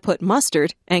 I put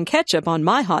mustard and ketchup on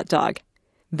my hot dog.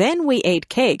 Then we ate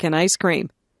cake and ice cream.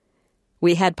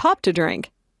 We had pop to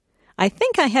drink. I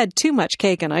think I had too much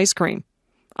cake and ice cream.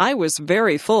 I was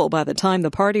very full by the time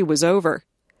the party was over.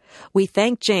 We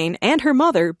thanked Jane and her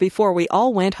mother before we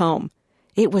all went home.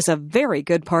 It was a very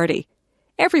good party.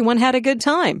 Everyone had a good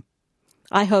time.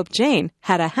 I hope Jane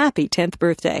had a happy 10th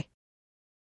birthday.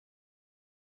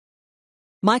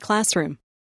 My classroom.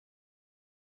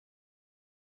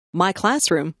 My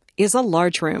classroom is a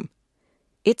large room.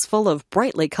 It's full of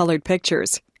brightly colored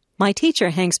pictures. My teacher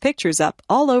hangs pictures up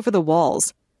all over the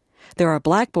walls. There are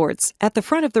blackboards at the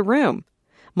front of the room.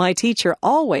 My teacher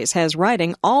always has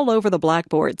writing all over the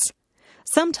blackboards.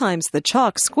 Sometimes the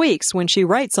chalk squeaks when she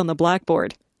writes on the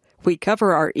blackboard. We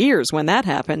cover our ears when that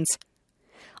happens.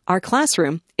 Our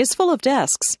classroom is full of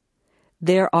desks.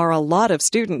 There are a lot of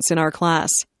students in our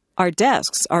class. Our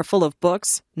desks are full of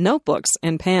books, notebooks,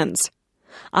 and pens.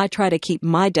 I try to keep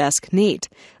my desk neat,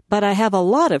 but I have a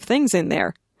lot of things in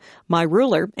there. My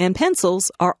ruler and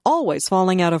pencils are always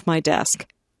falling out of my desk.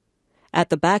 At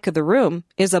the back of the room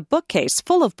is a bookcase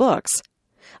full of books.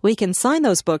 We can sign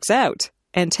those books out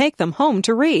and take them home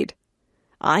to read.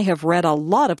 I have read a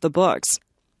lot of the books.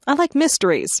 I like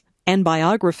mysteries and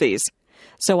biographies,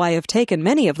 so I have taken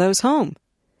many of those home.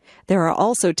 There are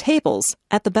also tables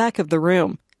at the back of the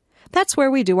room. That's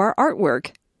where we do our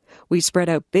artwork. We spread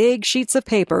out big sheets of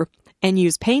paper and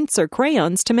use paints or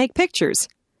crayons to make pictures.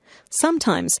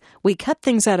 Sometimes we cut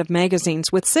things out of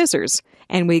magazines with scissors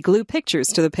and we glue pictures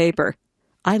to the paper.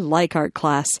 I like art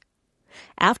class.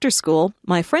 After school,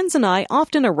 my friends and I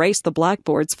often erase the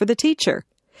blackboards for the teacher.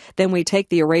 Then we take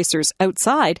the erasers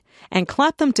outside and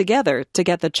clap them together to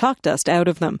get the chalk dust out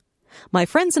of them. My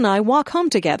friends and I walk home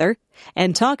together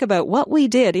and talk about what we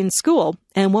did in school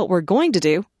and what we're going to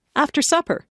do after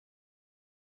supper.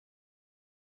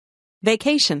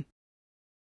 Vacation.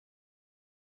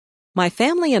 My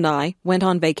family and I went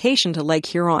on vacation to Lake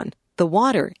Huron. The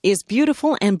water is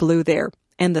beautiful and blue there,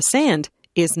 and the sand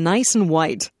is nice and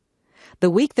white. The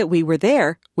week that we were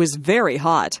there was very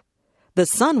hot. The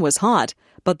sun was hot,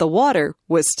 but the water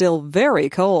was still very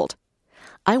cold.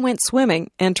 I went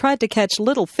swimming and tried to catch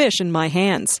little fish in my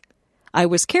hands. I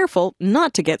was careful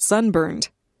not to get sunburned.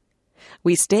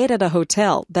 We stayed at a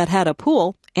hotel that had a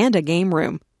pool and a game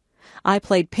room. I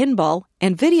played pinball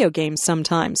and video games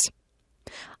sometimes.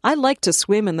 I liked to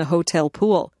swim in the hotel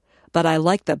pool, but I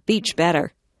liked the beach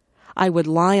better. I would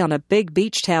lie on a big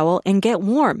beach towel and get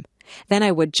warm. Then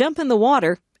I would jump in the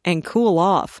water and cool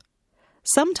off.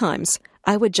 Sometimes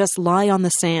I would just lie on the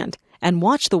sand and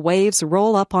watch the waves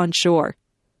roll up on shore.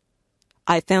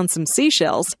 I found some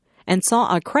seashells and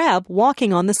saw a crab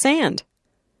walking on the sand.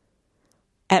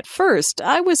 At first,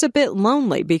 I was a bit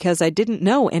lonely because I didn't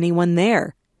know anyone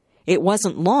there. It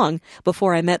wasn't long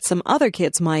before I met some other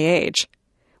kids my age.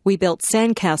 We built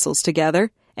sandcastles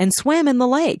together and swam in the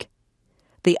lake.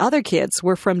 The other kids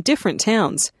were from different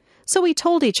towns, so we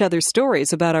told each other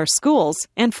stories about our schools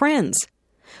and friends.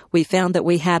 We found that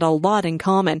we had a lot in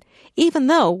common, even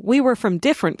though we were from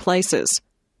different places.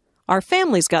 Our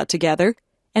families got together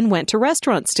and went to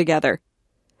restaurants together.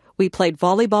 We played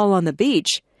volleyball on the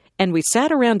beach, and we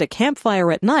sat around a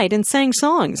campfire at night and sang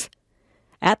songs.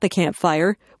 At the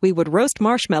campfire, we would roast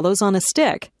marshmallows on a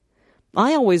stick.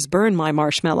 I always burn my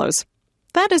marshmallows.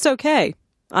 That is okay.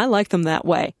 I like them that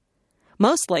way.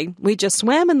 Mostly, we just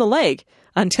swam in the lake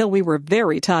until we were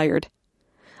very tired.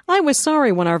 I was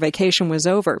sorry when our vacation was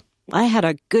over. I had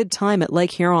a good time at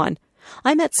Lake Huron.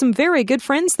 I met some very good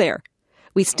friends there.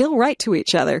 We still write to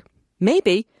each other.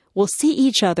 Maybe we'll see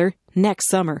each other next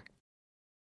summer.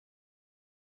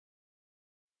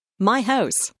 My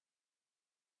house.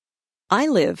 I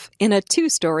live in a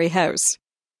 2-story house.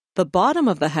 The bottom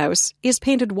of the house is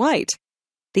painted white.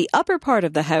 The upper part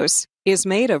of the house is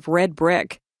made of red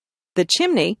brick. The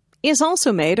chimney is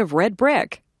also made of red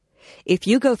brick. If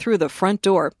you go through the front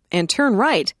door and turn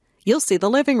right, you'll see the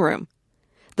living room.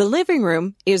 The living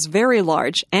room is very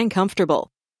large and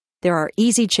comfortable. There are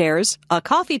easy chairs, a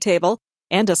coffee table,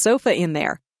 and a sofa in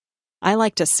there. I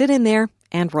like to sit in there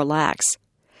and relax.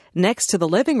 Next to the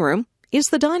living room is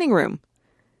the dining room.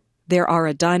 There are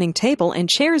a dining table and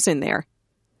chairs in there.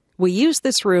 We use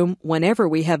this room whenever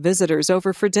we have visitors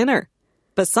over for dinner.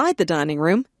 Beside the dining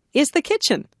room is the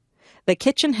kitchen. The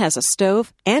kitchen has a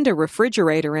stove and a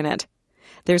refrigerator in it.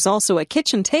 There's also a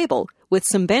kitchen table with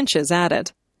some benches at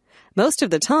it. Most of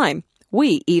the time,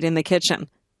 we eat in the kitchen.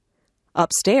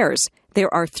 Upstairs,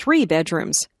 there are 3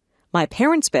 bedrooms. My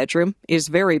parents' bedroom is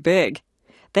very big.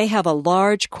 They have a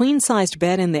large, queen-sized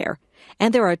bed in there,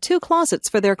 and there are 2 closets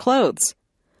for their clothes.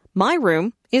 My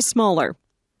room is smaller.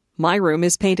 My room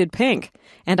is painted pink,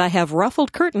 and I have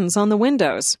ruffled curtains on the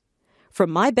windows. From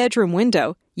my bedroom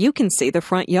window, you can see the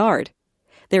front yard.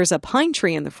 There's a pine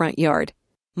tree in the front yard.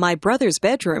 My brother's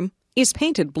bedroom is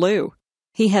painted blue.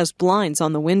 He has blinds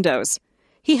on the windows.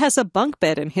 He has a bunk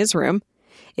bed in his room.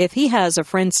 If he has a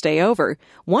friend stay over,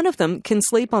 one of them can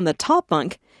sleep on the top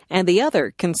bunk and the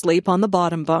other can sleep on the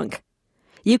bottom bunk.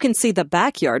 You can see the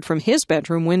backyard from his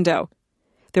bedroom window.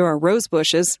 There are rose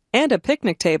bushes and a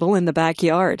picnic table in the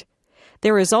backyard.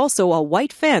 There is also a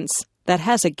white fence that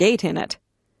has a gate in it.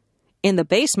 In the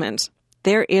basement,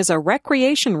 there is a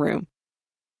recreation room.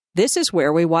 This is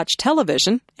where we watch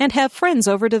television and have friends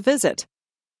over to visit.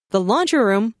 The laundry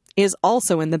room is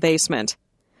also in the basement.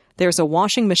 There's a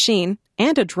washing machine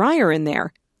and a dryer in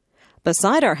there.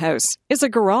 Beside our house is a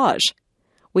garage.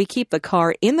 We keep the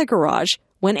car in the garage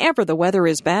whenever the weather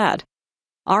is bad.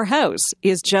 Our house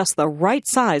is just the right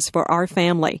size for our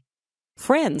family.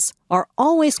 Friends are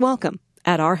always welcome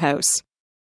at our house.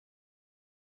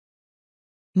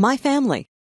 My family.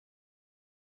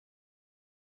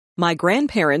 My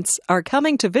grandparents are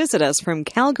coming to visit us from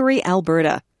Calgary,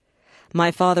 Alberta. My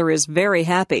father is very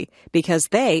happy because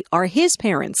they are his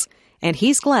parents, and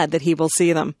he's glad that he will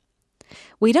see them.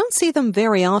 We don't see them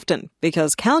very often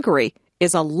because Calgary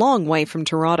is a long way from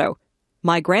Toronto.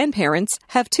 My grandparents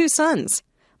have 2 sons,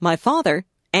 my father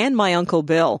and my Uncle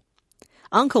Bill.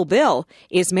 Uncle Bill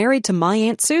is married to my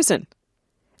Aunt Susan.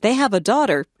 They have a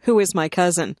daughter who is my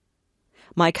cousin.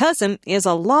 My cousin is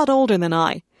a lot older than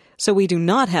I, so we do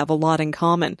not have a lot in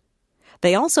common.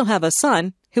 They also have a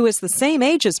son who is the same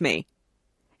age as me.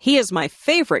 He is my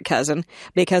favorite cousin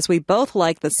because we both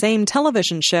like the same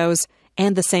television shows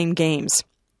and the same games.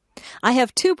 I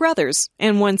have 2 brothers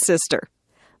and 1 sister.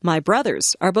 My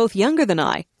brothers are both younger than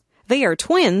I. They are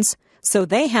twins, so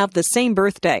they have the same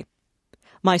birthday.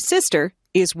 My sister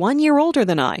is 1 year older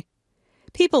than I.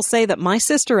 People say that my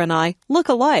sister and I look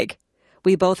alike.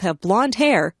 We both have blonde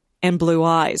hair and blue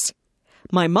eyes.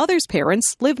 My mother's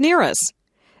parents live near us.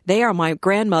 They are my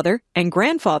grandmother and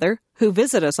grandfather who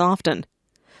visit us often.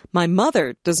 My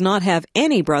mother does not have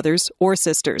any brothers or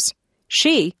sisters.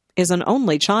 She is an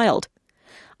only child.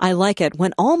 I like it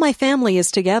when all my family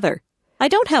is together. I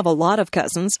don't have a lot of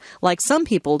cousins, like some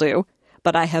people do,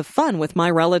 but I have fun with my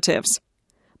relatives.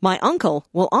 My uncle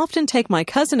will often take my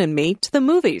cousin and me to the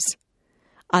movies.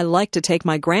 I like to take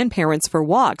my grandparents for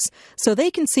walks so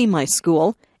they can see my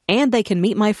school and they can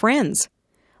meet my friends.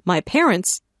 My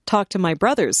parents talk to my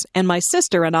brothers and my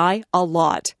sister and I a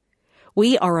lot.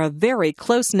 We are a very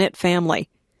close-knit family.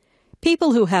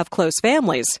 People who have close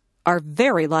families are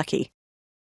very lucky.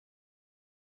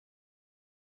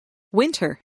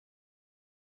 Winter.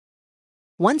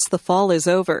 Once the fall is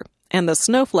over and the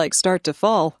snowflakes start to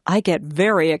fall, I get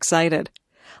very excited.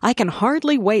 I can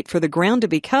hardly wait for the ground to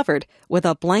be covered with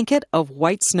a blanket of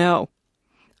white snow.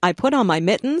 I put on my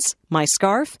mittens, my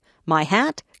scarf, my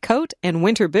hat, coat, and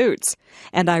winter boots,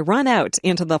 and I run out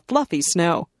into the fluffy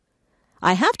snow.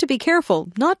 I have to be careful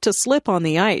not to slip on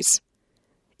the ice.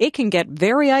 It can get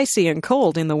very icy and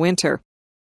cold in the winter.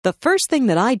 The first thing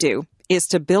that I do is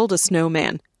to build a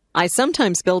snowman. I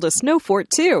sometimes build a snow fort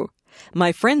too.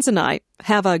 My friends and I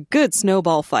have a good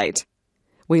snowball fight.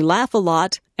 We laugh a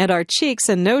lot, and our cheeks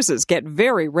and noses get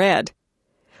very red.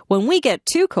 When we get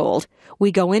too cold,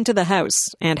 we go into the house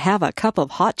and have a cup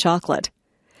of hot chocolate.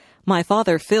 My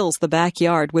father fills the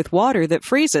backyard with water that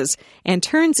freezes and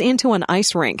turns into an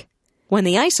ice rink. When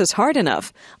the ice is hard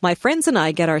enough, my friends and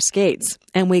I get our skates,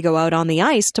 and we go out on the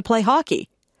ice to play hockey.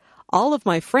 All of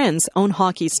my friends own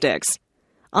hockey sticks.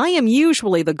 I am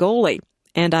usually the goalie,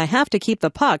 and I have to keep the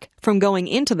puck from going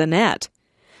into the net.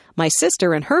 My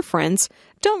sister and her friends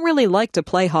don't really like to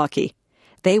play hockey.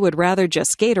 They would rather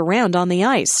just skate around on the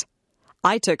ice.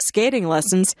 I took skating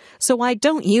lessons, so I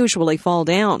don't usually fall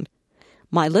down.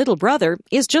 My little brother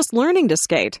is just learning to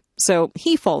skate, so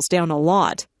he falls down a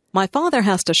lot. My father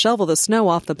has to shovel the snow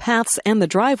off the paths and the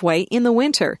driveway in the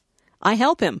winter. I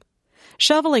help him.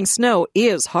 Shoveling snow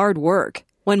is hard work.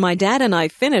 When my dad and I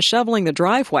finish shoveling the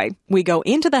driveway, we go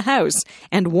into the house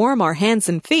and warm our hands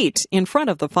and feet in front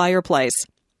of the fireplace.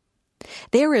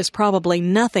 There is probably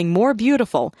nothing more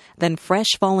beautiful than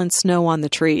fresh fallen snow on the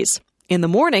trees. In the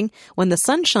morning, when the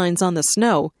sun shines on the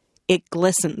snow, it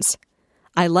glistens.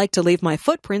 I like to leave my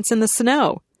footprints in the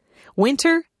snow.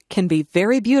 Winter can be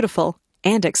very beautiful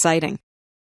and exciting.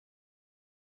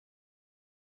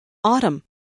 Autumn.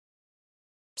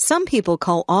 Some people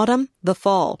call autumn the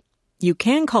fall. You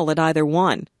can call it either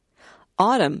one.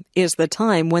 Autumn is the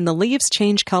time when the leaves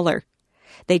change color.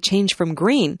 They change from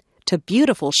green to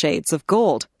beautiful shades of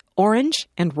gold, orange,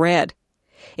 and red.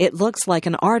 It looks like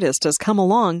an artist has come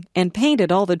along and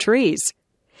painted all the trees.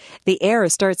 The air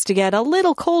starts to get a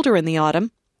little colder in the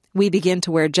autumn. We begin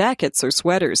to wear jackets or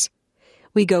sweaters.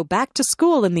 We go back to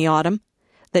school in the autumn.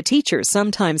 The teacher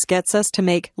sometimes gets us to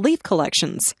make leaf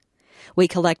collections. We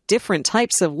collect different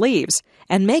types of leaves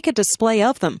and make a display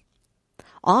of them.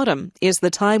 Autumn is the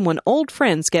time when old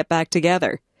friends get back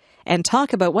together and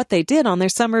talk about what they did on their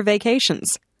summer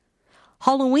vacations.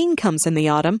 Halloween comes in the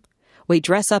autumn. We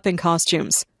dress up in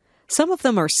costumes. Some of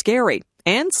them are scary,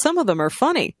 and some of them are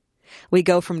funny. We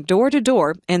go from door to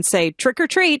door and say, "Trick or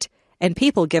treat," and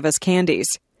people give us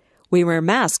candies. We wear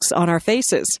masks on our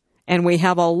faces, and we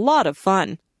have a lot of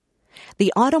fun.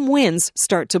 The autumn winds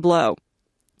start to blow.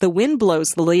 The wind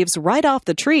blows the leaves right off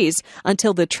the trees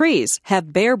until the trees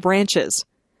have bare branches.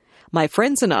 My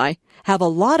friends and I have a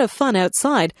lot of fun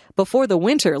outside before the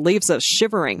winter leaves us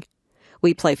shivering.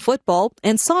 We play football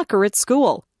and soccer at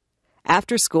school.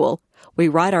 After school, we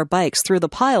ride our bikes through the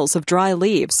piles of dry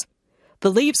leaves.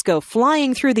 The leaves go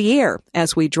flying through the air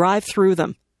as we drive through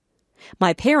them.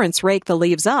 My parents rake the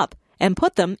leaves up and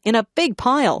put them in a big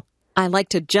pile. I like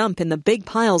to jump in the big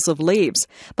piles of leaves,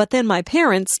 but then my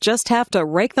parents just have to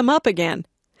rake them up again.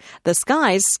 The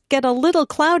skies get a little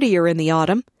cloudier in the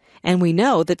autumn, and we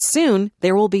know that soon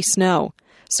there will be snow,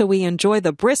 so we enjoy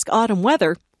the brisk autumn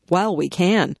weather while we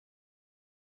can.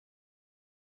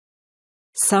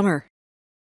 Summer.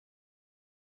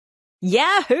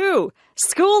 Yahoo!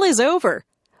 School is over.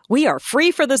 We are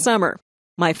free for the summer.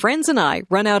 My friends and I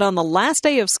run out on the last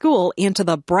day of school into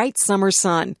the bright summer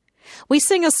sun. We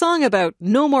sing a song about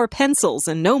no more pencils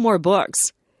and no more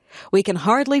books. We can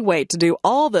hardly wait to do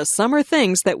all the summer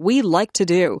things that we like to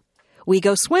do. We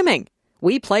go swimming.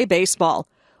 We play baseball.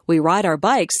 We ride our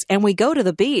bikes and we go to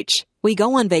the beach. We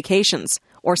go on vacations,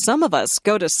 or some of us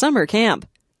go to summer camp.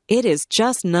 It is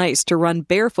just nice to run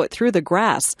barefoot through the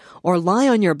grass or lie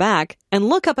on your back and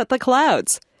look up at the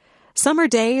clouds. Summer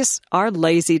days are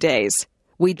lazy days.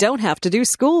 We don't have to do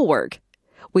schoolwork.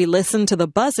 We listen to the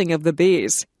buzzing of the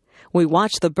bees. We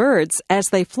watch the birds as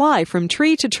they fly from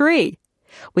tree to tree.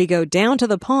 We go down to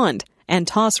the pond and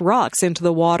toss rocks into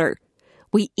the water.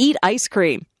 We eat ice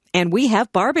cream, and we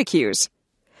have barbecues.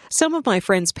 Some of my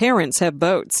friends' parents have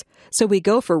boats, so we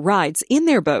go for rides in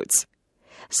their boats.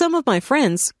 Some of my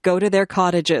friends go to their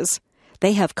cottages.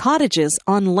 They have cottages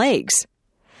on lakes.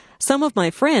 Some of my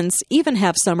friends even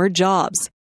have summer jobs.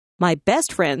 My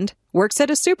best friend works at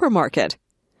a supermarket.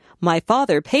 My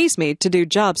father pays me to do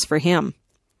jobs for him.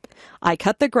 I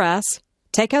cut the grass,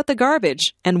 take out the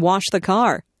garbage, and wash the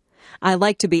car. I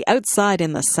like to be outside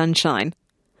in the sunshine.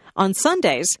 On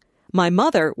Sundays, my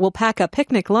mother will pack a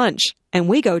picnic lunch, and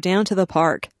we go down to the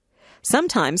park.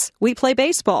 Sometimes we play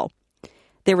baseball.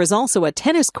 There is also a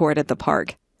tennis court at the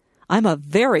park. I'm a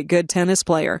very good tennis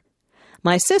player.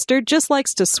 My sister just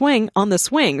likes to swing on the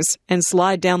swings and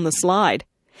slide down the slide.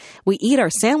 We eat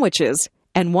our sandwiches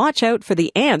and watch out for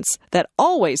the ants that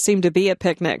always seem to be at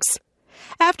picnics.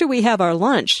 After we have our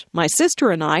lunch, my sister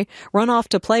and I run off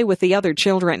to play with the other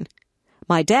children.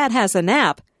 My dad has a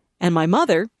nap, and my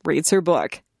mother reads her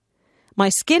book. My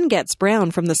skin gets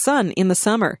brown from the sun in the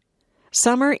summer.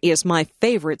 Summer is my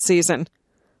favorite season.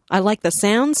 I like the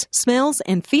sounds, smells,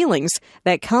 and feelings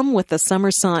that come with the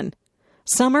summer sun.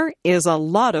 Summer is a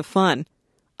lot of fun.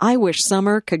 I wish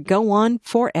summer could go on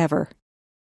forever.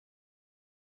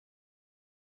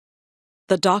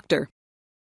 The doctor.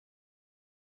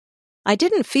 I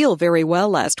didn't feel very well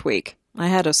last week. I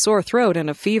had a sore throat and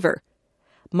a fever.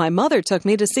 My mother took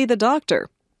me to see the doctor.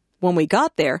 When we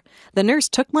got there, the nurse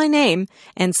took my name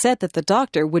and said that the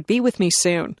doctor would be with me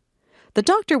soon. The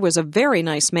doctor was a very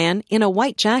nice man in a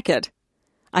white jacket.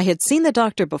 I had seen the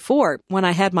doctor before when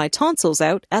I had my tonsils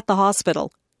out at the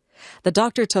hospital. The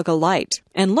doctor took a light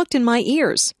and looked in my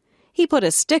ears. He put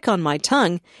a stick on my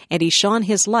tongue and he shone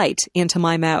his light into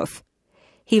my mouth.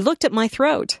 He looked at my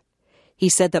throat. He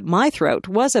said that my throat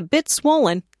was a bit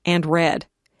swollen and red.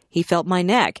 He felt my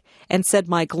neck and said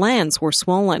my glands were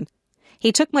swollen.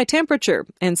 He took my temperature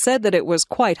and said that it was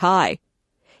quite high.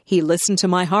 He listened to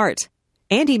my heart.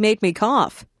 And he made me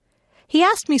cough. He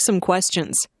asked me some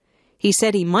questions. He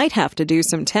said he might have to do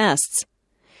some tests.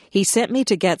 He sent me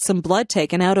to get some blood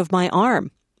taken out of my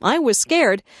arm. I was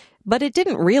scared, but it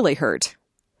didn't really hurt.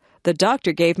 The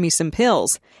doctor gave me some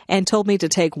pills and told me to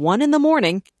take one in the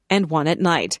morning and one at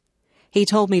night. He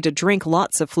told me to drink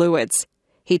lots of fluids.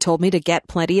 He told me to get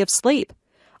plenty of sleep.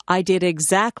 I did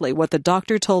exactly what the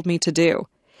doctor told me to do.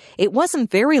 It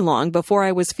wasn't very long before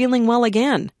I was feeling well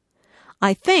again.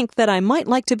 I think that I might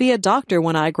like to be a doctor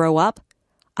when I grow up.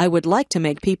 I would like to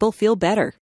make people feel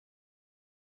better.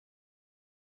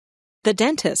 The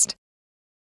dentist.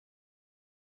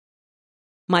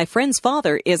 My friend's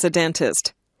father is a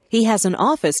dentist. He has an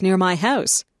office near my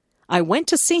house. I went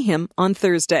to see him on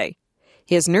Thursday.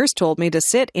 His nurse told me to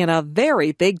sit in a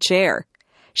very big chair.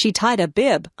 She tied a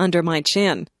bib under my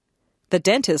chin. The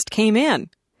dentist came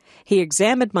in. He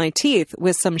examined my teeth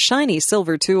with some shiny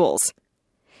silver tools.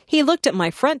 He looked at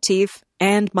my front teeth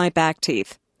and my back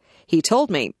teeth. He told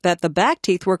me that the back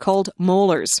teeth were called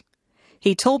molars.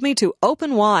 He told me to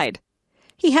open wide.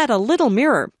 He had a little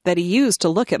mirror that he used to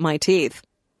look at my teeth.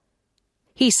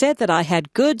 He said that I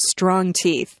had good, strong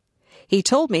teeth. He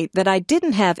told me that I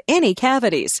didn't have any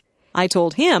cavities. I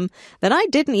told him that I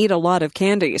didn't eat a lot of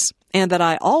candies and that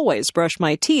I always brush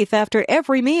my teeth after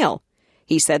every meal.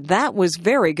 He said that was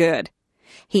very good.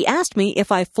 He asked me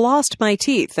if I flossed my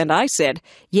teeth, and I said,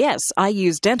 yes, I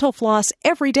use dental floss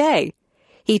every day.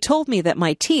 He told me that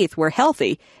my teeth were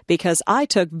healthy because I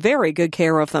took very good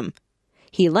care of them.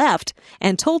 He left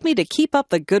and told me to keep up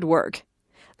the good work.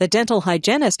 The dental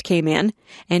hygienist came in,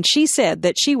 and she said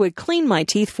that she would clean my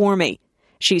teeth for me.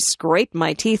 She scraped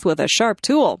my teeth with a sharp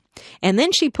tool, and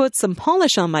then she put some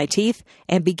polish on my teeth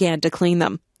and began to clean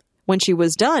them. When she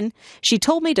was done, she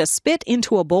told me to spit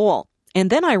into a bowl, and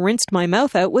then I rinsed my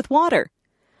mouth out with water.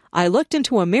 I looked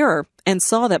into a mirror and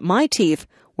saw that my teeth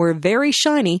were very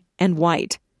shiny and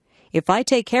white. If I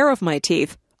take care of my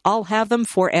teeth, I'll have them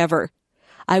forever.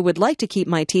 I would like to keep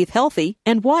my teeth healthy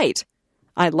and white.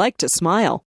 I like to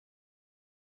smile.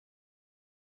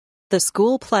 The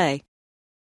school play.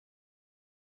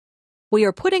 We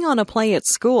are putting on a play at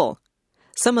school.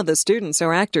 Some of the students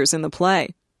are actors in the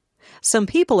play. Some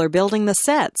people are building the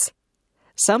sets.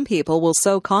 Some people will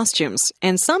sew costumes,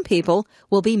 and some people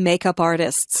will be makeup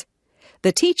artists.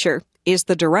 The teacher is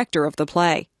the director of the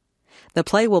play. The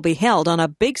play will be held on a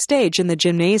big stage in the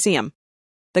gymnasium.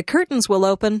 The curtains will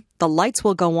open, the lights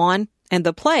will go on, and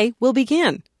the play will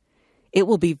begin. It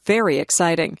will be very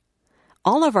exciting.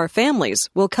 All of our families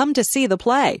will come to see the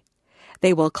play.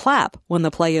 They will clap when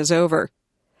the play is over.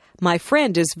 My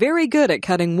friend is very good at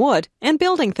cutting wood and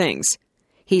building things.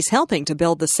 He's helping to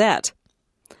build the set.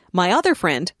 My other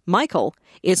friend, Michael,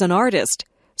 is an artist,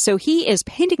 so he is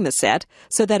painting the set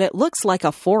so that it looks like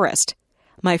a forest.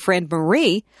 My friend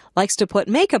Marie likes to put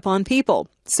makeup on people,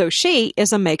 so she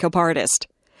is a makeup artist.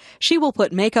 She will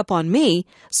put makeup on me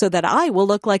so that I will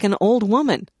look like an old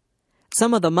woman.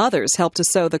 Some of the mothers help to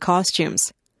sew the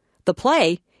costumes. The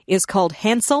play is called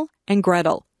Hansel and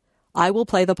Gretel. I will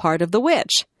play the part of the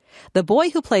witch. The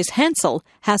boy who plays Hansel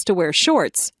has to wear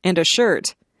shorts and a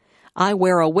shirt. I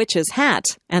wear a witch's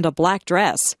hat and a black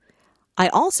dress. I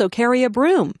also carry a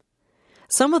broom.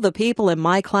 Some of the people in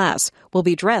my class will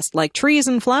be dressed like trees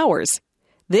and flowers.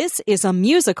 This is a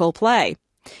musical play,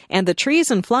 and the trees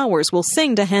and flowers will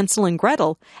sing to Hansel and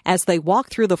Gretel as they walk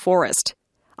through the forest.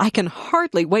 I can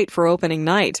hardly wait for opening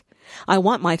night. I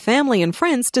want my family and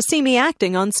friends to see me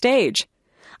acting on stage.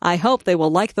 I hope they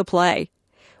will like the play.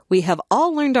 We have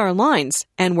all learned our lines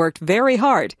and worked very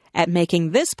hard at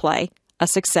making this play a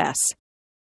success.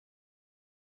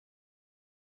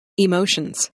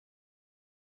 Emotions.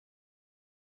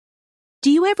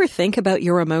 Do you ever think about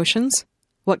your emotions?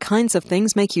 What kinds of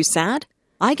things make you sad?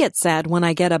 I get sad when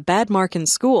I get a bad mark in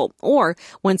school or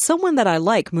when someone that I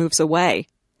like moves away.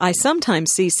 I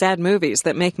sometimes see sad movies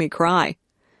that make me cry.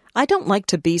 I don't like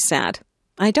to be sad.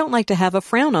 I don't like to have a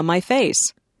frown on my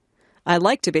face. I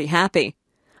like to be happy.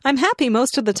 I'm happy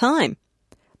most of the time.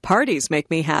 Parties make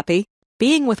me happy.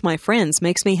 Being with my friends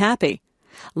makes me happy.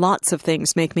 Lots of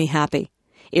things make me happy.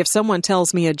 If someone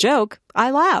tells me a joke, I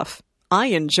laugh. I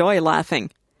enjoy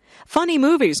laughing. Funny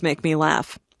movies make me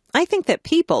laugh. I think that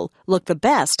people look the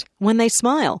best when they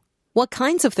smile. What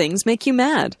kinds of things make you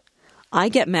mad? I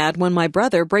get mad when my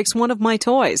brother breaks one of my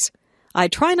toys. I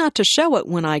try not to show it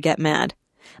when I get mad.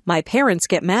 My parents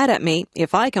get mad at me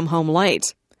if I come home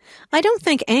late. I don't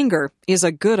think anger is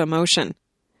a good emotion.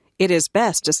 It is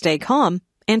best to stay calm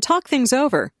and talk things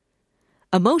over.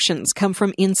 Emotions come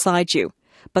from inside you,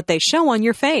 but they show on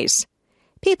your face.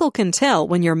 People can tell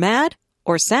when you're mad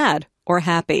or sad or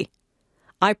happy.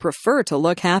 I prefer to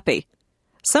look happy.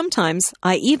 Sometimes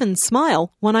I even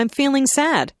smile when I'm feeling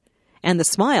sad, and the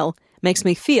smile makes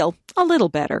me feel a little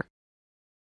better.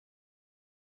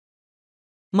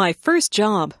 My first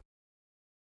job.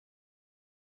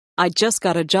 I just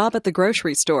got a job at the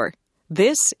grocery store.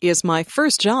 This is my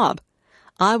first job.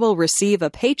 I will receive a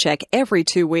paycheck every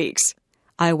 2 weeks.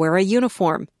 I wear a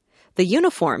uniform. The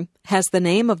uniform has the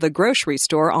name of the grocery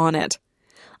store on it.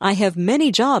 I have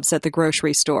many jobs at the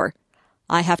grocery store.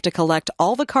 I have to collect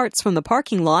all the carts from the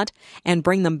parking lot and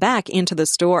bring them back into the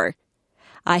store.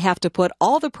 I have to put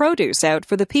all the produce out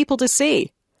for the people to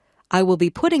see. I will be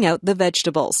putting out the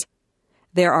vegetables.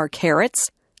 There are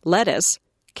carrots, lettuce,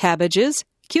 cabbages,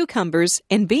 cucumbers,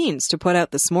 and beans to put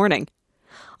out this morning.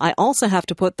 I also have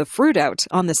to put the fruit out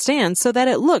on the stand so that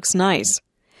it looks nice.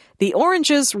 The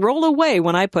oranges roll away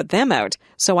when I put them out,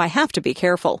 so I have to be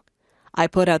careful. I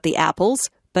put out the apples,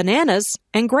 bananas,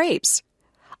 and grapes.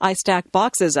 I stack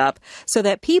boxes up so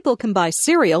that people can buy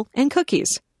cereal and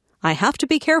cookies. I have to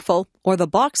be careful or the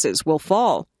boxes will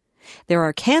fall. There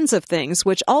are cans of things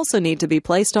which also need to be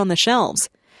placed on the shelves.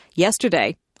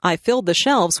 Yesterday, I filled the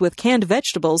shelves with canned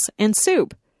vegetables and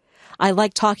soup. I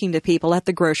like talking to people at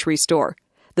the grocery store.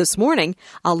 This morning,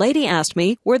 a lady asked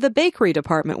me where the bakery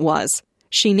department was.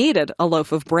 She needed a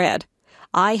loaf of bread.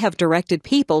 I have directed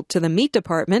people to the meat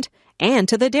department and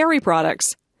to the dairy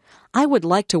products. I would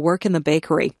like to work in the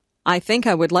bakery. I think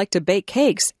I would like to bake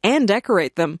cakes and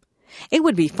decorate them. It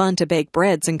would be fun to bake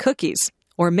breads and cookies.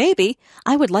 Or maybe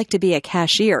I would like to be a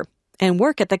cashier and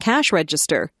work at the cash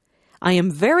register. I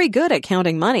am very good at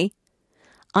counting money.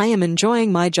 I am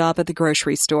enjoying my job at the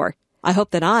grocery store. I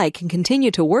hope that I can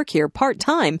continue to work here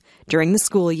part-time during the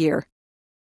school year.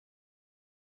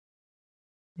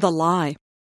 The lie.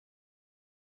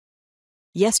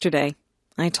 Yesterday,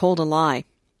 I told a lie.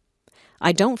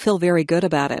 I don't feel very good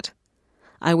about it.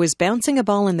 I was bouncing a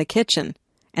ball in the kitchen,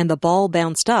 and the ball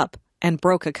bounced up and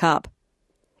broke a cup.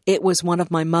 It was one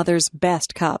of my mother's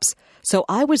best cups, so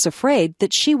I was afraid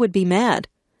that she would be mad.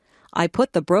 I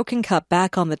put the broken cup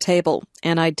back on the table,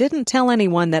 and I didn't tell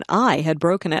anyone that I had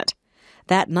broken it.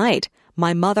 That night,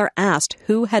 my mother asked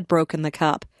who had broken the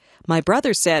cup. My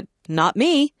brother said, "Not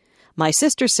me." My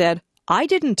sister said, "I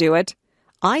didn't do it."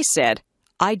 I said,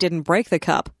 "I didn't break the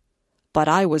cup." But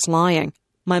I was lying.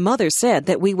 My mother said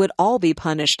that we would all be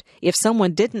punished if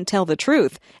someone didn't tell the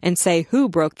truth and say who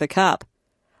broke the cup.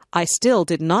 I still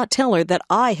did not tell her that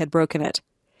I had broken it.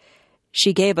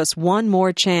 She gave us one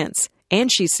more chance,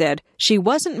 and she said she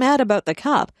wasn't mad about the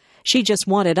cup. She just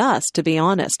wanted us to be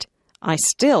honest. I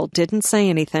still didn't say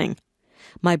anything.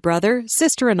 My brother,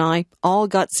 sister, and I all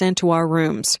got sent to our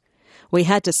rooms. We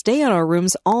had to stay in our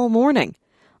rooms all morning.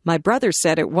 My brother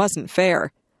said it wasn't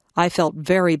fair. I felt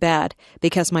very bad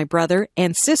because my brother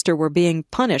and sister were being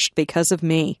punished because of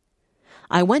me.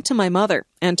 I went to my mother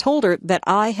and told her that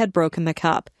I had broken the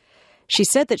cup. She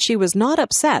said that she was not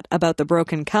upset about the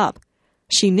broken cup.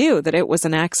 She knew that it was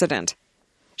an accident.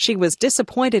 She was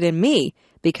disappointed in me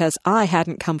because I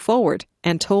hadn't come forward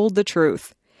and told the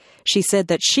truth. She said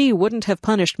that she wouldn't have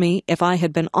punished me if I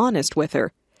had been honest with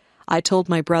her. I told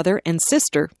my brother and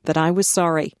sister that I was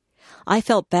sorry. I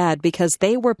felt bad because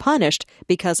they were punished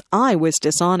because I was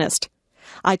dishonest.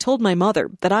 I told my mother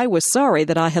that I was sorry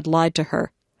that I had lied to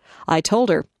her. I told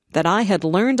her that I had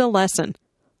learned a lesson.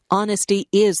 Honesty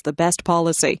is the best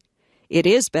policy. It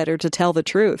is better to tell the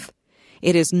truth.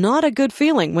 It is not a good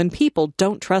feeling when people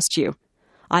don't trust you.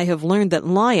 I have learned that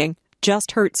lying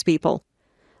just hurts people.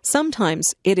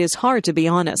 Sometimes it is hard to be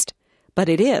honest, but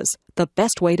it is the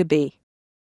best way to be.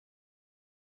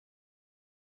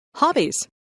 Hobbies.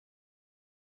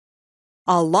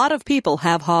 A lot of people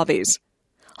have hobbies.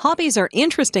 Hobbies are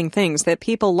interesting things that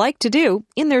people like to do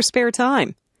in their spare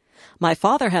time. My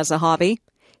father has a hobby.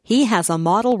 He has a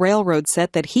model railroad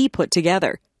set that he put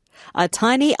together. A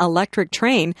tiny electric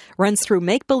train runs through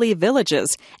make-believe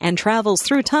villages and travels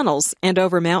through tunnels and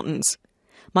over mountains.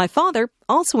 My father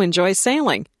also enjoys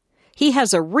sailing. He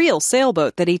has a real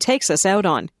sailboat that he takes us out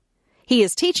on. He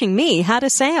is teaching me how to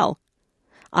sail.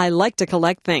 I like to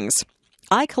collect things.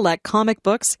 I collect comic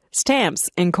books, stamps,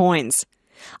 and coins.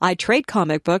 I trade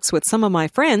comic books with some of my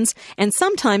friends, and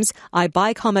sometimes I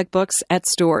buy comic books at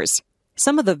stores.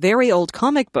 Some of the very old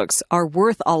comic books are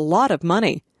worth a lot of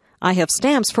money. I have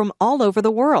stamps from all over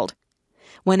the world.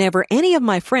 Whenever any of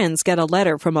my friends get a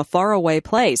letter from a faraway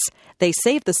place, they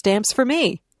save the stamps for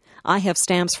me. I have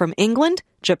stamps from England,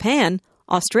 Japan,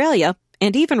 Australia,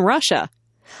 and even Russia.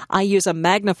 I use a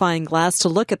magnifying glass to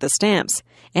look at the stamps,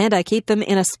 and I keep them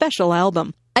in a special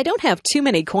album. I don't have too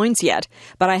many coins yet,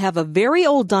 but I have a very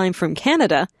old dime from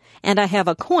Canada, and I have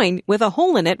a coin with a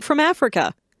hole in it from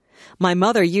Africa. My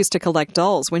mother used to collect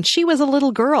dolls when she was a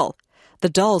little girl. The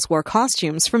dolls wore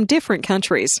costumes from different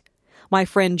countries. My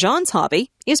friend John's hobby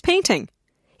is painting.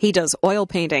 He does oil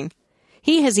painting.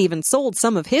 He has even sold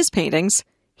some of his paintings.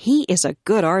 He is a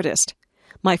good artist.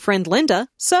 My friend Linda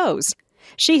sews.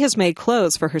 She has made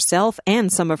clothes for herself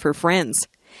and some of her friends.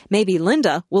 Maybe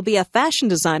Linda will be a fashion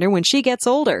designer when she gets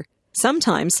older.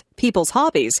 Sometimes people's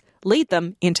hobbies lead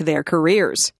them into their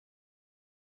careers.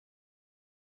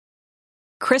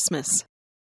 Christmas.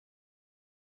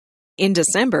 In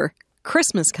December,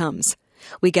 Christmas comes.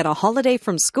 We get a holiday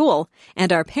from school,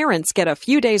 and our parents get a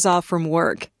few days off from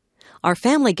work. Our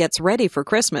family gets ready for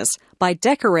Christmas by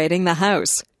decorating the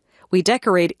house. We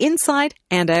decorate inside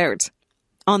and out.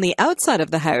 On the outside of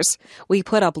the house, we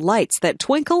put up lights that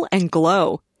twinkle and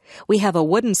glow. We have a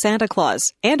wooden Santa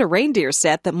Claus and a reindeer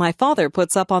set that my father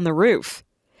puts up on the roof.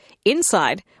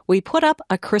 Inside, we put up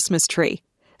a Christmas tree.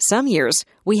 Some years,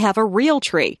 we have a real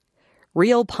tree.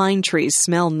 Real pine trees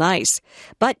smell nice,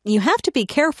 but you have to be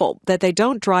careful that they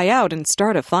don't dry out and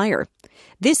start a fire.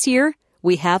 This year,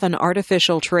 we have an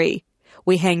artificial tree.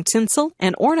 We hang tinsel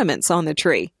and ornaments on the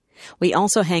tree. We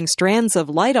also hang strands of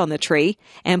light on the tree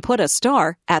and put a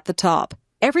star at the top.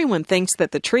 Everyone thinks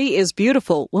that the tree is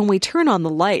beautiful when we turn on the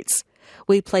lights.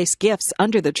 We place gifts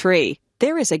under the tree.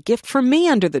 There is a gift for me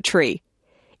under the tree.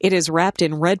 It is wrapped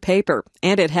in red paper,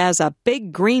 and it has a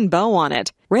big green bow on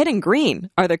it. Red and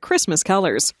green are the Christmas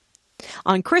colors.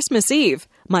 On Christmas Eve,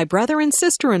 my brother and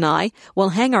sister and I will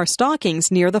hang our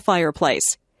stockings near the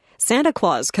fireplace. Santa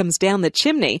Claus comes down the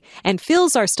chimney and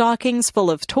fills our stockings full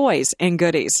of toys and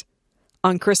goodies.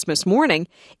 On Christmas morning,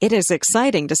 it is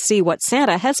exciting to see what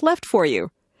Santa has left for you.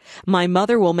 My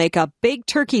mother will make a big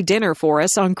turkey dinner for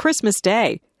us on Christmas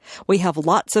Day. We have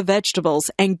lots of vegetables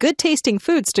and good-tasting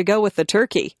foods to go with the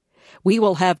turkey. We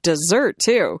will have dessert,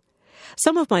 too.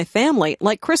 Some of my family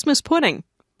like Christmas pudding,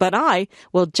 but I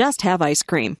will just have ice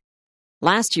cream.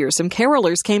 Last year, some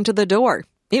carolers came to the door.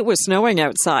 It was snowing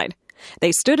outside.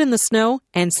 They stood in the snow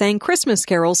and sang Christmas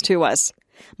carols to us.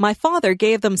 My father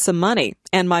gave them some money,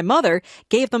 and my mother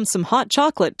gave them some hot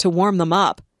chocolate to warm them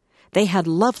up. They had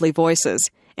lovely voices,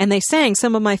 and they sang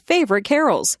some of my favorite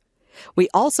carols. We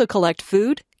also collect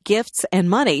food, gifts, and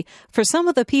money for some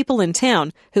of the people in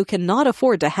town who cannot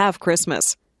afford to have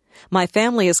Christmas. My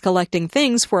family is collecting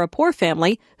things for a poor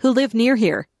family who live near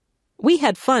here. We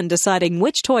had fun deciding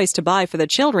which toys to buy for the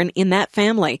children in that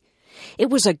family. It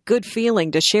was a good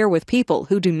feeling to share with people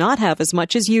who do not have as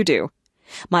much as you do.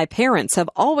 My parents have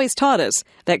always taught us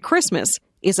that Christmas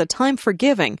is a time for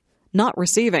giving, not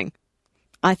receiving.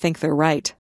 I think they're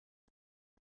right.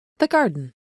 The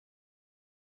garden.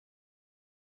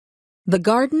 The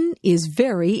garden is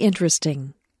very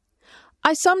interesting.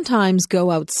 I sometimes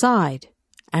go outside.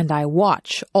 and I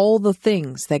watch all the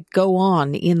things that go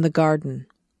on in the garden.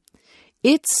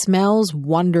 It smells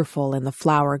wonderful in the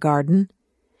flower garden.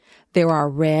 There are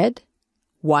red,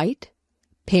 white,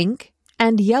 pink,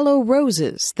 and yellow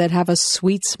roses that have a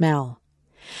sweet smell.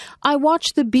 I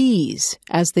watch the bees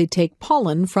as they take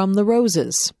pollen from the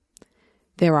roses.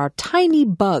 There are tiny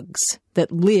bugs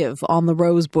that live on the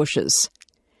rose bushes.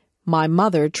 My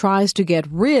mother tries to get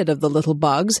rid of the little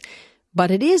bugs,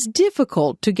 but it is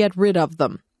difficult to get rid of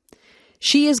them.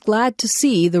 She is glad to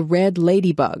see the red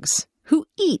ladybugs, who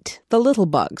eat the little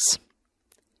bugs.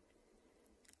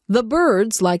 The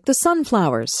birds like the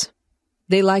sunflowers.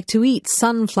 They like to eat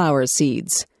sunflower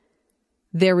seeds.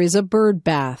 There is a bird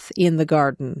bath in the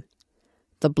garden.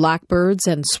 The blackbirds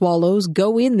and swallows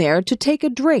go in there to take a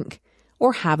drink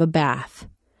or have a bath.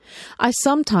 I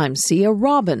sometimes see a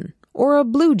robin or a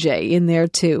blue jay in there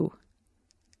too.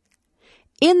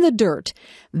 In the dirt,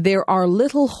 there are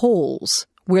little holes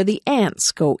where the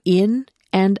ants go in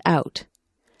and out.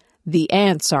 The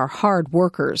ants are hard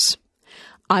workers.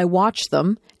 I watch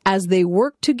them as they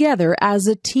work together as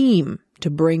a team to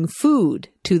bring food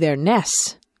to their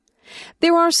nests.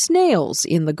 There are snails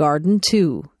in the garden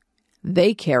too.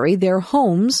 They carry their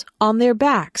homes on their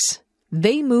backs.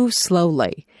 They move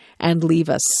slowly and leave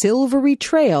a silvery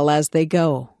trail as they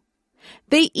go.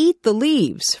 They eat the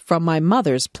leaves from my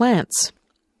mother's plants.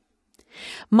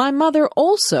 My mother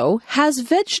also has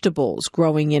vegetables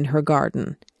growing in her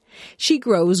garden. She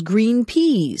grows green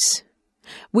peas.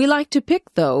 We like to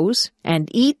pick those and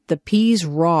eat the peas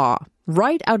raw,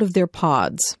 right out of their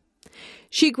pods.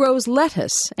 She grows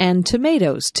lettuce and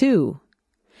tomatoes too.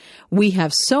 We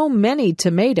have so many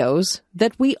tomatoes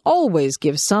that we always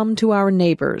give some to our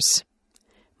neighbors.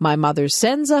 My mother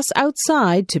sends us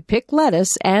outside to pick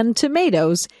lettuce and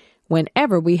tomatoes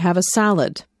whenever we have a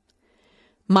salad.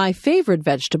 My favorite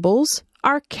vegetables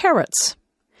are carrots.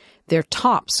 Their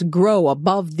tops grow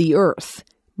above the earth,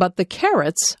 but the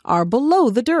carrots are below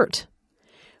the dirt.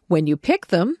 When you pick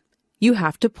them, you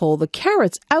have to pull the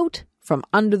carrots out from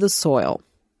under the soil.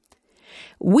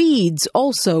 Weeds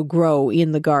also grow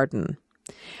in the garden.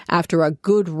 After a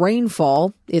good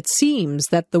rainfall, it seems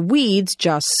that the weeds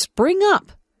just spring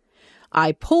up.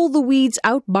 I pull the weeds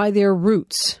out by their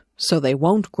roots so they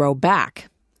won't grow back.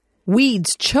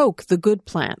 Weeds choke the good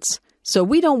plants, so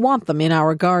we don't want them in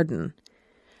our garden.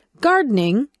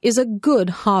 Gardening is a good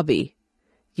hobby.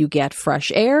 You get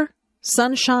fresh air,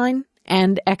 sunshine,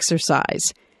 and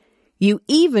exercise. You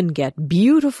even get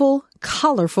beautiful,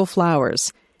 colorful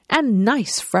flowers and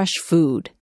nice fresh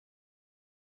food.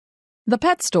 The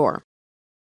pet store.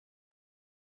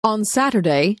 On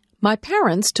Saturday, my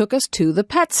parents took us to the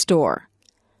pet store.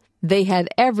 They had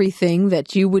everything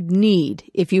that you would need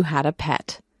if you had a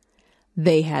pet.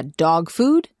 They had dog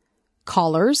food,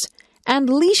 collars, and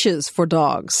leashes for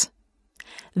dogs.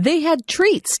 They had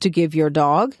treats to give your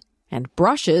dog and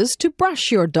brushes to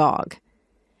brush your dog.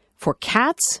 For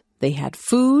cats, they had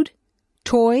food,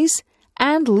 toys,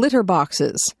 and litter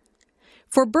boxes.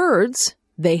 For birds,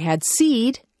 they had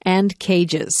seed and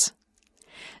cages.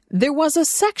 There was a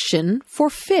section for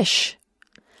fish.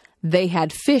 They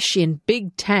had fish in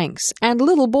big tanks and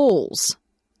little bowls.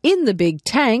 In the big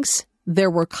tanks,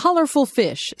 there were colorful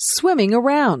fish swimming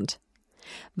around.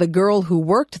 The girl who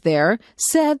worked there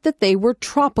said that they were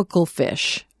tropical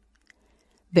fish.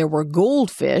 There were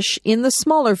goldfish in the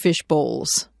smaller fish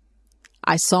bowls.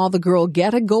 I saw the girl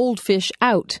get a goldfish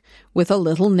out with a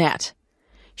little net.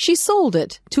 She sold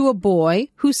it to a boy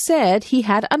who said he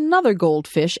had another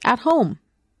goldfish at home.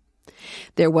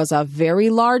 There was a very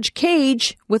large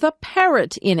cage with a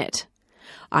parrot in it.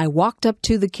 I walked up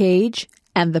to the cage,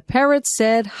 and the parrot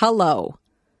said hello.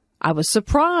 I was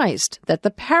surprised that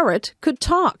the parrot could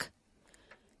talk.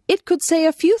 It could say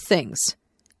a few things.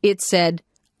 It said,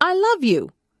 "I love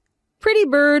you," "Pretty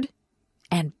bird,"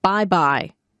 and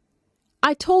 "Bye-bye."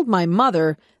 I told my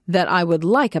mother that I would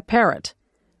like a parrot,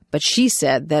 but she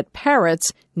said that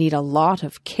parrots need a lot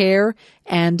of care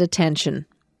and attention.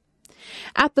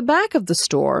 At the back of the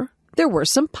store, there were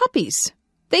some puppies.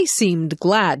 They seemed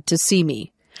glad to see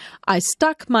me. I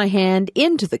stuck my hand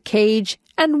into the cage,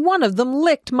 and one of them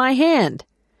licked my hand.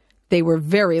 They were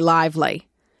very lively.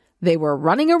 They were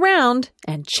running around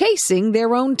and chasing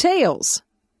their own tails.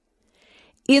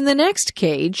 In the next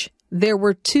cage, there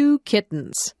were 2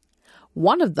 kittens.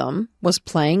 One of them was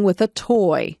playing with a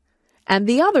toy, and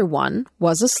the other one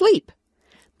was asleep.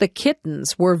 The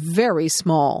kittens were very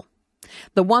small.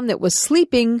 The one that was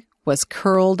sleeping was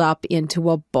curled up into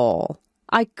a ball.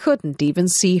 I couldn't even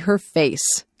see her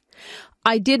face.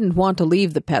 I didn't want to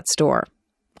leave the pet store.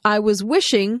 I was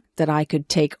wishing that I could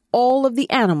take all of the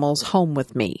animals home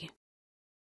with me.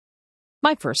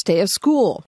 My first day of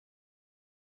school.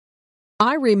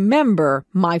 I remember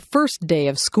my first day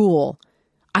of school.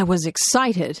 I was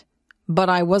excited, but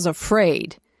I was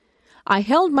afraid. I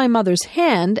held my mother's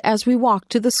hand as we walked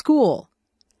to the school.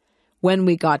 When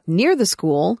we got near the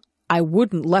school, I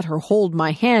wouldn't let her hold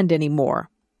my hand anymore.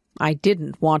 I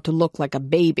didn't want to look like a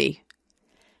baby.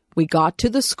 We got to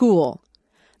the school.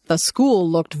 The school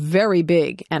looked very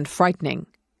big and frightening.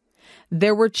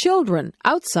 There were children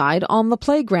outside on the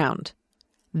playground.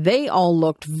 They all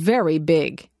looked very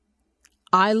big.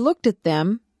 I looked at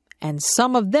them, and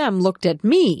some of them looked at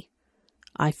me.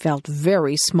 I felt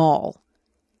very small.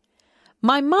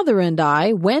 My mother and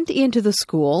I went into the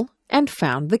school and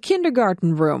found the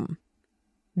kindergarten room.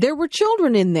 There were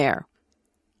children in there.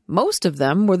 Most of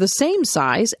them were the same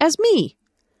size as me.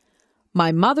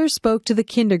 My mother spoke to the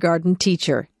kindergarten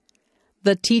teacher.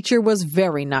 The teacher was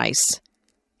very nice.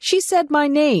 She said my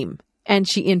name, and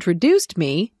she introduced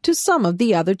me to some of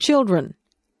the other children.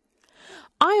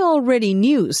 I already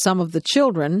knew some of the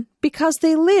children because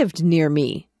they lived near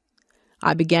me.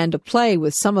 I began to play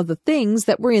with some of the things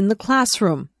that were in the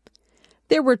classroom.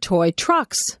 There were toy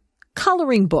trucks,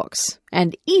 coloring books,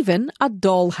 and even a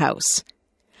dollhouse.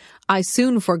 I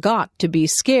soon forgot to be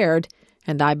scared,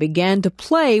 and I began to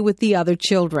play with the other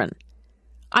children.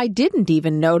 I didn't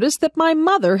even notice that my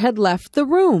mother had left the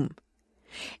room.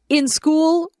 In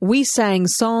school, we sang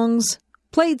songs,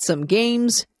 played some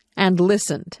games, and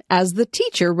listened as the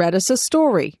teacher read us a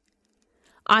story.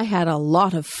 I had a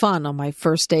lot of fun on my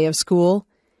first day of school.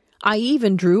 I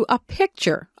even drew a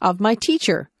picture of my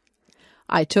teacher.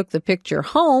 I took the picture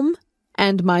home,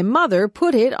 and my mother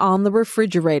put it on the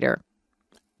refrigerator.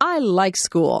 I like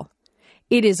school.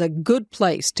 It is a good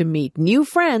place to meet new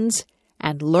friends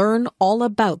and learn all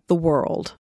about the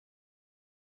world.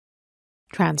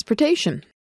 Transportation.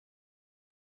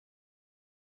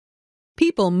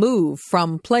 People move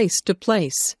from place to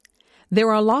place.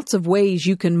 There are lots of ways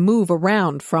you can move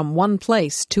around from one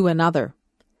place to another.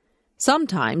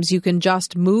 Sometimes you can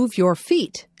just move your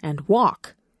feet and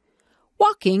walk.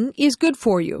 Walking is good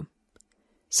for you.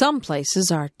 Some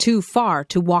places are too far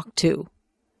to walk to.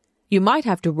 You might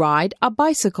have to ride a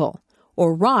bicycle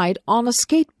or ride on a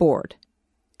skateboard.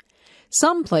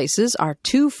 Some places are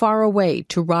too far away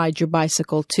to ride your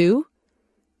bicycle to.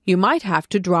 You might have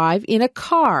to drive in a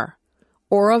car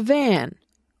or a van,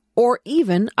 or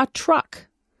even a truck.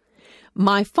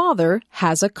 My father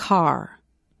has a car.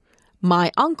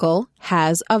 My uncle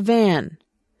has a van.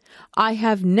 I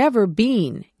have never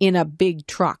been in a big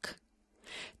truck.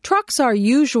 Trucks are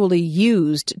usually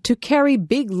used to carry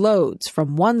big loads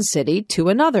from one city to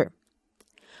another.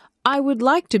 I would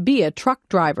like to be a truck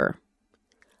driver.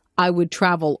 I would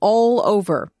travel all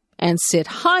over and sit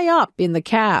high up in the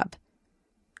cab.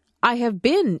 I have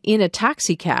been in a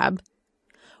taxi cab.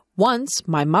 Once,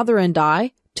 my mother and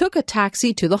I took a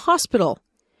taxi to the hospital.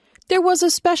 There was a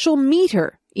special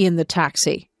meter in the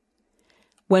taxi.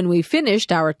 When we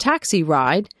finished our taxi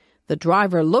ride, the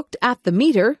driver looked at the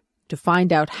meter to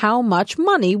find out how much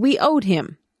money we owed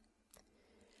him.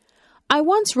 I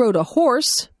once rode a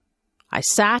horse. I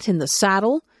sat in the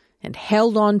saddle and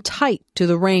held on tight to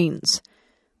the reins.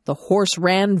 The horse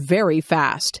ran very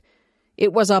fast.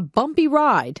 It was a bumpy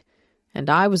ride, and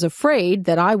I was afraid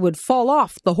that I would fall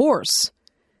off the horse.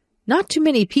 Not too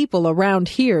many people around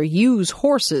here use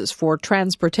horses for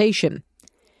transportation.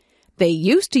 They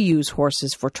used to use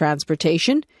horses for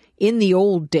transportation in the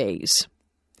old days.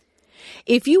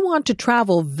 If you want to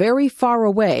travel very far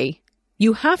away,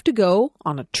 you have to go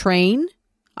on a train,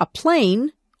 a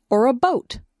plane, or a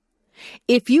boat.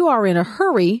 If you are in a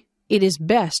hurry, it is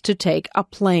best to take a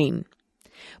plane.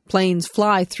 Planes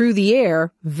fly through the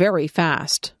air very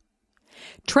fast.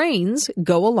 Trains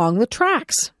go along the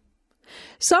tracks.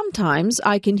 Sometimes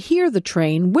I can hear the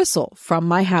train whistle from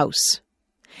my house.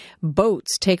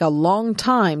 Boats take a long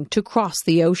time to cross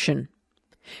the ocean.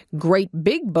 Great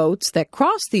big boats that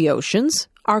cross the oceans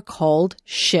are called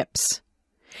ships.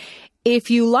 If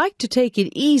you like to take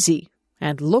it easy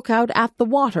and look out at the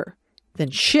water, then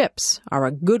ships are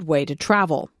a good way to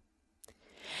travel.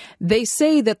 They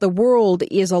say that the world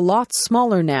is a lot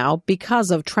smaller now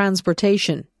because of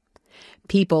transportation.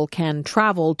 People can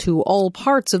travel to all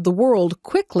parts of the world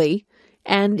quickly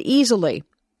and easily.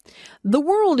 The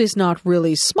world is not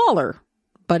really smaller,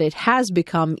 but it has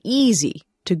become easy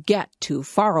to get to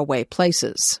faraway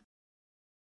places.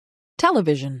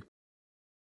 Television.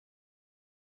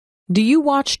 Do you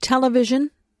watch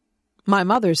television? My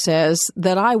mother says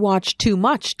that I watch too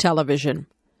much television.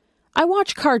 I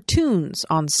watch cartoons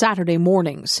on Saturday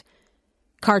mornings.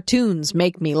 Cartoons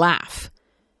make me laugh.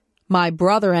 My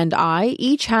brother and I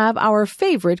each have our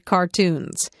favorite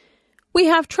cartoons. we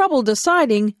have trouble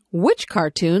deciding which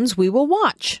cartoons we will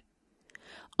watch.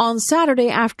 On Saturday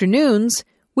afternoons,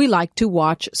 we like to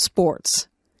watch sports.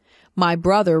 My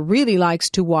brother really likes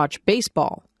to watch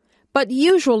baseball, but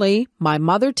usually my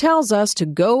mother tells us to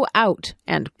go out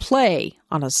and play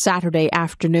on a Saturday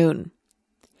afternoon.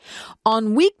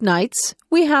 On weeknights,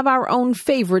 we have our own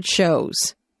favorite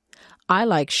shows. I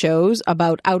like shows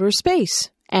about outer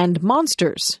space and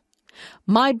monsters.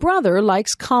 My brother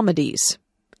likes comedies.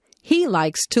 He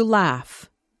likes to laugh.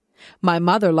 My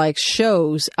mother likes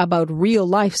shows about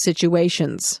real-life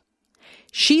situations.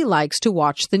 She likes to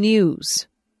watch the news.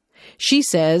 She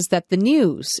says that the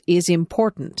news is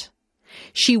important.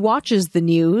 She watches the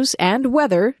news and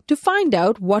weather to find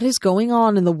out what is going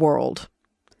on in the world.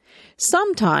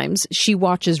 Sometimes she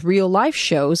watches real-life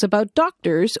shows about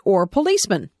doctors or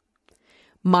policemen.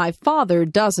 My father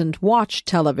doesn't watch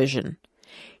television.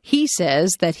 He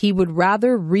says that he would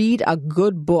rather read a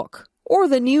good book or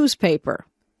the newspaper.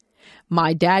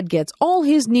 My dad gets all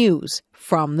his news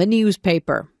from the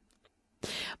newspaper.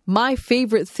 My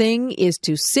favorite thing is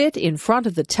to sit in front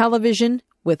of the television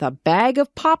with a bag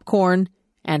of popcorn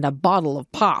and a bottle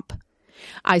of pop.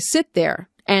 I sit there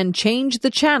and change the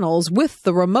channels with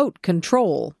the remote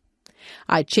control.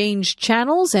 I change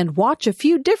channels and watch a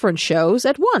few different shows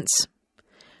at once.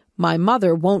 My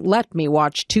mother won't let me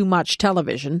watch too much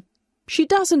television. She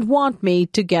doesn't want me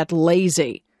to get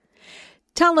lazy.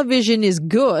 Television is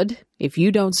good if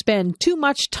you don't spend too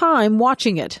much time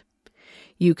watching it.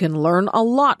 You can learn a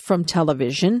lot from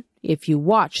television if you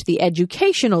watch the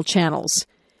educational channels.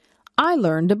 I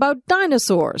learned about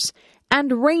dinosaurs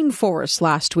and rainforests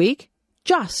last week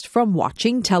just from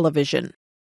watching television.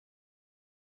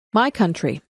 My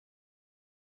country.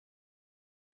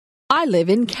 I live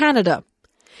in Canada.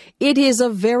 It is a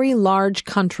very large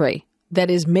country that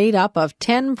is made up of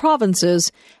 10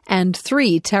 provinces and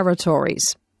 3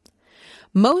 territories.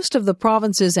 Most of the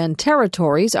provinces and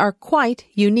territories are quite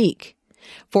unique.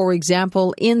 For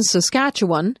example, in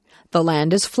Saskatchewan, the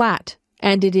land is flat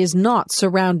and it is not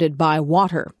surrounded by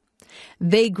water.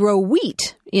 They grow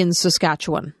wheat in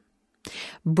Saskatchewan.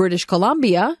 British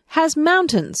Columbia has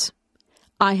mountains.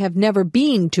 I have never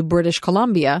been to British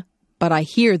Columbia, but I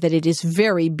hear that it is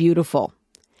very beautiful.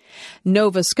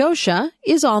 Nova Scotia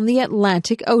is on the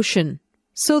Atlantic Ocean,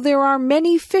 so there are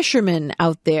many fishermen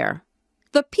out there.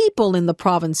 The people in the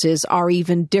provinces are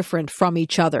even different from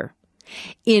each other.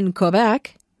 In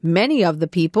Quebec, many of the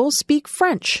people speak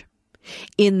French.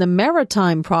 In the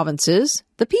maritime provinces,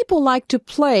 the people like to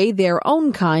play their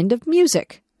own kind of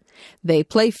music. They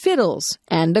play fiddles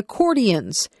and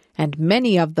accordions, and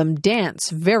many of them dance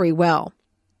very well.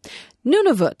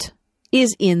 Nunavut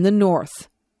is in the north,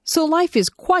 so life is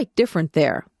quite different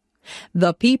there.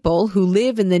 The people who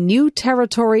live in the new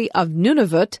territory of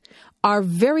Nunavut are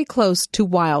very close to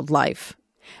wildlife.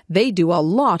 They do a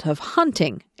lot of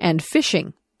hunting and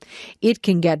fishing. It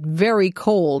can get very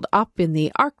cold up in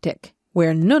the Arctic,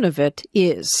 where Nunavut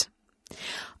is.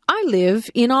 I live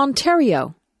in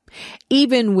Ontario.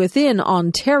 Even within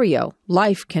Ontario,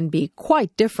 life can be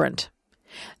quite different.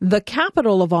 The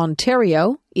capital of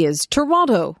Ontario is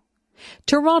Toronto.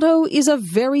 Toronto is a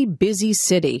very busy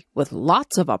city with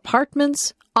lots of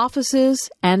apartments, offices,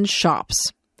 and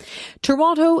shops.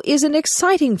 Toronto is an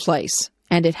exciting place,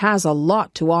 and it has a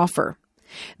lot to offer.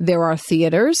 There are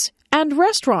theaters and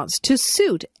restaurants to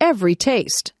suit every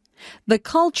taste. The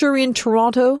culture in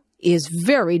Toronto is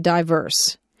very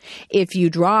diverse. If you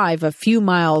drive a few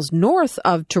miles north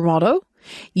of Toronto,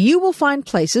 you will find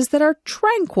places that are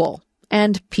tranquil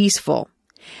and peaceful.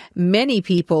 Many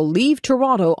people leave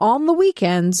Toronto on the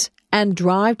weekends and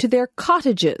drive to their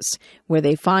cottages where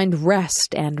they find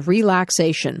rest and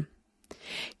relaxation.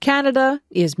 Canada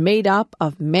is made up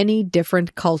of many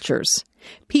different cultures.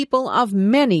 People of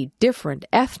many different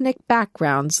ethnic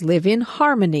backgrounds live in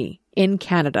harmony in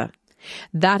Canada.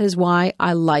 That is why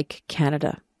I like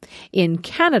Canada. In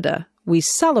Canada, we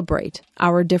celebrate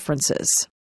our differences.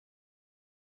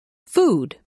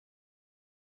 Food.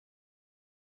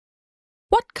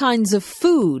 What kinds of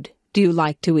food do you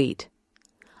like to eat?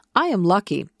 I am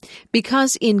lucky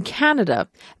because in Canada,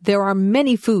 there are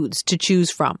many foods to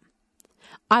choose from.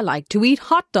 I like to eat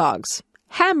hot dogs,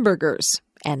 hamburgers,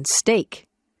 and steak.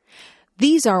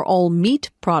 These are all meat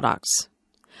products.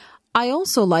 I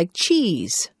also like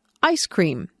cheese, ice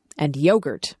cream, and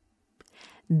yogurt.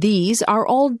 These are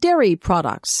all dairy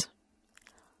products.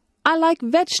 I like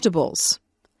vegetables.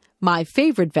 My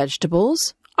favorite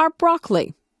vegetables are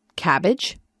broccoli,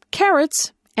 cabbage,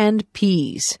 carrots, and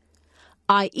peas.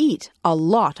 I eat a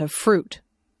lot of fruit.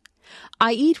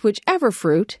 I eat whichever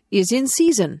fruit is in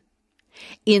season.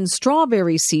 In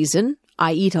strawberry season,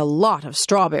 I eat a lot of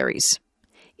strawberries.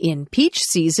 In peach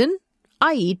season,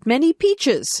 I eat many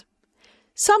peaches.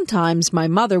 Sometimes my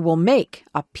mother will make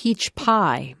a peach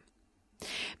pie.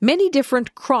 Many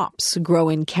different crops grow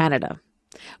in Canada.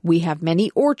 We have many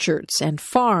orchards and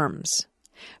farms.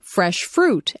 Fresh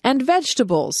fruit and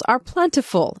vegetables are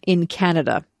plentiful in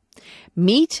Canada.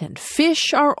 Meat and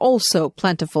fish are also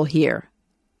plentiful here.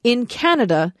 In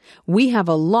Canada, we have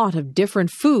a lot of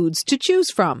different foods to choose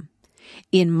from.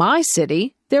 In my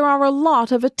city, there are a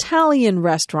lot of Italian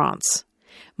restaurants.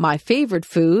 My favorite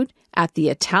food at the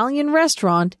Italian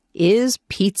restaurant is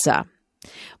pizza.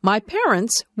 My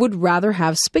parents would rather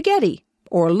have spaghetti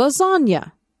or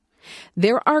lasagna.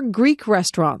 There are Greek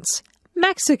restaurants,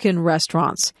 Mexican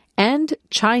restaurants, and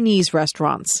Chinese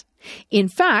restaurants. In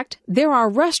fact, there are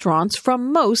restaurants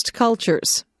from most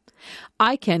cultures.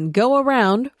 I can go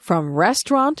around from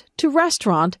restaurant to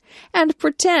restaurant and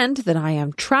pretend that I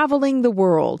am traveling the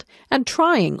world and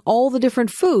trying all the different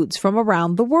foods from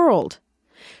around the world.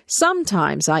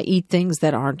 Sometimes I eat things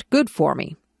that aren't good for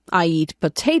me. I eat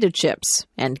potato chips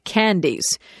and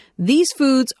candies. These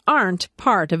foods aren't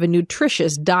part of a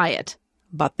nutritious diet,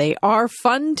 but they are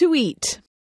fun to eat.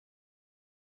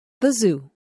 The zoo.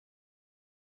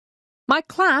 My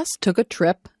class took a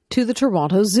trip to the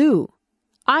Toronto Zoo.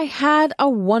 I had a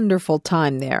wonderful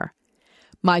time there.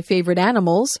 My favorite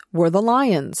animals were the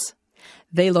lions.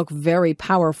 They look very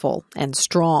powerful and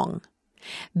strong.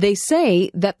 They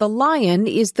say that the lion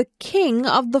is the king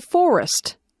of the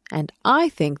forest, and I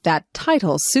think that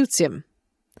title suits him.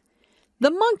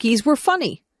 The monkeys were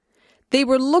funny. They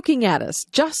were looking at us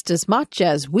just as much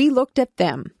as we looked at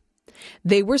them.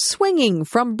 They were swinging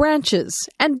from branches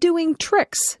and doing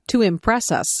tricks to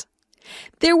impress us.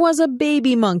 There was a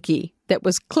baby monkey that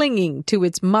was clinging to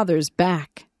its mother's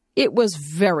back. It was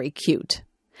very cute.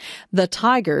 The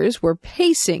tigers were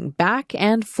pacing back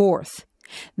and forth.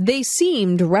 They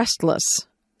seemed restless.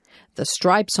 The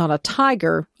stripes on a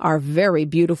tiger are very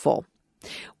beautiful.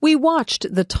 We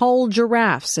watched the tall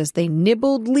giraffes as they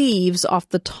nibbled leaves off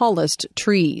the tallest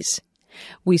trees.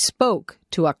 We spoke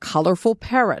to a colorful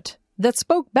parrot that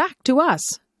spoke back to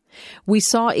us. We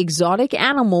saw exotic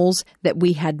animals that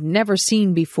we had never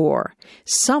seen before.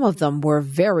 Some of them were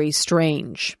very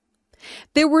strange.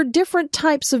 There were different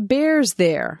types of bears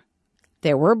there.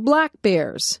 There were black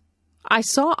bears. I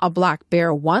saw a black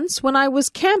bear once when I was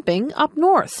camping up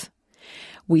north.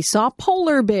 We saw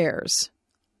polar bears.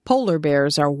 Polar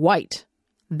bears are white.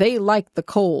 They like the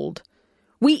cold.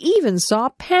 We even saw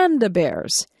panda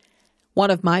bears.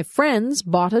 One of my friends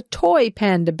bought a toy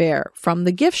panda bear from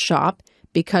the gift shop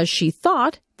because she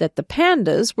thought that the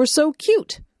pandas were so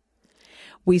cute.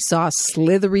 We saw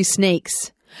slithery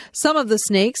snakes. Some of the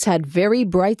snakes had very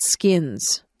bright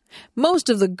skins. Most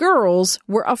of the girls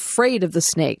were afraid of the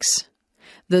snakes.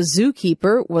 The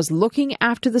zookeeper was looking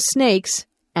after the snakes,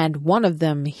 and one of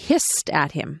them hissed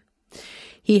at him.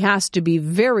 He has to be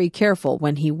very careful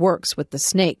when he works with the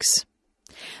snakes.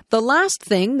 The last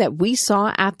thing that we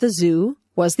saw at the zoo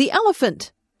was the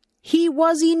elephant. He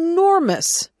was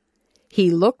enormous. He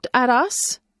looked at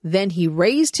us, then he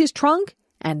raised his trunk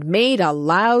and made a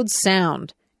loud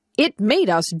sound. It made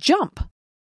us jump.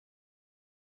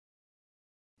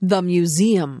 The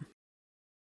museum.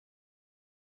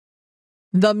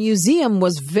 The museum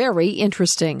was very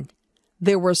interesting.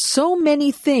 There were so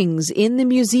many things in the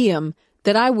museum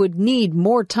that I would need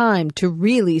more time to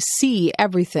really see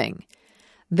everything.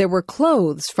 There were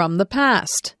clothes from the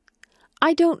past.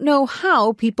 I don't know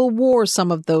how people wore some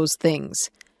of those things.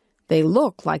 They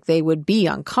look like they would be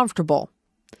uncomfortable.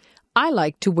 I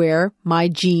like to wear my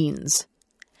jeans.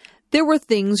 There were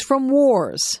things from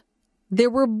wars. There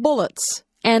were bullets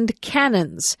and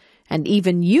cannons and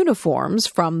even uniforms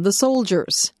from the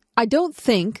soldiers. I don't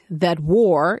think that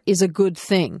war is a good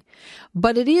thing,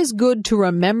 but it is good to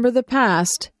remember the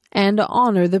past and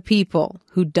honor the people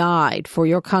who died for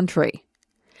your country.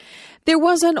 There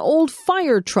was an old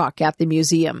fire truck at the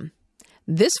museum.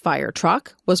 This fire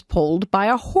truck was pulled by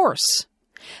a horse.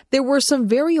 There were some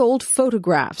very old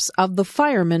photographs of the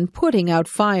firemen putting out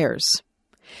fires.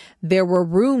 There were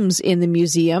rooms in the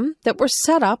museum that were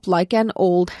set up like an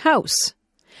old house.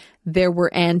 There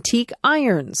were antique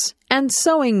irons and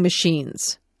sewing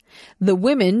machines. The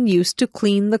women used to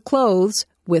clean the clothes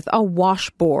with a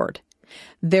washboard.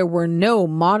 There were no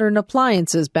modern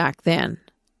appliances back then.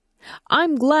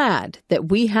 I'm glad that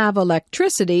we have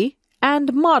electricity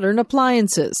and modern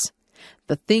appliances.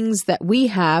 The things that we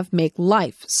have make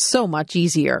life so much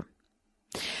easier.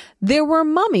 There were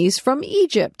mummies from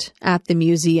Egypt at the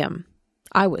museum.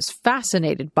 I was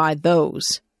fascinated by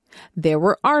those. There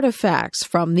were artifacts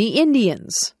from the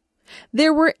Indians.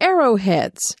 There were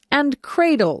arrowheads and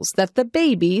cradles that the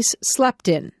babies slept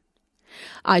in.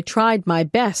 I tried my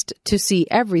best to see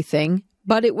everything,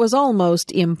 but it was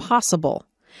almost impossible.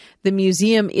 The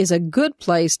museum is a good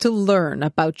place to learn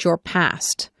about your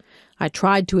past. I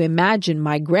tried to imagine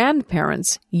my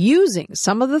grandparents using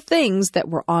some of the things that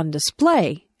were on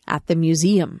display at the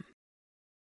museum.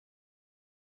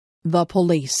 The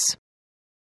police.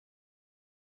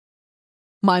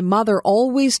 My mother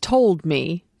always told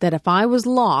me that if I was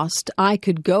lost, I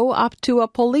could go up to a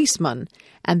policeman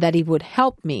and that he would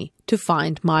help me to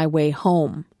find my way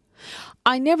home.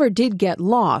 I never did get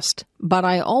lost, but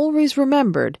I always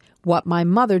remembered what my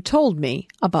mother told me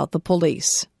about the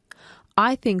police.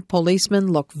 I think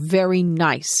policemen look very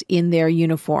nice in their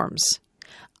uniforms.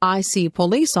 I see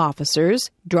police officers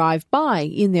drive by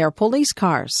in their police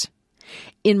cars.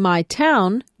 In my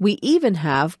town, we even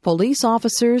have police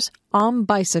officers on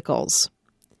bicycles.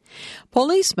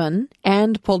 Policemen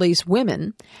and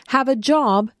policewomen have a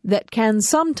job that can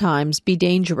sometimes be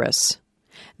dangerous.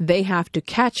 They have to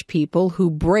catch people who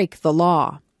break the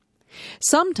law.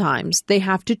 Sometimes they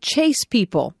have to chase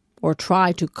people or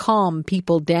try to calm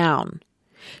people down.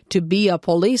 To be a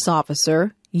police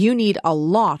officer, you need a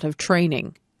lot of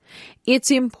training.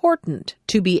 It's important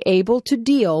to be able to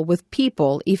deal with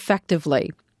people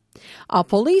effectively. A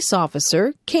police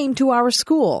officer came to our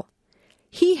school.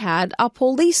 He had a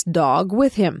police dog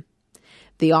with him.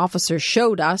 The officer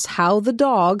showed us how the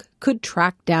dog could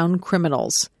track down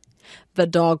criminals. The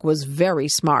dog was very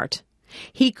smart.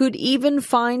 He could even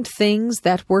find things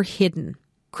that were hidden.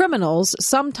 Criminals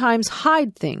sometimes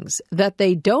hide things that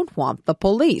they don't want the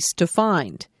police to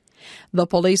find. The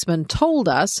policeman told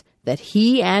us that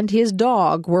he and his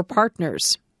dog were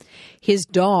partners. His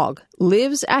dog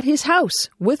lives at his house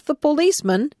with the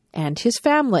policeman and his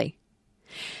family.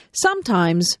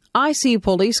 Sometimes I see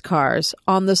police cars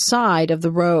on the side of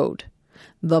the road.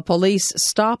 The police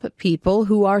stop people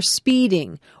who are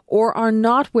speeding or are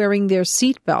not wearing their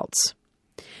seatbelts.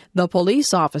 The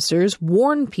police officers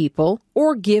warn people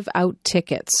or give out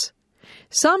tickets.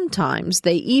 Sometimes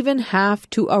they even have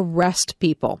to arrest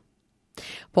people.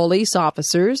 Police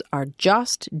officers are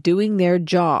just doing their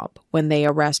job when they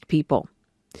arrest people.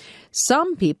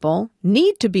 Some people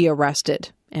need to be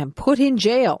arrested and put in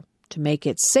jail to make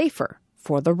it safer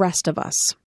for the rest of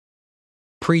us.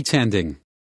 Pretending.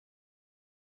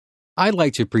 I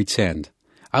like to pretend.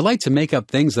 I like to make up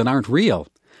things that aren't real.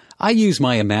 I use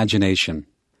my imagination.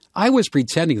 I was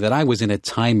pretending that I was in a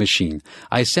time machine.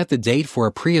 I set the date for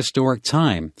a prehistoric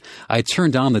time. I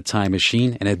turned on the time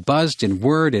machine, and it buzzed and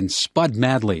whirred and spud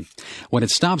madly. When it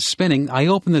stopped spinning, I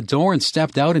opened the door and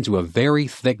stepped out into a very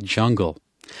thick jungle.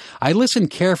 I listened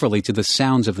carefully to the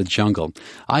sounds of the jungle.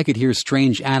 I could hear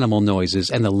strange animal noises,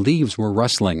 and the leaves were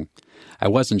rustling. I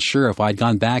wasn't sure if I'd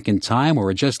gone back in time or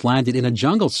had just landed in a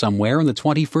jungle somewhere in the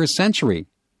 21st century.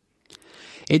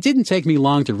 It didn't take me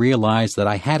long to realize that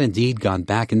I had indeed gone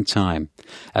back in time.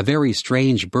 A very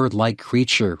strange bird-like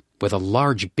creature with a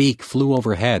large beak flew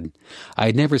overhead. I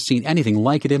had never seen anything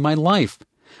like it in my life.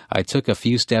 I took a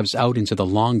few steps out into the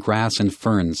long grass and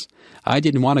ferns. I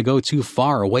didn't want to go too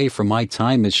far away from my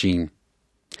time machine.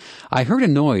 I heard a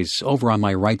noise over on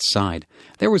my right side.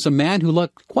 There was a man who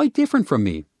looked quite different from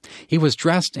me. He was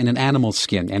dressed in an animal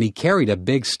skin, and he carried a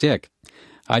big stick.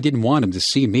 I didn't want him to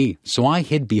see me, so I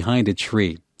hid behind a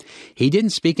tree. He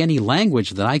didn't speak any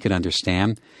language that I could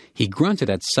understand. He grunted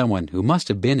at someone who must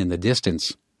have been in the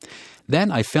distance. Then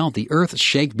I felt the earth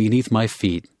shake beneath my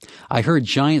feet. I heard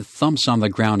giant thumps on the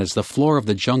ground as the floor of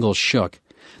the jungle shook.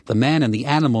 The man in the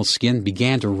animal skin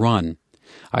began to run.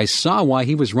 I saw why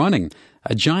he was running.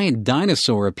 A giant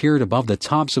dinosaur appeared above the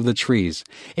tops of the trees.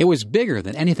 It was bigger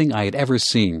than anything I had ever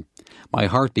seen. My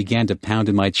heart began to pound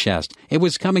in my chest. It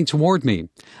was coming toward me.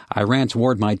 I ran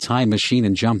toward my time machine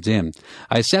and jumped in.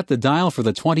 I set the dial for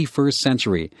the 21st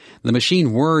century. The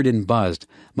machine whirred and buzzed.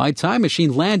 My time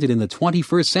machine landed in the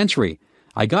 21st century.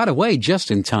 I got away just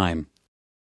in time.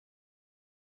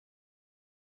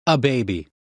 A baby.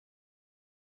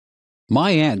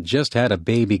 My aunt just had a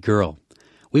baby girl.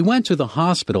 We went to the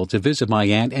hospital to visit my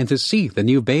aunt and to see the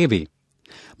new baby.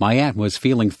 My aunt was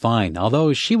feeling fine,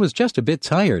 although she was just a bit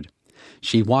tired.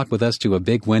 She walked with us to a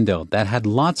big window that had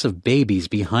lots of babies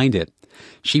behind it.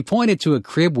 She pointed to a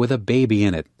crib with a baby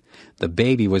in it. The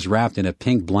baby was wrapped in a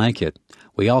pink blanket.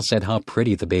 We all said how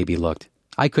pretty the baby looked.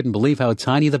 I couldn't believe how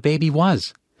tiny the baby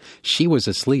was. She was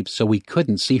asleep, so we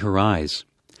couldn't see her eyes.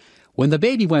 When the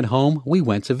baby went home, we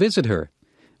went to visit her.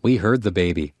 We heard the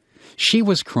baby. She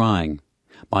was crying.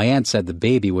 My aunt said the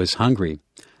baby was hungry.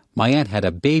 My aunt had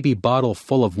a baby bottle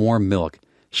full of warm milk.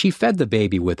 She fed the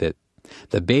baby with it.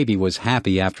 The baby was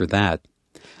happy after that.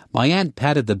 My aunt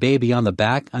patted the baby on the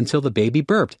back until the baby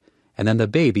burped, and then the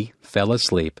baby fell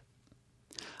asleep.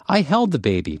 I held the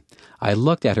baby. I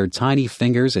looked at her tiny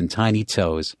fingers and tiny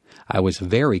toes. I was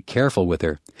very careful with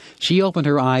her. She opened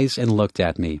her eyes and looked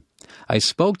at me. I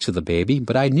spoke to the baby,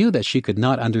 but I knew that she could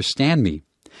not understand me.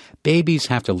 Babies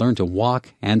have to learn to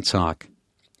walk and talk.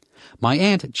 My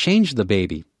aunt changed the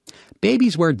baby.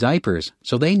 Babies wear diapers,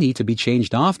 so they need to be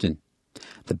changed often.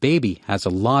 The baby has a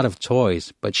lot of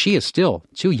toys, but she is still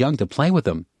too young to play with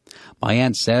them. My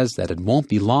aunt says that it won't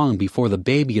be long before the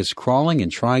baby is crawling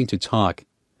and trying to talk.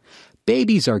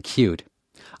 Babies are cute.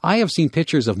 I have seen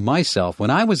pictures of myself when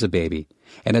I was a baby,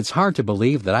 and it's hard to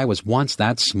believe that I was once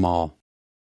that small.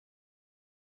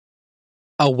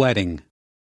 A wedding.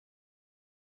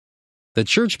 The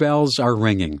church bells are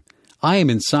ringing. I am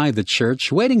inside the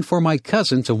church waiting for my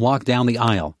cousin to walk down the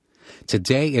aisle.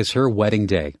 Today is her wedding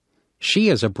day. She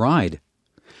is a bride.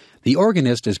 The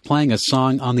organist is playing a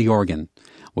song on the organ.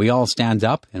 We all stand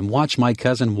up and watch my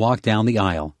cousin walk down the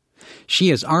aisle.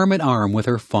 She is arm in arm with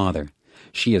her father.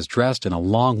 She is dressed in a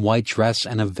long white dress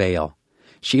and a veil.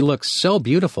 She looks so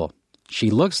beautiful. She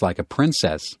looks like a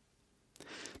princess.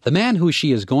 The man who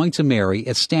she is going to marry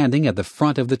is standing at the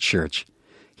front of the church.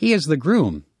 He is the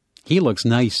groom. He looks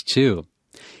nice, too.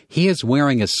 He is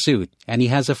wearing a suit, and he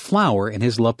has a flower in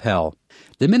his lapel.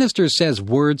 The minister says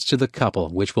words to the couple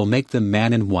which will make them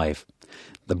man and wife.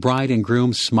 The bride and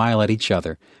groom smile at each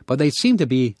other, but they seem to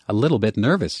be a little bit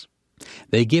nervous.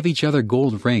 They give each other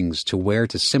gold rings to wear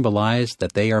to symbolize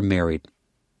that they are married.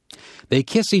 They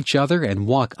kiss each other and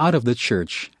walk out of the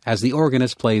church as the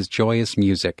organist plays joyous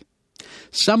music.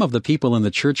 Some of the people in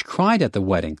the church cried at the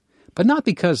wedding, but not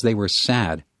because they were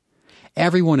sad.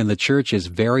 Everyone in the church is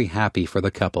very happy for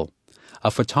the couple.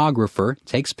 A photographer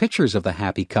takes pictures of the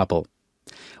happy couple.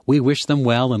 We wish them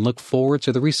well and look forward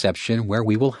to the reception where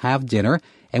we will have dinner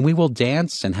and we will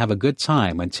dance and have a good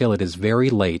time until it is very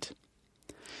late.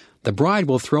 The bride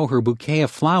will throw her bouquet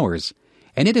of flowers,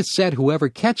 and it is said whoever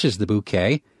catches the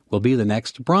bouquet will be the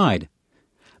next bride.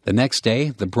 The next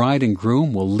day, the bride and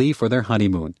groom will leave for their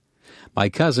honeymoon. My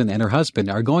cousin and her husband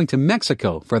are going to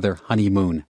Mexico for their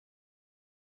honeymoon.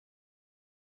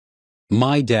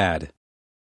 My dad.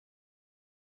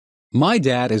 My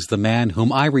dad is the man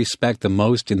whom I respect the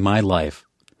most in my life.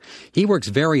 He works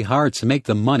very hard to make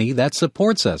the money that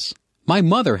supports us. My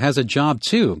mother has a job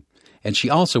too, and she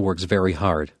also works very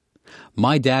hard.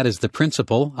 My dad is the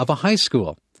principal of a high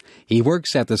school. He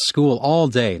works at the school all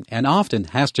day and often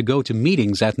has to go to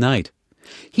meetings at night.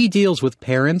 He deals with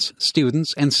parents,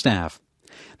 students, and staff.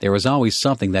 There is always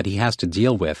something that he has to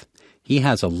deal with. He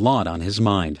has a lot on his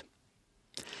mind.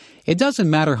 It doesn't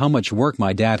matter how much work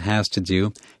my dad has to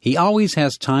do, he always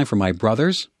has time for my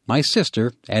brothers, my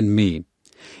sister, and me.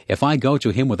 If I go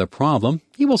to him with a problem,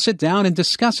 he will sit down and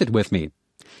discuss it with me.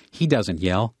 He doesn't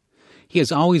yell. He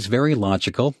is always very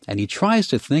logical, and he tries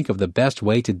to think of the best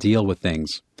way to deal with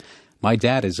things. My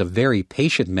dad is a very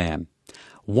patient man.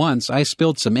 Once I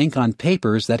spilled some ink on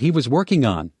papers that he was working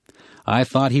on. I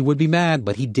thought he would be mad,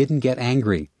 but he didn't get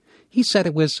angry. He said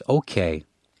it was okay.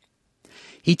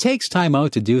 He takes time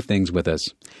out to do things with us.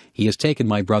 He has taken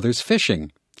my brothers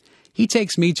fishing. He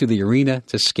takes me to the arena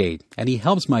to skate, and he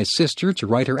helps my sister to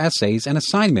write her essays and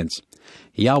assignments.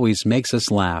 He always makes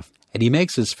us laugh, and he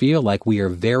makes us feel like we are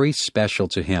very special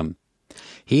to him.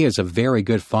 He is a very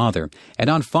good father, and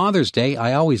on Father's Day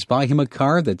I always buy him a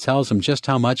card that tells him just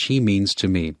how much he means to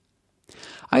me.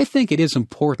 I think it is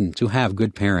important to have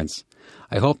good parents.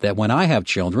 I hope that when I have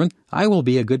children, I will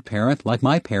be a good parent like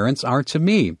my parents are to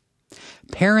me.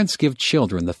 Parents give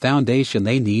children the foundation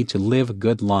they need to live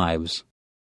good lives.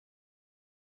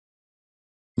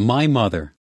 My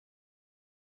mother.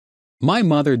 My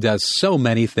mother does so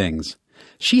many things.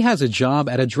 She has a job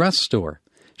at a dress store.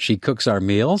 She cooks our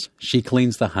meals, she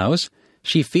cleans the house,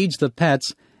 she feeds the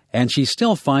pets, and she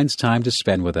still finds time to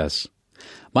spend with us.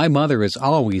 My mother is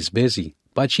always busy,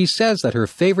 but she says that her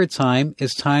favorite time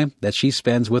is time that she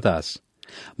spends with us.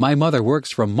 My mother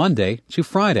works from Monday to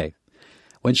Friday.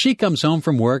 When she comes home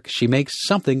from work, she makes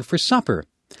something for supper.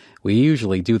 We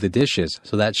usually do the dishes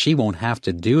so that she won't have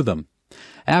to do them.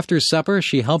 After supper,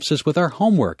 she helps us with our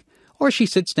homework, or she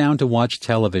sits down to watch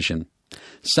television.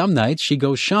 Some nights she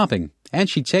goes shopping, and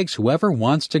she takes whoever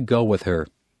wants to go with her.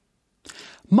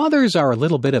 Mothers are a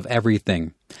little bit of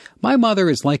everything. My mother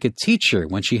is like a teacher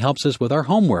when she helps us with our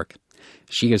homework.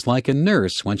 She is like a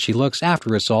nurse when she looks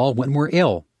after us all when we're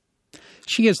ill.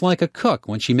 She is like a cook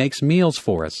when she makes meals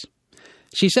for us.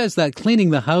 She says that cleaning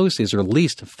the house is her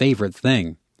least favorite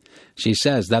thing. She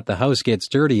says that the house gets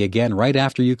dirty again right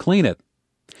after you clean it.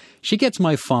 She gets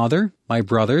my father, my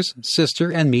brothers,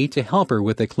 sister, and me to help her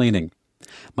with the cleaning.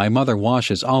 My mother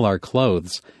washes all our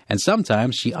clothes, and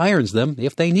sometimes she irons them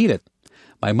if they need it.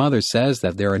 My mother says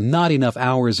that there are not enough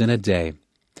hours in a day.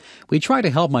 We try to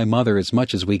help my mother as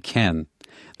much as we can.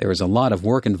 There is a lot of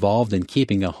work involved in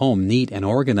keeping a home neat and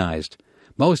organized.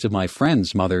 Most of my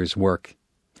friends' mothers work.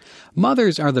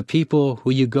 Mothers are the people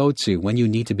who you go to when you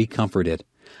need to be comforted.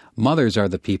 Mothers are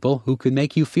the people who can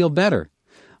make you feel better.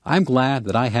 I'm glad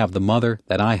that I have the mother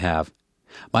that I have.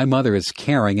 My mother is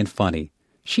caring and funny.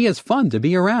 She is fun to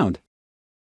be around.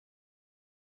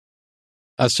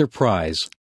 A surprise.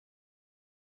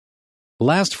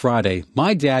 Last Friday,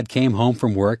 my dad came home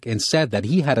from work and said that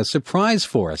he had a surprise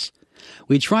for us.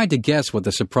 We tried to guess what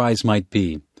the surprise might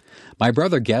be. My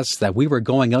brother guessed that we were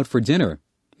going out for dinner.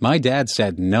 My dad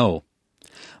said no.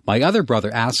 My other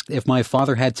brother asked if my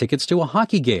father had tickets to a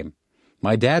hockey game.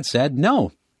 My dad said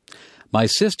no. My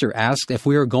sister asked if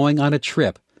we were going on a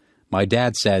trip. My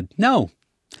dad said no.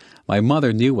 My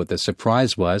mother knew what the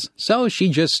surprise was, so she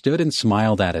just stood and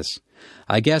smiled at us.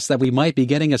 I guessed that we might be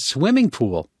getting a swimming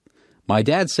pool. My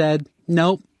dad said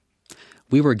nope.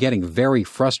 We were getting very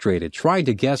frustrated trying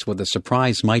to guess what the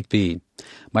surprise might be.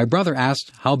 My brother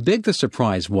asked how big the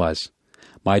surprise was.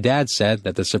 My dad said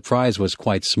that the surprise was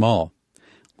quite small.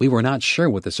 We were not sure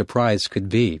what the surprise could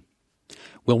be.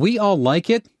 Will we all like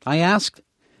it? I asked.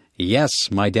 Yes,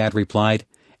 my dad replied.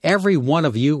 Every one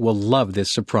of you will love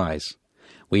this surprise.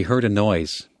 We heard a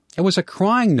noise. It was a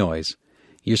crying noise.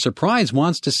 Your surprise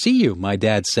wants to see you, my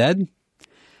dad said.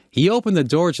 He opened the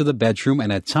door to the bedroom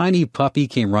and a tiny puppy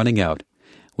came running out.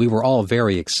 We were all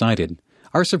very excited.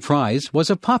 Our surprise was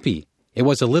a puppy. It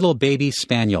was a little baby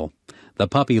spaniel. The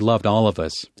puppy loved all of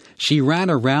us. She ran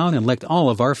around and licked all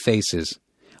of our faces.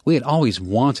 We had always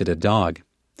wanted a dog.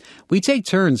 We take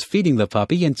turns feeding the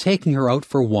puppy and taking her out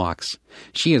for walks.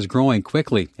 She is growing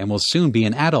quickly and will soon be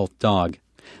an adult dog.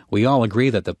 We all agree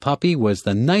that the puppy was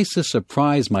the nicest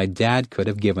surprise my dad could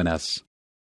have given us.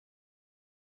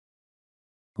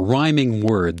 Rhyming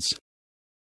words.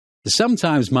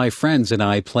 Sometimes my friends and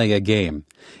I play a game.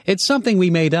 It's something we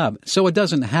made up, so it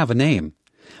doesn't have a name.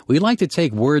 We like to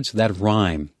take words that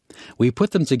rhyme. We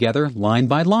put them together line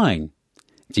by line.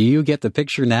 Do you get the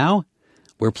picture now?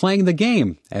 We're playing the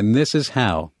game, and this is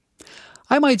how.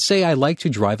 I might say I like to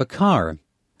drive a car.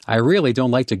 I really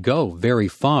don't like to go very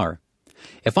far.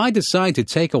 If I decide to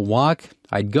take a walk,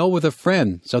 I'd go with a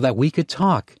friend so that we could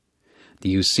talk. Do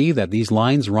you see that these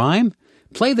lines rhyme?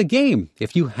 Play the game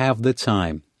if you have the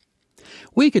time.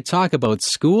 We could talk about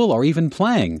school or even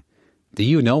playing. Do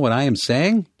you know what I am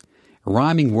saying?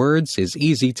 Rhyming words is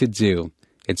easy to do.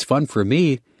 It's fun for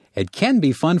me. It can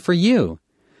be fun for you.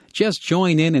 Just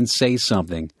join in and say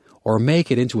something, or make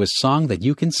it into a song that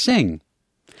you can sing.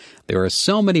 There are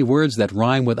so many words that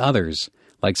rhyme with others,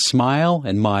 like smile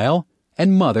and mile,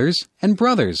 and mothers and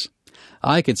brothers.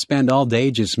 I could spend all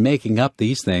day just making up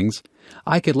these things.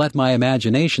 I could let my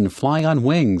imagination fly on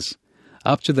wings.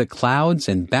 Up to the clouds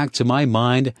and back to my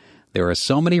mind, there are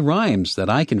so many rhymes that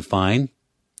I can find.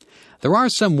 There are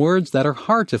some words that are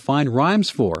hard to find rhymes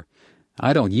for.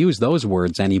 I don't use those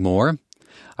words anymore.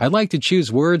 I like to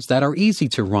choose words that are easy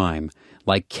to rhyme,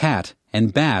 like cat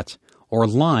and bat, or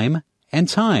lime and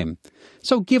time.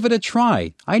 So give it a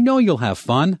try. I know you'll have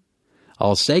fun.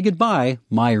 I'll say goodbye.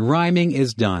 My rhyming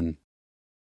is done.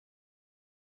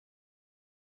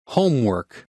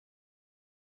 Homework.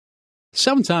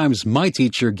 Sometimes my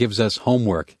teacher gives us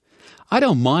homework. I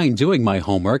don't mind doing my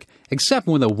homework, except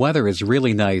when the weather is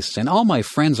really nice and all my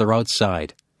friends are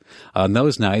outside. On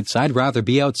those nights, I'd rather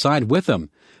be outside with them,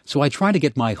 so I try to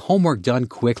get my homework done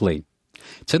quickly.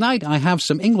 Tonight, I have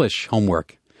some English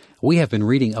homework. We have been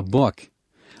reading a book.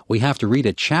 We have to read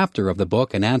a chapter of the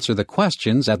book and answer the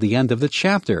questions at the end of the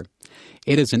chapter.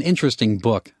 It is an interesting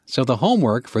book, so the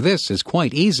homework for this is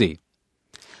quite easy.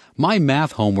 My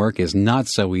math homework is not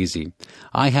so easy.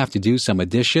 I have to do some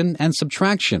addition and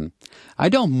subtraction. I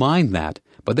don't mind that,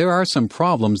 but there are some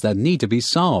problems that need to be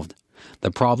solved.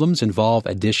 The problems involve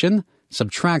addition,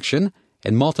 subtraction,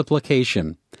 and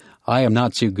multiplication. I am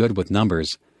not too good with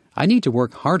numbers. I need to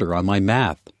work harder on my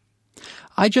math.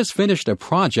 I just finished a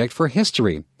project for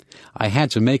history. I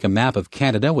had to make a map of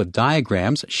Canada with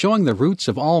diagrams showing the routes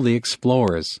of all the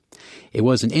explorers. It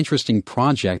was an interesting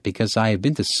project because I have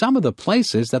been to some of the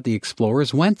places that the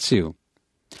explorers went to.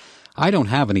 I don't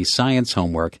have any science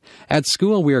homework. At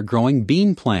school we are growing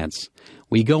bean plants.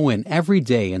 We go in every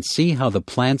day and see how the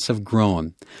plants have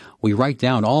grown. We write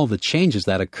down all the changes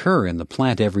that occur in the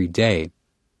plant every day.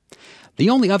 The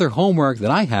only other homework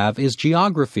that I have is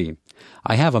geography.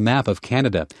 I have a map of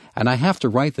Canada, and I have to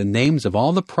write the names of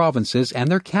all the provinces and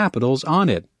their capitals on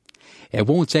it. It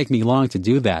won't take me long to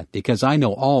do that because I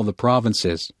know all the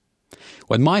provinces.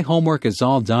 When my homework is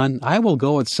all done, I will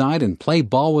go outside and play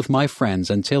ball with my friends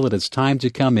until it is time to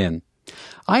come in.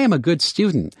 I am a good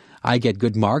student. I get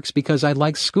good marks because I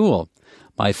like school.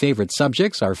 My favorite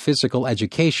subjects are physical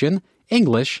education,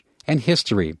 English, and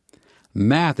history.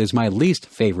 Math is my least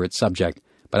favorite subject,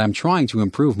 but I'm trying to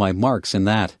improve my marks in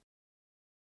that.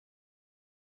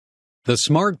 The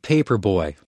Smart Paper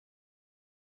Boy.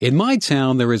 In my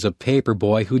town, there is a paper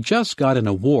boy who just got an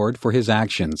award for his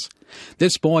actions.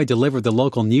 This boy delivered the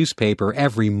local newspaper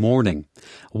every morning.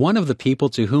 One of the people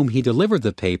to whom he delivered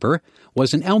the paper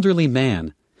was an elderly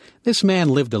man. This man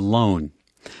lived alone.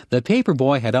 The paper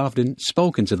boy had often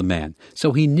spoken to the man,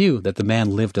 so he knew that the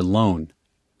man lived alone.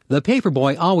 The paper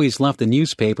boy always left the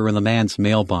newspaper in the man's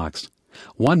mailbox.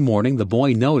 One morning, the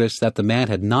boy noticed that the man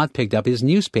had not picked up his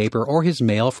newspaper or his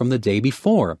mail from the day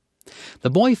before. The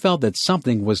boy felt that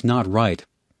something was not right.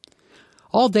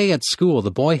 All day at school, the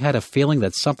boy had a feeling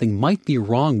that something might be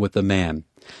wrong with the man.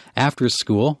 After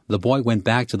school, the boy went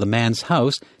back to the man's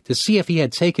house to see if he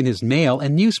had taken his mail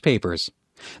and newspapers.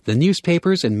 The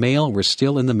newspapers and mail were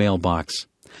still in the mailbox.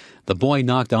 The boy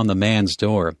knocked on the man's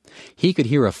door. He could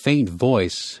hear a faint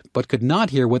voice, but could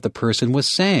not hear what the person was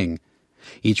saying.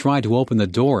 He tried to open the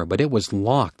door, but it was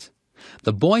locked.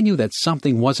 The boy knew that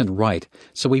something wasn't right,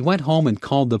 so he went home and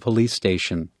called the police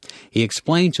station. He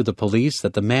explained to the police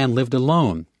that the man lived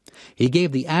alone. He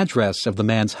gave the address of the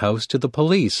man's house to the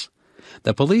police.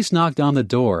 The police knocked on the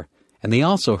door, and they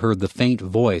also heard the faint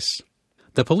voice.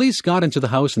 The police got into the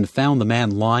house and found the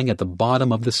man lying at the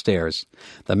bottom of the stairs.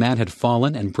 The man had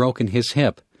fallen and broken his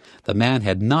hip. The man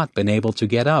had not been able to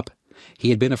get up.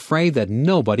 He had been afraid that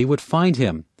nobody would find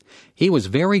him. He was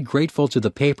very grateful to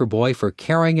the paper boy for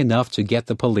caring enough to get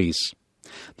the police.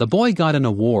 The boy got an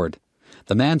award.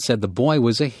 The man said the boy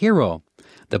was a hero.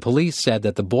 The police said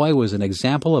that the boy was an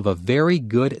example of a very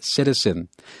good citizen.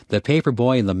 The paper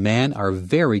boy and the man are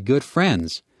very good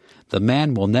friends. The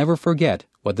man will never forget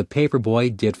what the paper boy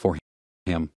did for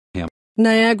him.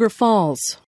 Niagara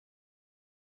Falls.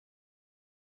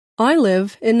 I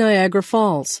live in Niagara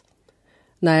Falls.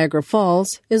 Niagara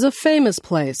Falls is a famous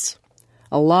place.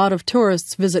 A lot of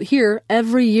tourists visit here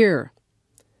every year.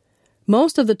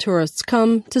 Most of the tourists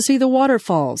come to see the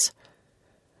waterfalls.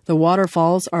 The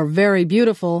waterfalls are very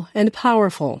beautiful and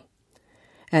powerful.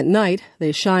 At night,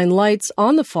 they shine lights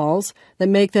on the falls that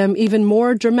make them even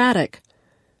more dramatic.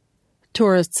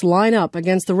 Tourists line up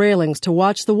against the railings to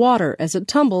watch the water as it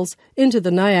tumbles into the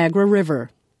Niagara River.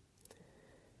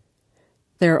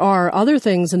 There are other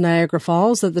things in Niagara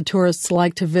Falls that the tourists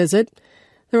like to visit.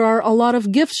 There are a lot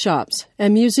of gift shops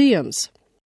and museums.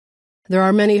 There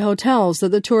are many hotels that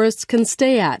the tourists can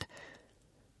stay at.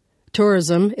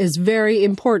 Tourism is very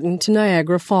important to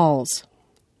Niagara Falls.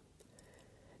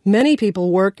 Many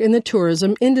people work in the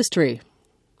tourism industry.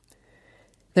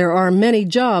 There are many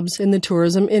jobs in the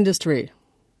tourism industry.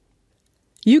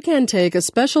 You can take a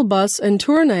special bus and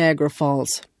tour Niagara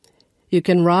Falls. You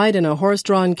can ride in a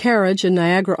horse-drawn carriage in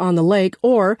Niagara-on-the-Lake,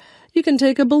 or you can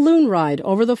take a balloon ride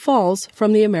over the falls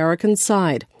from the American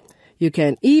side. You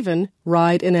can even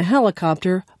ride in a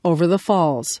helicopter over the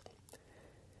falls.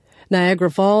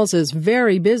 Niagara Falls is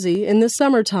very busy in the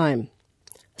summertime.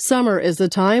 Summer is the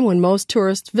time when most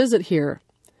tourists visit here.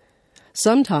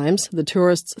 Sometimes the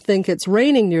tourists think it's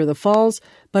raining near the falls,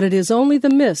 but it is only the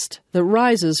mist that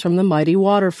rises from the mighty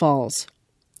waterfalls.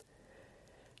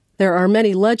 There are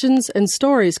many legends and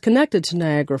stories connected to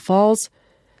Niagara Falls.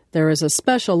 There is a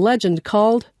special legend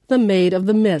called the Maid of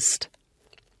the Mist.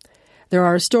 There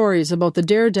are stories about the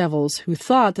daredevils who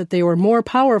thought that they were more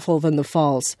powerful than the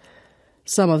falls.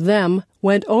 Some of them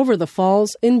went over the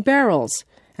falls in barrels,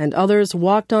 and others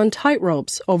walked on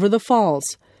tightropes over the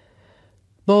falls.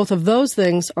 Both of those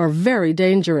things are very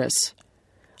dangerous.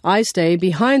 I stay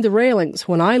behind the railings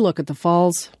when I look at the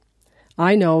falls.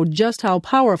 I know just how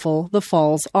powerful the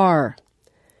falls are.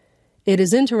 It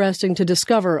is interesting to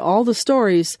discover all the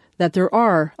stories that there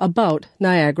are about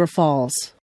Niagara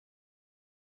Falls.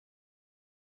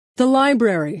 The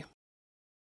library.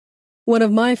 One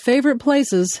of my favorite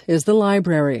places is the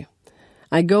library.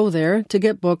 I go there to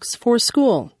get books for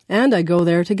school, and I go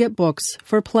there to get books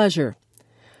for pleasure.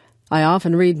 I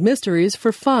often read mysteries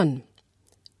for fun.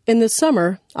 In the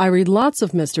summer, I read lots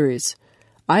of mysteries.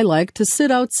 I like to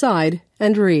sit outside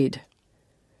and read.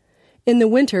 In the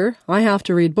winter, I have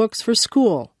to read books for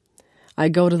school. I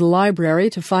go to the library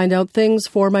to find out things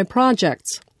for my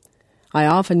projects. I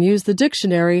often use the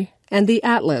dictionary and the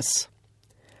atlas.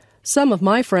 Some of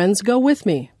my friends go with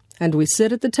me, and we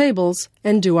sit at the tables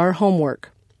and do our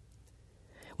homework.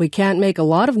 We can't make a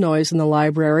lot of noise in the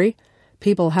library.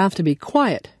 People have to be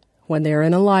quiet when they're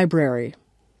in a library.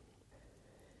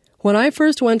 When I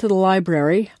first went to the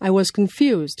library, I was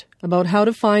confused about how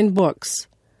to find books.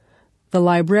 The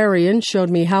librarian showed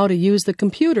me how to use the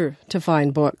computer to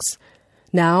find books.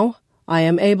 Now, I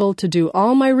am able to do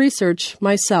all my research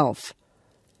myself.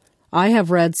 I have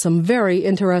read some very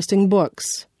interesting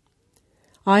books.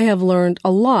 I have learned a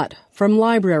lot from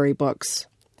library books.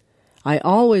 I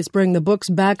always bring the books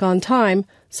back on time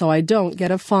so I don't get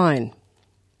a fine.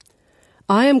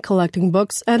 I am collecting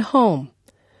books at home.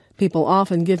 People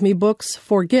often give me books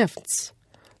for gifts.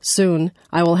 Soon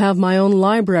I will have my own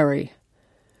library.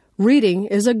 Reading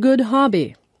is a good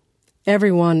hobby.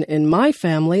 Everyone in my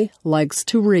family likes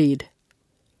to read.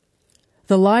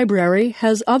 The library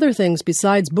has other things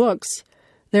besides books.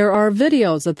 There are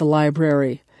videos at the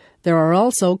library. There are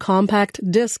also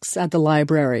compact discs at the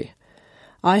library.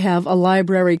 I have a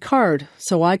library card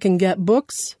so I can get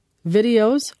books,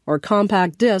 videos, or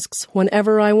compact discs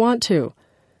whenever I want to.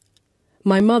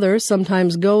 My mother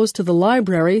sometimes goes to the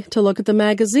library to look at the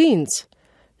magazines.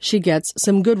 She gets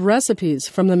some good recipes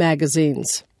from the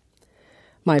magazines.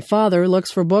 My father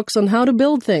looks for books on how to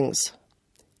build things.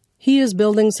 He is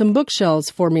building some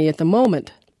bookshelves for me at the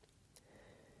moment.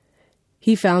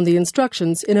 He found the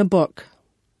instructions in a book.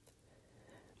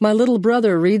 My little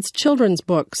brother reads children's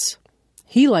books.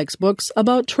 He likes books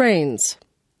about trains.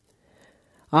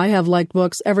 I have liked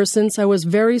books ever since I was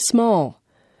very small.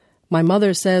 My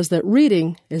mother says that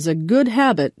reading is a good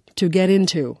habit to get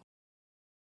into.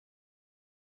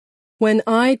 When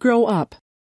I grow up.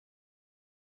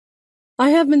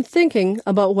 I have been thinking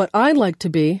about what I'd like to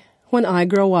be when I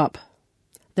grow up.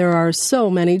 There are so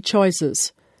many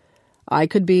choices. I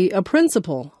could be a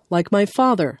principal, like my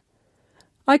father.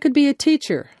 I could be a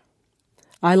teacher.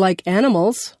 I like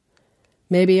animals.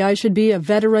 Maybe I should be a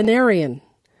veterinarian.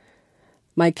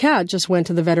 My cat just went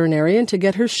to the veterinarian to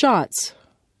get her shots.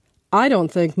 I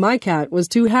don't think my cat was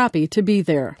too happy to be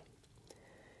there.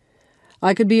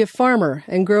 I could be a farmer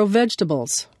and grow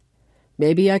vegetables.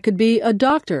 Maybe I could be a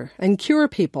doctor and cure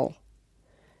people.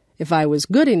 If I was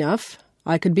good enough,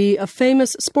 I could be a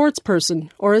famous sports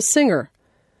person or a singer.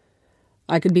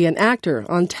 I could be an actor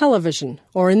on television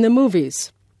or in the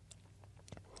movies.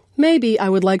 Maybe I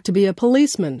would like to be a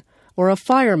policeman or a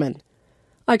fireman.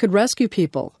 I could rescue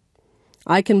people.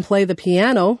 I can play the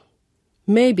piano.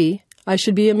 Maybe I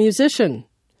should be a musician.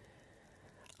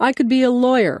 I could be a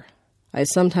lawyer. I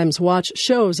sometimes watch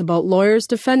shows about lawyers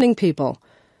defending people.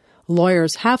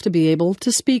 Lawyers have to be able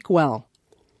to speak well.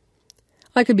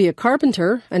 I could be a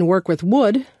carpenter and work with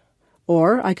wood,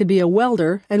 or I could be a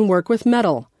welder and work with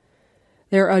metal.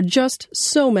 There are just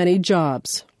so many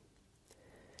jobs.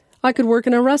 I could work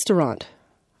in a restaurant.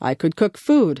 I could cook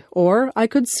food, or I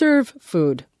could serve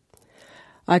food.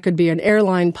 I could be an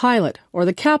airline pilot or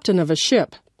the captain of a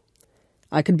ship.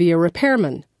 I could be a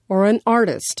repairman or an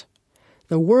artist.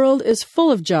 The world is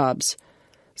full of jobs.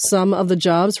 Some of the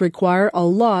jobs require a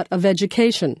lot of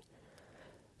education.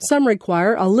 Some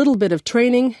require a little bit of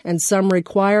training, and some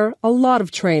require a lot of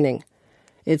training.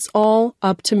 It's all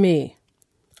up to me.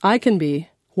 I can be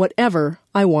whatever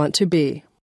I want to be.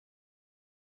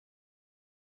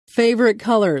 Favorite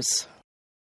colors.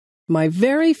 My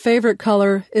very favorite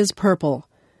color is purple.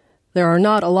 There are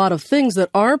not a lot of things that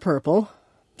are purple.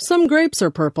 Some grapes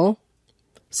are purple.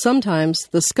 Sometimes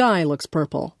the sky looks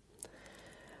purple.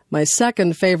 My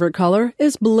second favorite color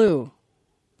is blue.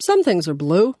 Some things are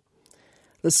blue.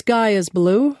 The sky is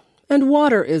blue, and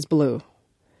water is blue.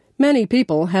 Many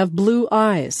people have blue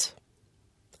eyes.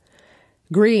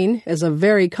 Green is a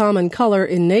very common color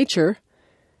in nature.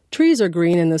 Trees are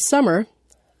green in the summer.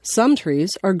 Some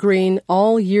trees are green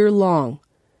all year long.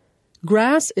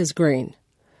 Grass is green.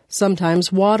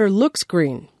 Sometimes water looks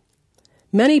green.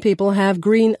 Many people have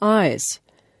green eyes.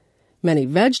 Many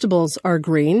vegetables are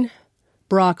green.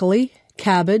 Broccoli,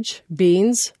 cabbage,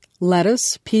 beans,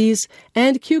 lettuce, peas,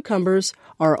 and cucumbers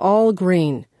are all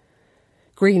green.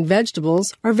 Green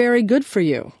vegetables are very good for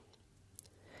you.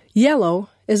 Yellow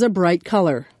is a bright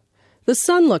color. The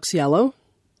sun looks yellow.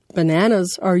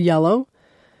 Bananas are yellow.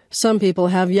 Some people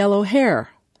have yellow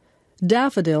hair.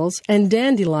 Daffodils and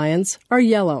dandelions are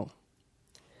yellow.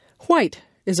 White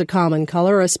is a common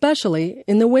color, especially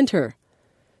in the winter.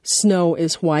 Snow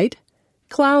is white.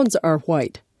 Clouds are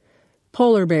white.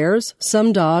 Polar bears,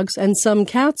 some dogs, and some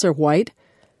cats are white.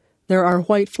 There are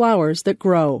white flowers that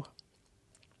grow.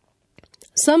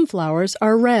 Some flowers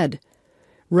are red.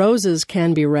 Roses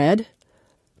can be red.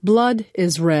 Blood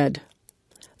is red.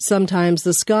 Sometimes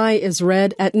the sky is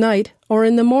red at night or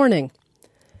in the morning.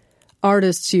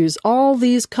 Artists use all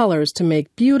these colors to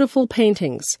make beautiful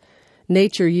paintings.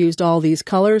 Nature used all these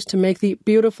colors to make the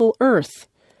beautiful earth.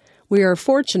 We are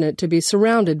fortunate to be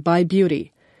surrounded by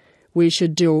beauty. We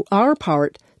should do our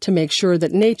part to make sure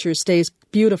that nature stays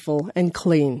beautiful and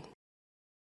clean.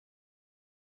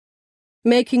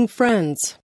 Making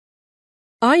friends.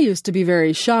 I used to be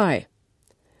very shy.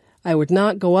 I would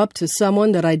not go up to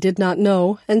someone that I did not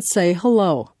know and say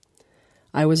hello.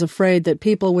 I was afraid that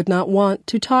people would not want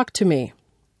to talk to me.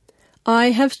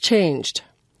 I have changed.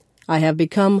 I have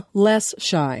become less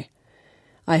shy.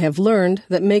 I have learned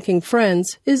that making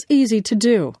friends is easy to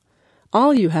do.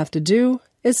 All you have to do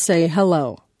is say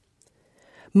hello.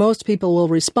 Most people will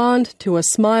respond to a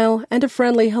smile and a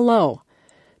friendly hello.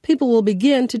 People will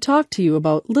begin to talk to you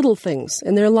about little things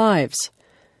in their lives.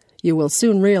 You will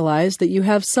soon realize that you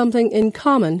have something in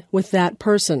common with that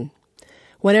person.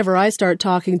 Whenever I start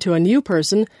talking to a new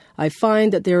person, I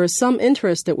find that there is some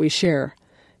interest that we share.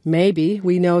 Maybe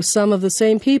we know some of the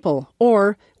same people,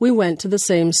 or we went to the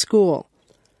same school.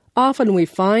 Often we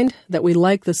find that we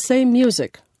like the same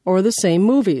music or the same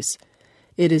movies.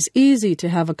 It is easy to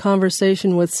have a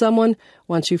conversation with someone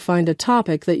once you find a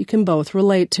topic that you can both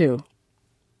relate to.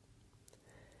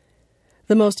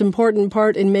 The most important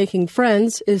part in making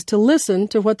friends is to listen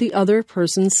to what the other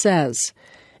person says.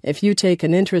 If you take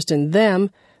an interest in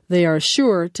them, they are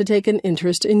sure to take an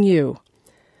interest in you.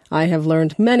 I have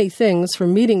learned many things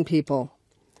from meeting people.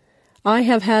 I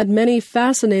have had many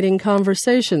fascinating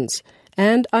conversations,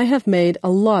 and I have made a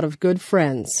lot of good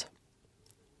friends.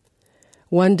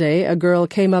 One day, a girl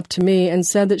came up to me and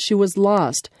said that she was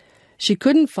lost. She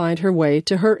couldn't find her way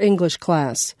to her English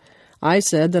class. I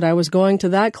said that I was going to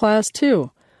that class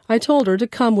too. I told her to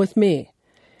come with me.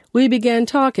 We began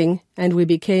talking, and we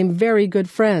became very good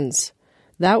friends.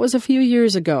 That was a few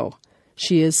years ago.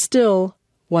 She is still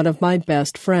one of my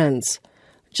best friends.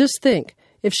 Just think,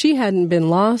 if she hadn't been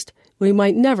lost, we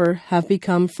might never have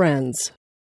become friends.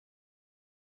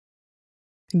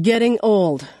 Getting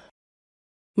old.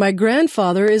 My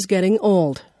grandfather is getting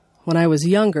old. When I was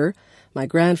younger, my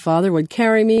grandfather would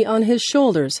carry me on his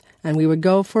shoulders, and we would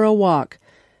go for a walk.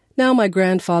 Now my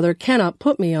grandfather cannot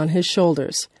put me on his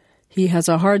shoulders. He has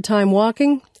a hard time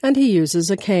walking, and he uses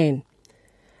a cane.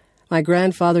 My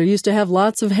grandfather used to have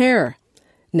lots of hair.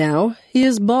 Now he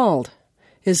is bald.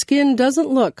 His skin doesn't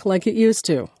look like it used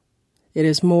to. It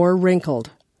is more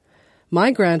wrinkled.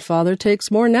 My grandfather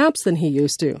takes more naps than he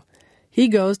used to. He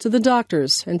goes to the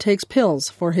doctors and takes pills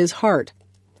for his heart.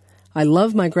 I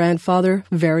love my grandfather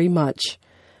very much.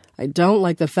 I don't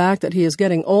like the fact that he is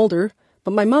getting older,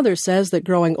 but my mother says that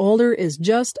growing older is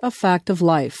just a fact of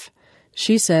life.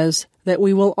 She says that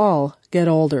we will all get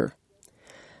older.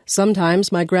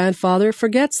 Sometimes my grandfather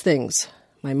forgets things.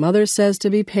 My mother says to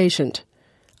be patient.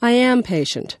 I am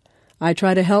patient. I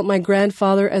try to help my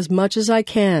grandfather as much as I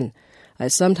can. I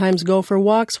sometimes go for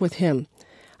walks with him.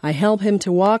 I help him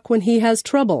to walk when he has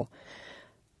trouble.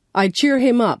 I cheer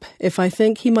him up if I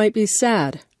think he might be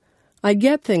sad. I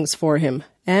get things for him,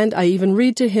 and I even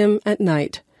read to him at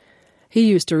night. He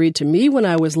used to read to me when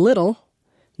I was little.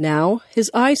 Now his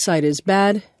eyesight is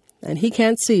bad, and he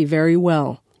can't see very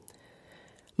well.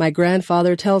 My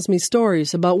grandfather tells me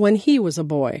stories about when he was a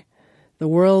boy. The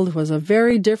world was a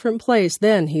very different place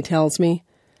then, he tells me.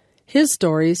 His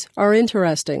stories are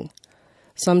interesting.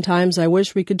 Sometimes I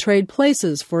wish we could trade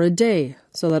places for a day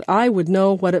so that I would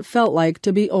know what it felt like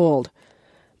to be old.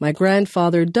 My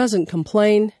grandfather doesn't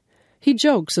complain. He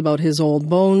jokes about his old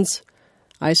bones.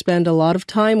 I spend a lot of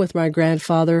time with my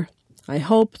grandfather. I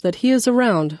hope that he is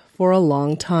around for a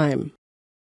long time.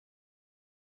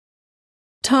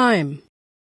 Time.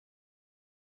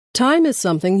 Time is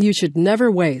something you should never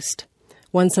waste.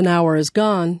 Once an hour is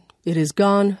gone, it is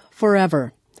gone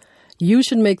forever. You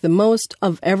should make the most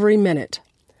of every minute.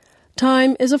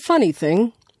 Time is a funny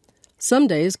thing. Some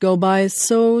days go by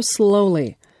so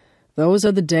slowly. Those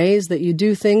are the days that you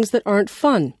do things that aren't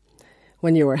fun.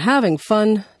 When you are having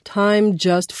fun, time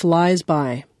just flies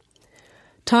by.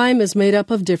 Time is made up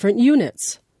of different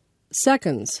units.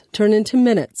 Seconds turn into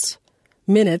minutes.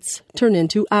 Minutes turn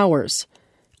into hours.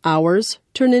 Hours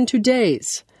turn into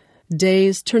days.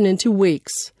 Days turn into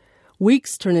weeks.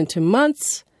 Weeks turn into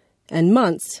months. And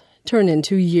months turn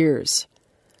into years.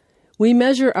 We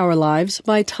measure our lives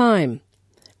by time.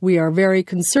 We are very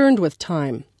concerned with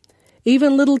time.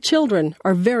 Even little children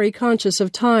are very conscious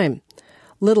of time.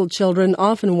 Little children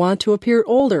often want to appear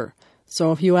older,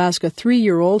 so if you ask a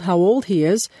 3-year-old how old he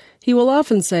is, he will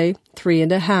often say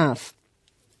 3.5.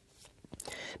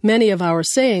 Many of our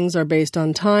sayings are based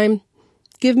on time.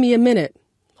 Give me a minute.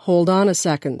 Hold on a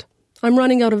second. I'm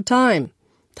running out of time.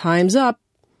 Time's up.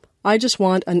 I just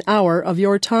want an hour of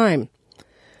your time.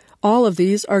 All of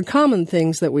these are common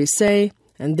things that we say,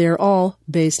 and they're all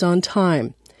based on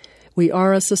time. We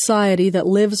are a society that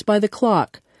lives by the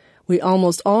clock. We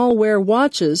almost all wear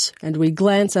watches, and we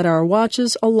glance at our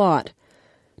watches a lot.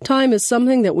 Time is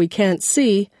something that we can't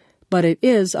see, but it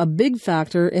is a big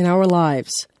factor in our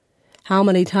lives. How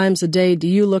many times a day do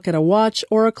you look at a watch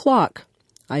or a clock?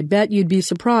 I bet you'd be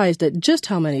surprised at just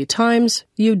how many times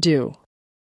you do.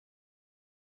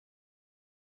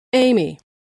 Amy.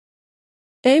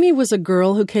 Amy was a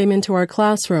girl who came into our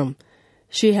classroom.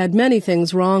 She had many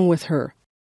things wrong with her.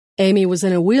 Amy was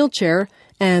in a wheelchair,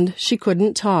 and she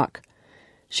couldn't talk.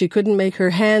 She couldn't make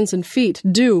her hands and feet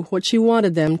do what she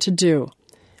wanted them to do.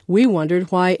 We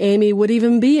wondered why Amy would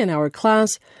even be in our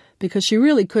class, because she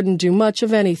really couldn't do much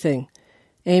of anything.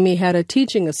 Amy had a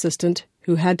teaching assistant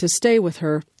who had to stay with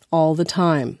her all the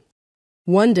time.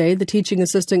 One day, the teaching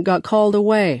assistant got called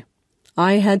away.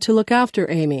 I had to look after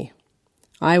Amy.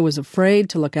 I was afraid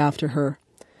to look after her.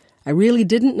 I really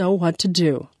didn't know what to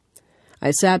do.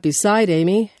 I sat beside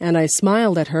Amy, and I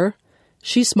smiled at her.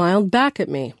 She smiled back at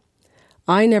me.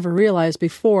 I never realized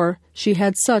before she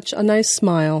had such a nice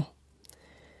smile.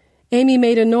 Amy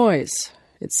made a noise.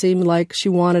 It seemed like she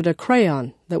wanted a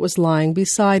crayon that was lying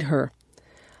beside her.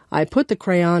 I put the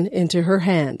crayon into her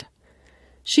hand.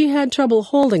 She had trouble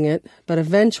holding it, but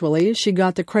eventually she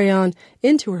got the crayon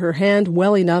into her hand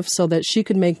well enough so that she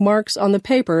could make marks on the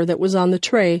paper that was on the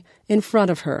tray in front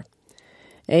of her.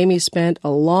 Amy spent a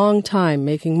long time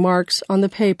making marks on the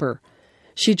paper.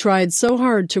 She tried so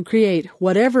hard to create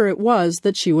whatever it was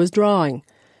that she was drawing.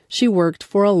 She worked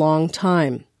for a long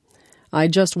time. I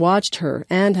just watched her,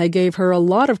 and I gave her a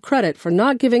lot of credit for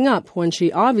not giving up when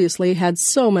she obviously had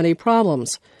so many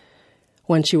problems.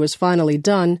 When she was finally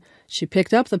done, she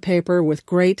picked up the paper with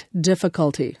great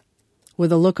difficulty.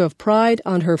 With a look of pride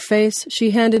on her face,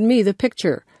 she handed me the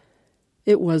picture.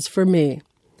 It was for me.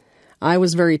 I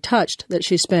was very touched that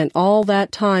she spent all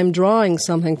that time drawing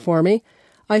something for me.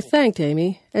 I thanked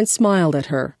Amy and smiled at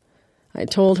her. I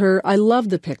told her I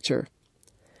loved the picture.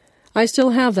 I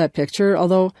still have that picture,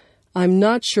 although I'm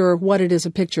not sure what it is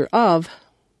a picture of.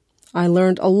 I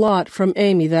learned a lot from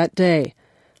Amy that day.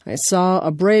 I saw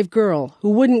a brave girl who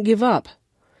wouldn't give up.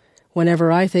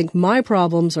 Whenever I think my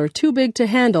problems are too big to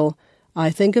handle,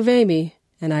 I think of Amy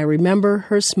and I remember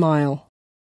her smile.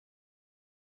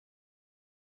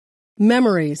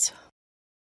 Memories.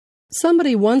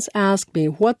 Somebody once asked me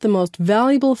what the most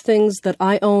valuable things that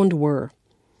I owned were.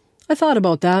 I thought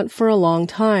about that for a long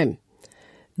time.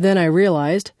 Then I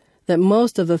realized that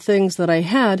most of the things that I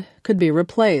had could be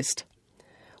replaced.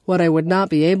 What I would not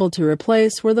be able to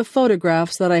replace were the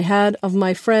photographs that I had of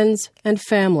my friends and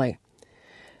family.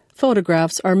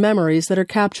 Photographs are memories that are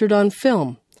captured on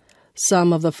film.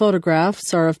 Some of the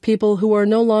photographs are of people who are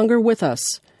no longer with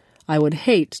us. I would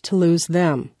hate to lose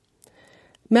them.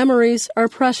 Memories are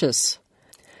precious.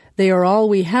 They are all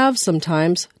we have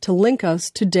sometimes to link us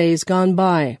to days gone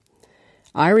by.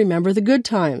 I remember the good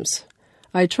times.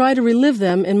 I try to relive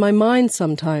them in my mind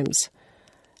sometimes.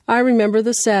 I remember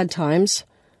the sad times.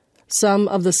 Some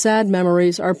of the sad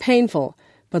memories are painful,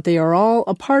 but they are all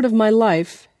a part of my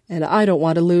life, and I don't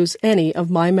want to lose any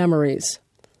of my memories.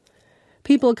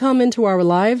 People come into our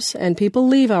lives and people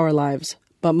leave our lives,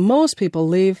 but most people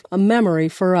leave a memory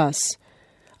for us.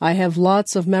 I have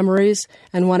lots of memories,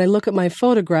 and when I look at my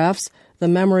photographs, the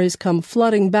memories come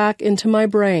flooding back into my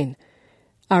brain.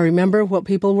 I remember what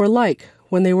people were like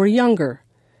when they were younger.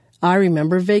 I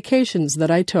remember vacations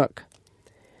that I took.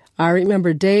 I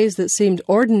remember days that seemed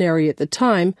ordinary at the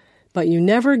time, but you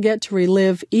never get to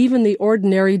relive even the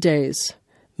ordinary days.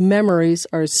 Memories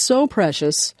are so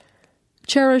precious.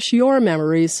 Cherish your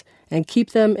memories and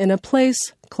keep them in a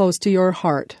place close to your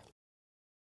heart.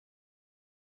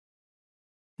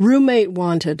 Roommate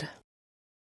wanted.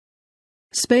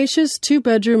 Spacious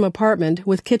 2-bedroom apartment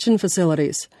with kitchen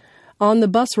facilities. On the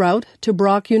bus route to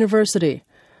Brock University.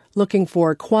 Looking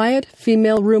for quiet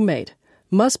female roommate.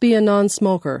 Must be a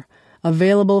non-smoker.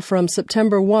 Available from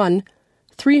September 1.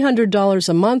 $300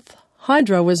 a month.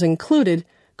 Hydro is included.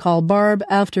 Call Barb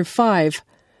after 5.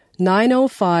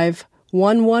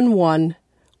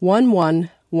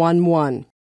 905-111-1111.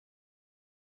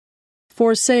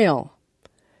 For sale.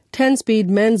 10-speed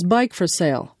men's bike for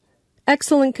sale.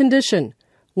 Excellent condition.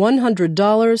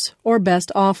 $100 or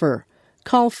best offer.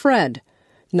 Call Fred.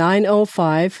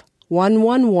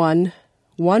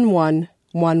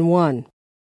 905-111-1111.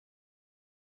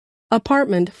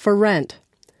 Apartment for rent.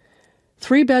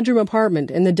 3-bedroom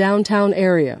apartment in the downtown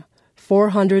area.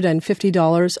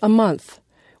 $450 a month.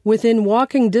 Within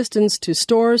walking distance to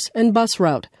stores and bus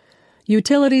route.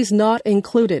 Utilities not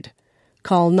included.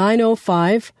 Call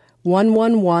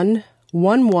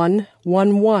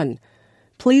 905-111-1111.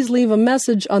 Please leave a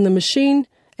message on the machine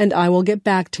and I will get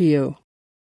back to you.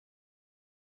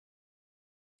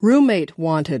 Roommate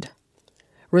wanted.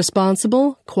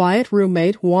 Responsible, quiet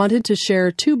roommate wanted to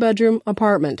share 2-bedroom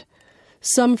apartment.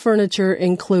 Some furniture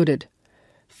included.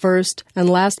 First and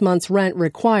last month's rent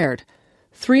required.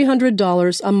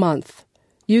 $300 a month.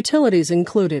 Utilities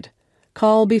included.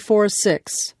 Call before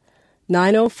 6.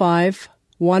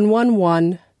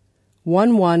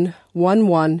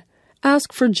 905-111-1111.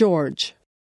 Ask for George.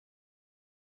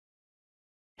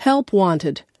 Help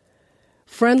wanted.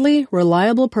 Friendly,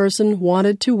 reliable person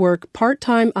wanted to work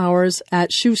part-time hours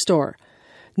at shoe store.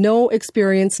 No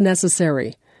experience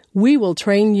necessary. We will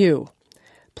train you.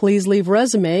 Please leave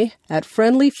resume at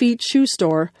Friendly Feet Shoe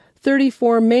Store,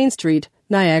 34 Main Street,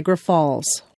 Niagara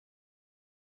Falls.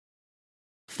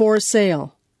 For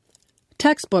sale.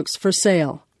 Textbooks for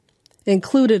sale.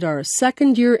 Included are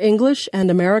second-year English and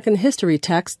American history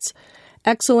texts,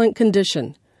 excellent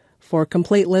condition. For a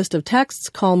complete list of texts,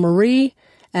 call Marie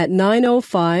at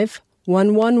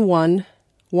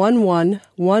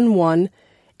 905-111-1111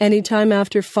 anytime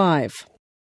after 5.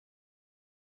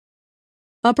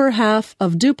 Upper half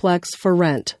of duplex for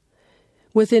rent.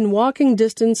 Within walking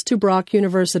distance to Brock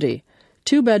University.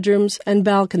 2 bedrooms and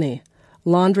balcony.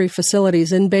 Laundry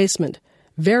facilities in basement.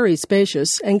 Very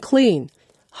spacious and clean.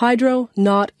 Hydro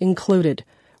not included.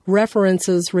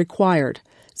 References required.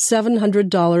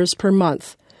 $700 per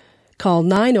month. Call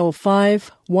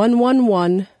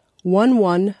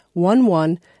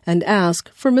 905-111-1111 and ask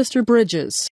for Mr.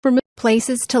 Bridges.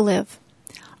 Places to live.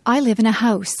 I live in a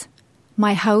house.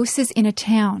 My house is in a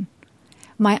town.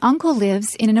 My uncle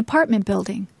lives in an apartment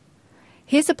building.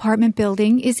 His apartment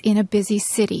building is in a busy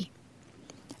city.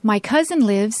 My cousin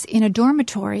lives in a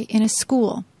dormitory in a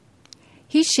school.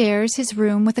 He shares his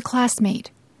room with a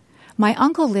classmate. My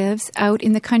uncle lives out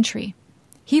in the country.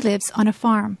 He lives on a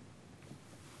farm.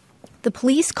 The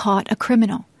police caught a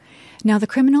criminal. Now the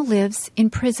criminal lives in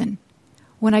prison.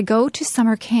 When I go to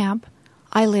summer camp,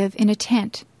 I live in a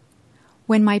tent.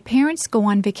 When my parents go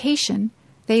on vacation,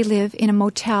 they live in a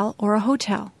motel or a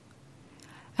hotel.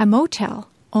 A motel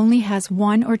only has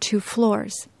 1 or 2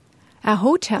 floors. A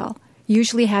hotel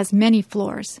usually has many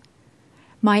floors.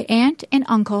 My aunt and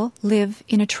uncle live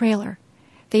in a trailer.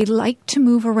 They like to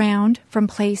move around from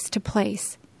place to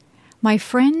place. My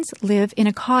friends live in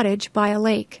a cottage by a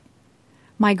lake.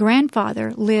 My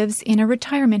grandfather lives in a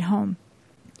retirement home.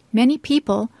 Many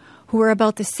people who are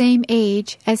about the same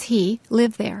age as he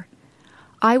live there.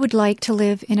 I would like to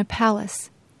live in a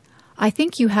palace. I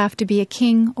think you have to be a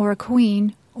king or a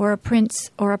queen or a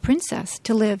prince or a princess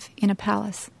to live in a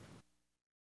palace.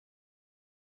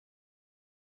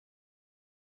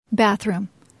 Bathroom.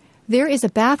 There is a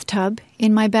bathtub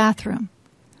in my bathroom.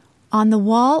 On the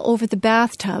wall over the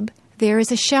bathtub, there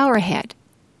is a shower head.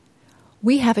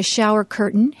 We have a shower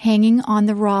curtain hanging on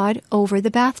the rod over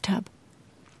the bathtub.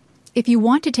 If you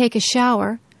want to take a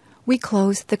shower, we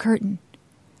close the curtain.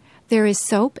 There is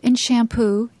soap and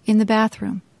shampoo in the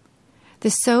bathroom. The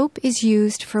soap is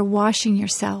used for washing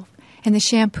yourself, and the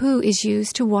shampoo is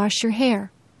used to wash your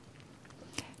hair.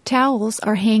 Towels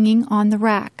are hanging on the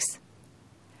racks.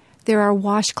 There are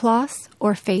washcloths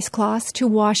or face cloths to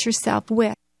wash yourself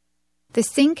with. The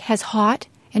sink has hot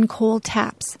and cold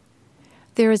taps.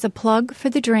 There is a plug for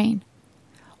the drain.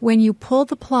 When you pull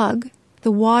the plug,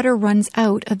 the water runs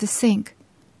out of the sink.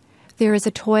 There is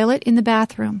a toilet in the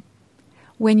bathroom.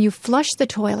 When you flush the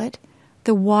toilet,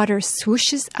 the water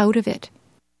swooshes out of it.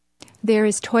 There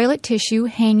is toilet tissue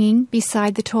hanging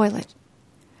beside the toilet.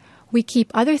 We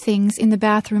keep other things in the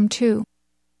bathroom too.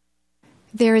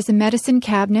 There is a medicine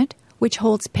cabinet which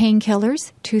holds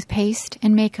painkillers, toothpaste,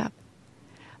 and makeup.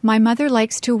 My mother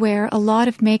likes to wear a lot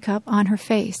of makeup on her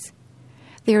face.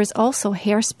 There is also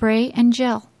hairspray and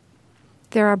gel.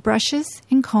 There are brushes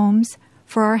and combs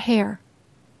for our hair.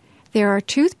 There are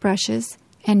toothbrushes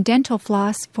and dental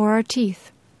floss for our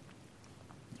teeth.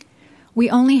 We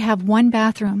only have 1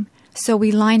 bathroom, so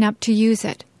we line up to use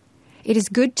it. It is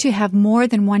good to have more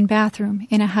than 1 bathroom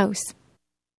in a house.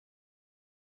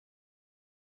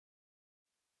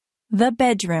 The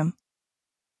bedroom.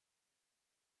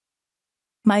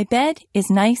 My bed is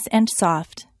nice and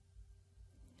soft.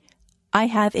 I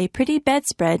have a pretty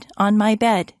bedspread on my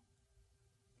bed.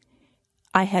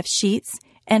 I have sheets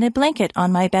and a blanket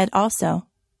on my bed also.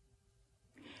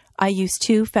 I use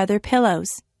 2 feather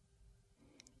pillows.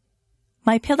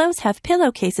 My pillows have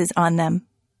pillowcases on them.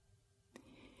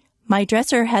 My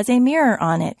dresser has a mirror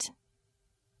on it.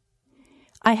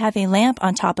 I have a lamp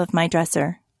on top of my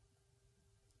dresser.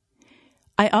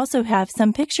 I also have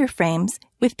some picture frames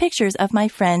with pictures of my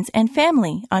friends and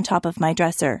family on top of my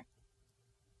dresser.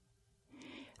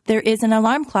 There is an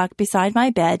alarm clock beside my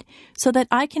bed so that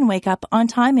I can wake up on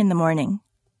time in the morning.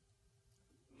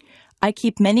 I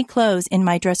keep many clothes in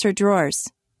my dresser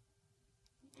drawers.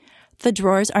 The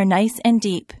drawers are nice and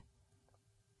deep.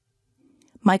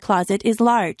 My closet is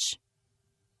large.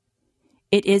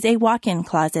 It is a walk-in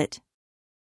closet.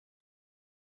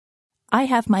 I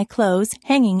have my clothes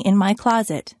hanging in my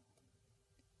closet.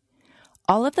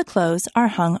 All of the clothes are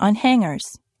hung on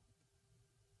hangers.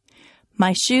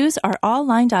 My shoes are all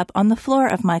lined up on the floor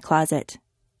of my closet.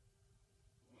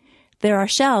 There are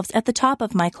shelves at the top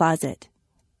of my closet.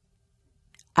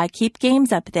 I keep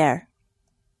games up there.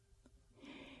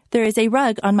 There is a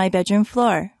rug on my bedroom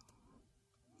floor.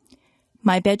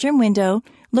 My bedroom window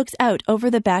looks out over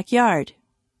the backyard.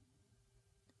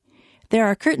 There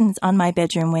are curtains on my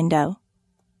bedroom window.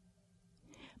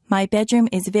 My bedroom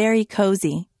is very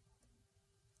cozy.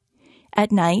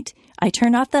 At night, I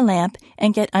turn off the lamp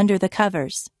and get under the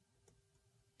covers.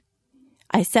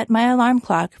 I set my alarm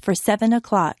clock for 7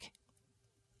 o'clock.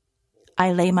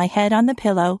 I lay my head on the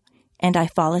pillow and I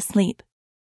fall asleep.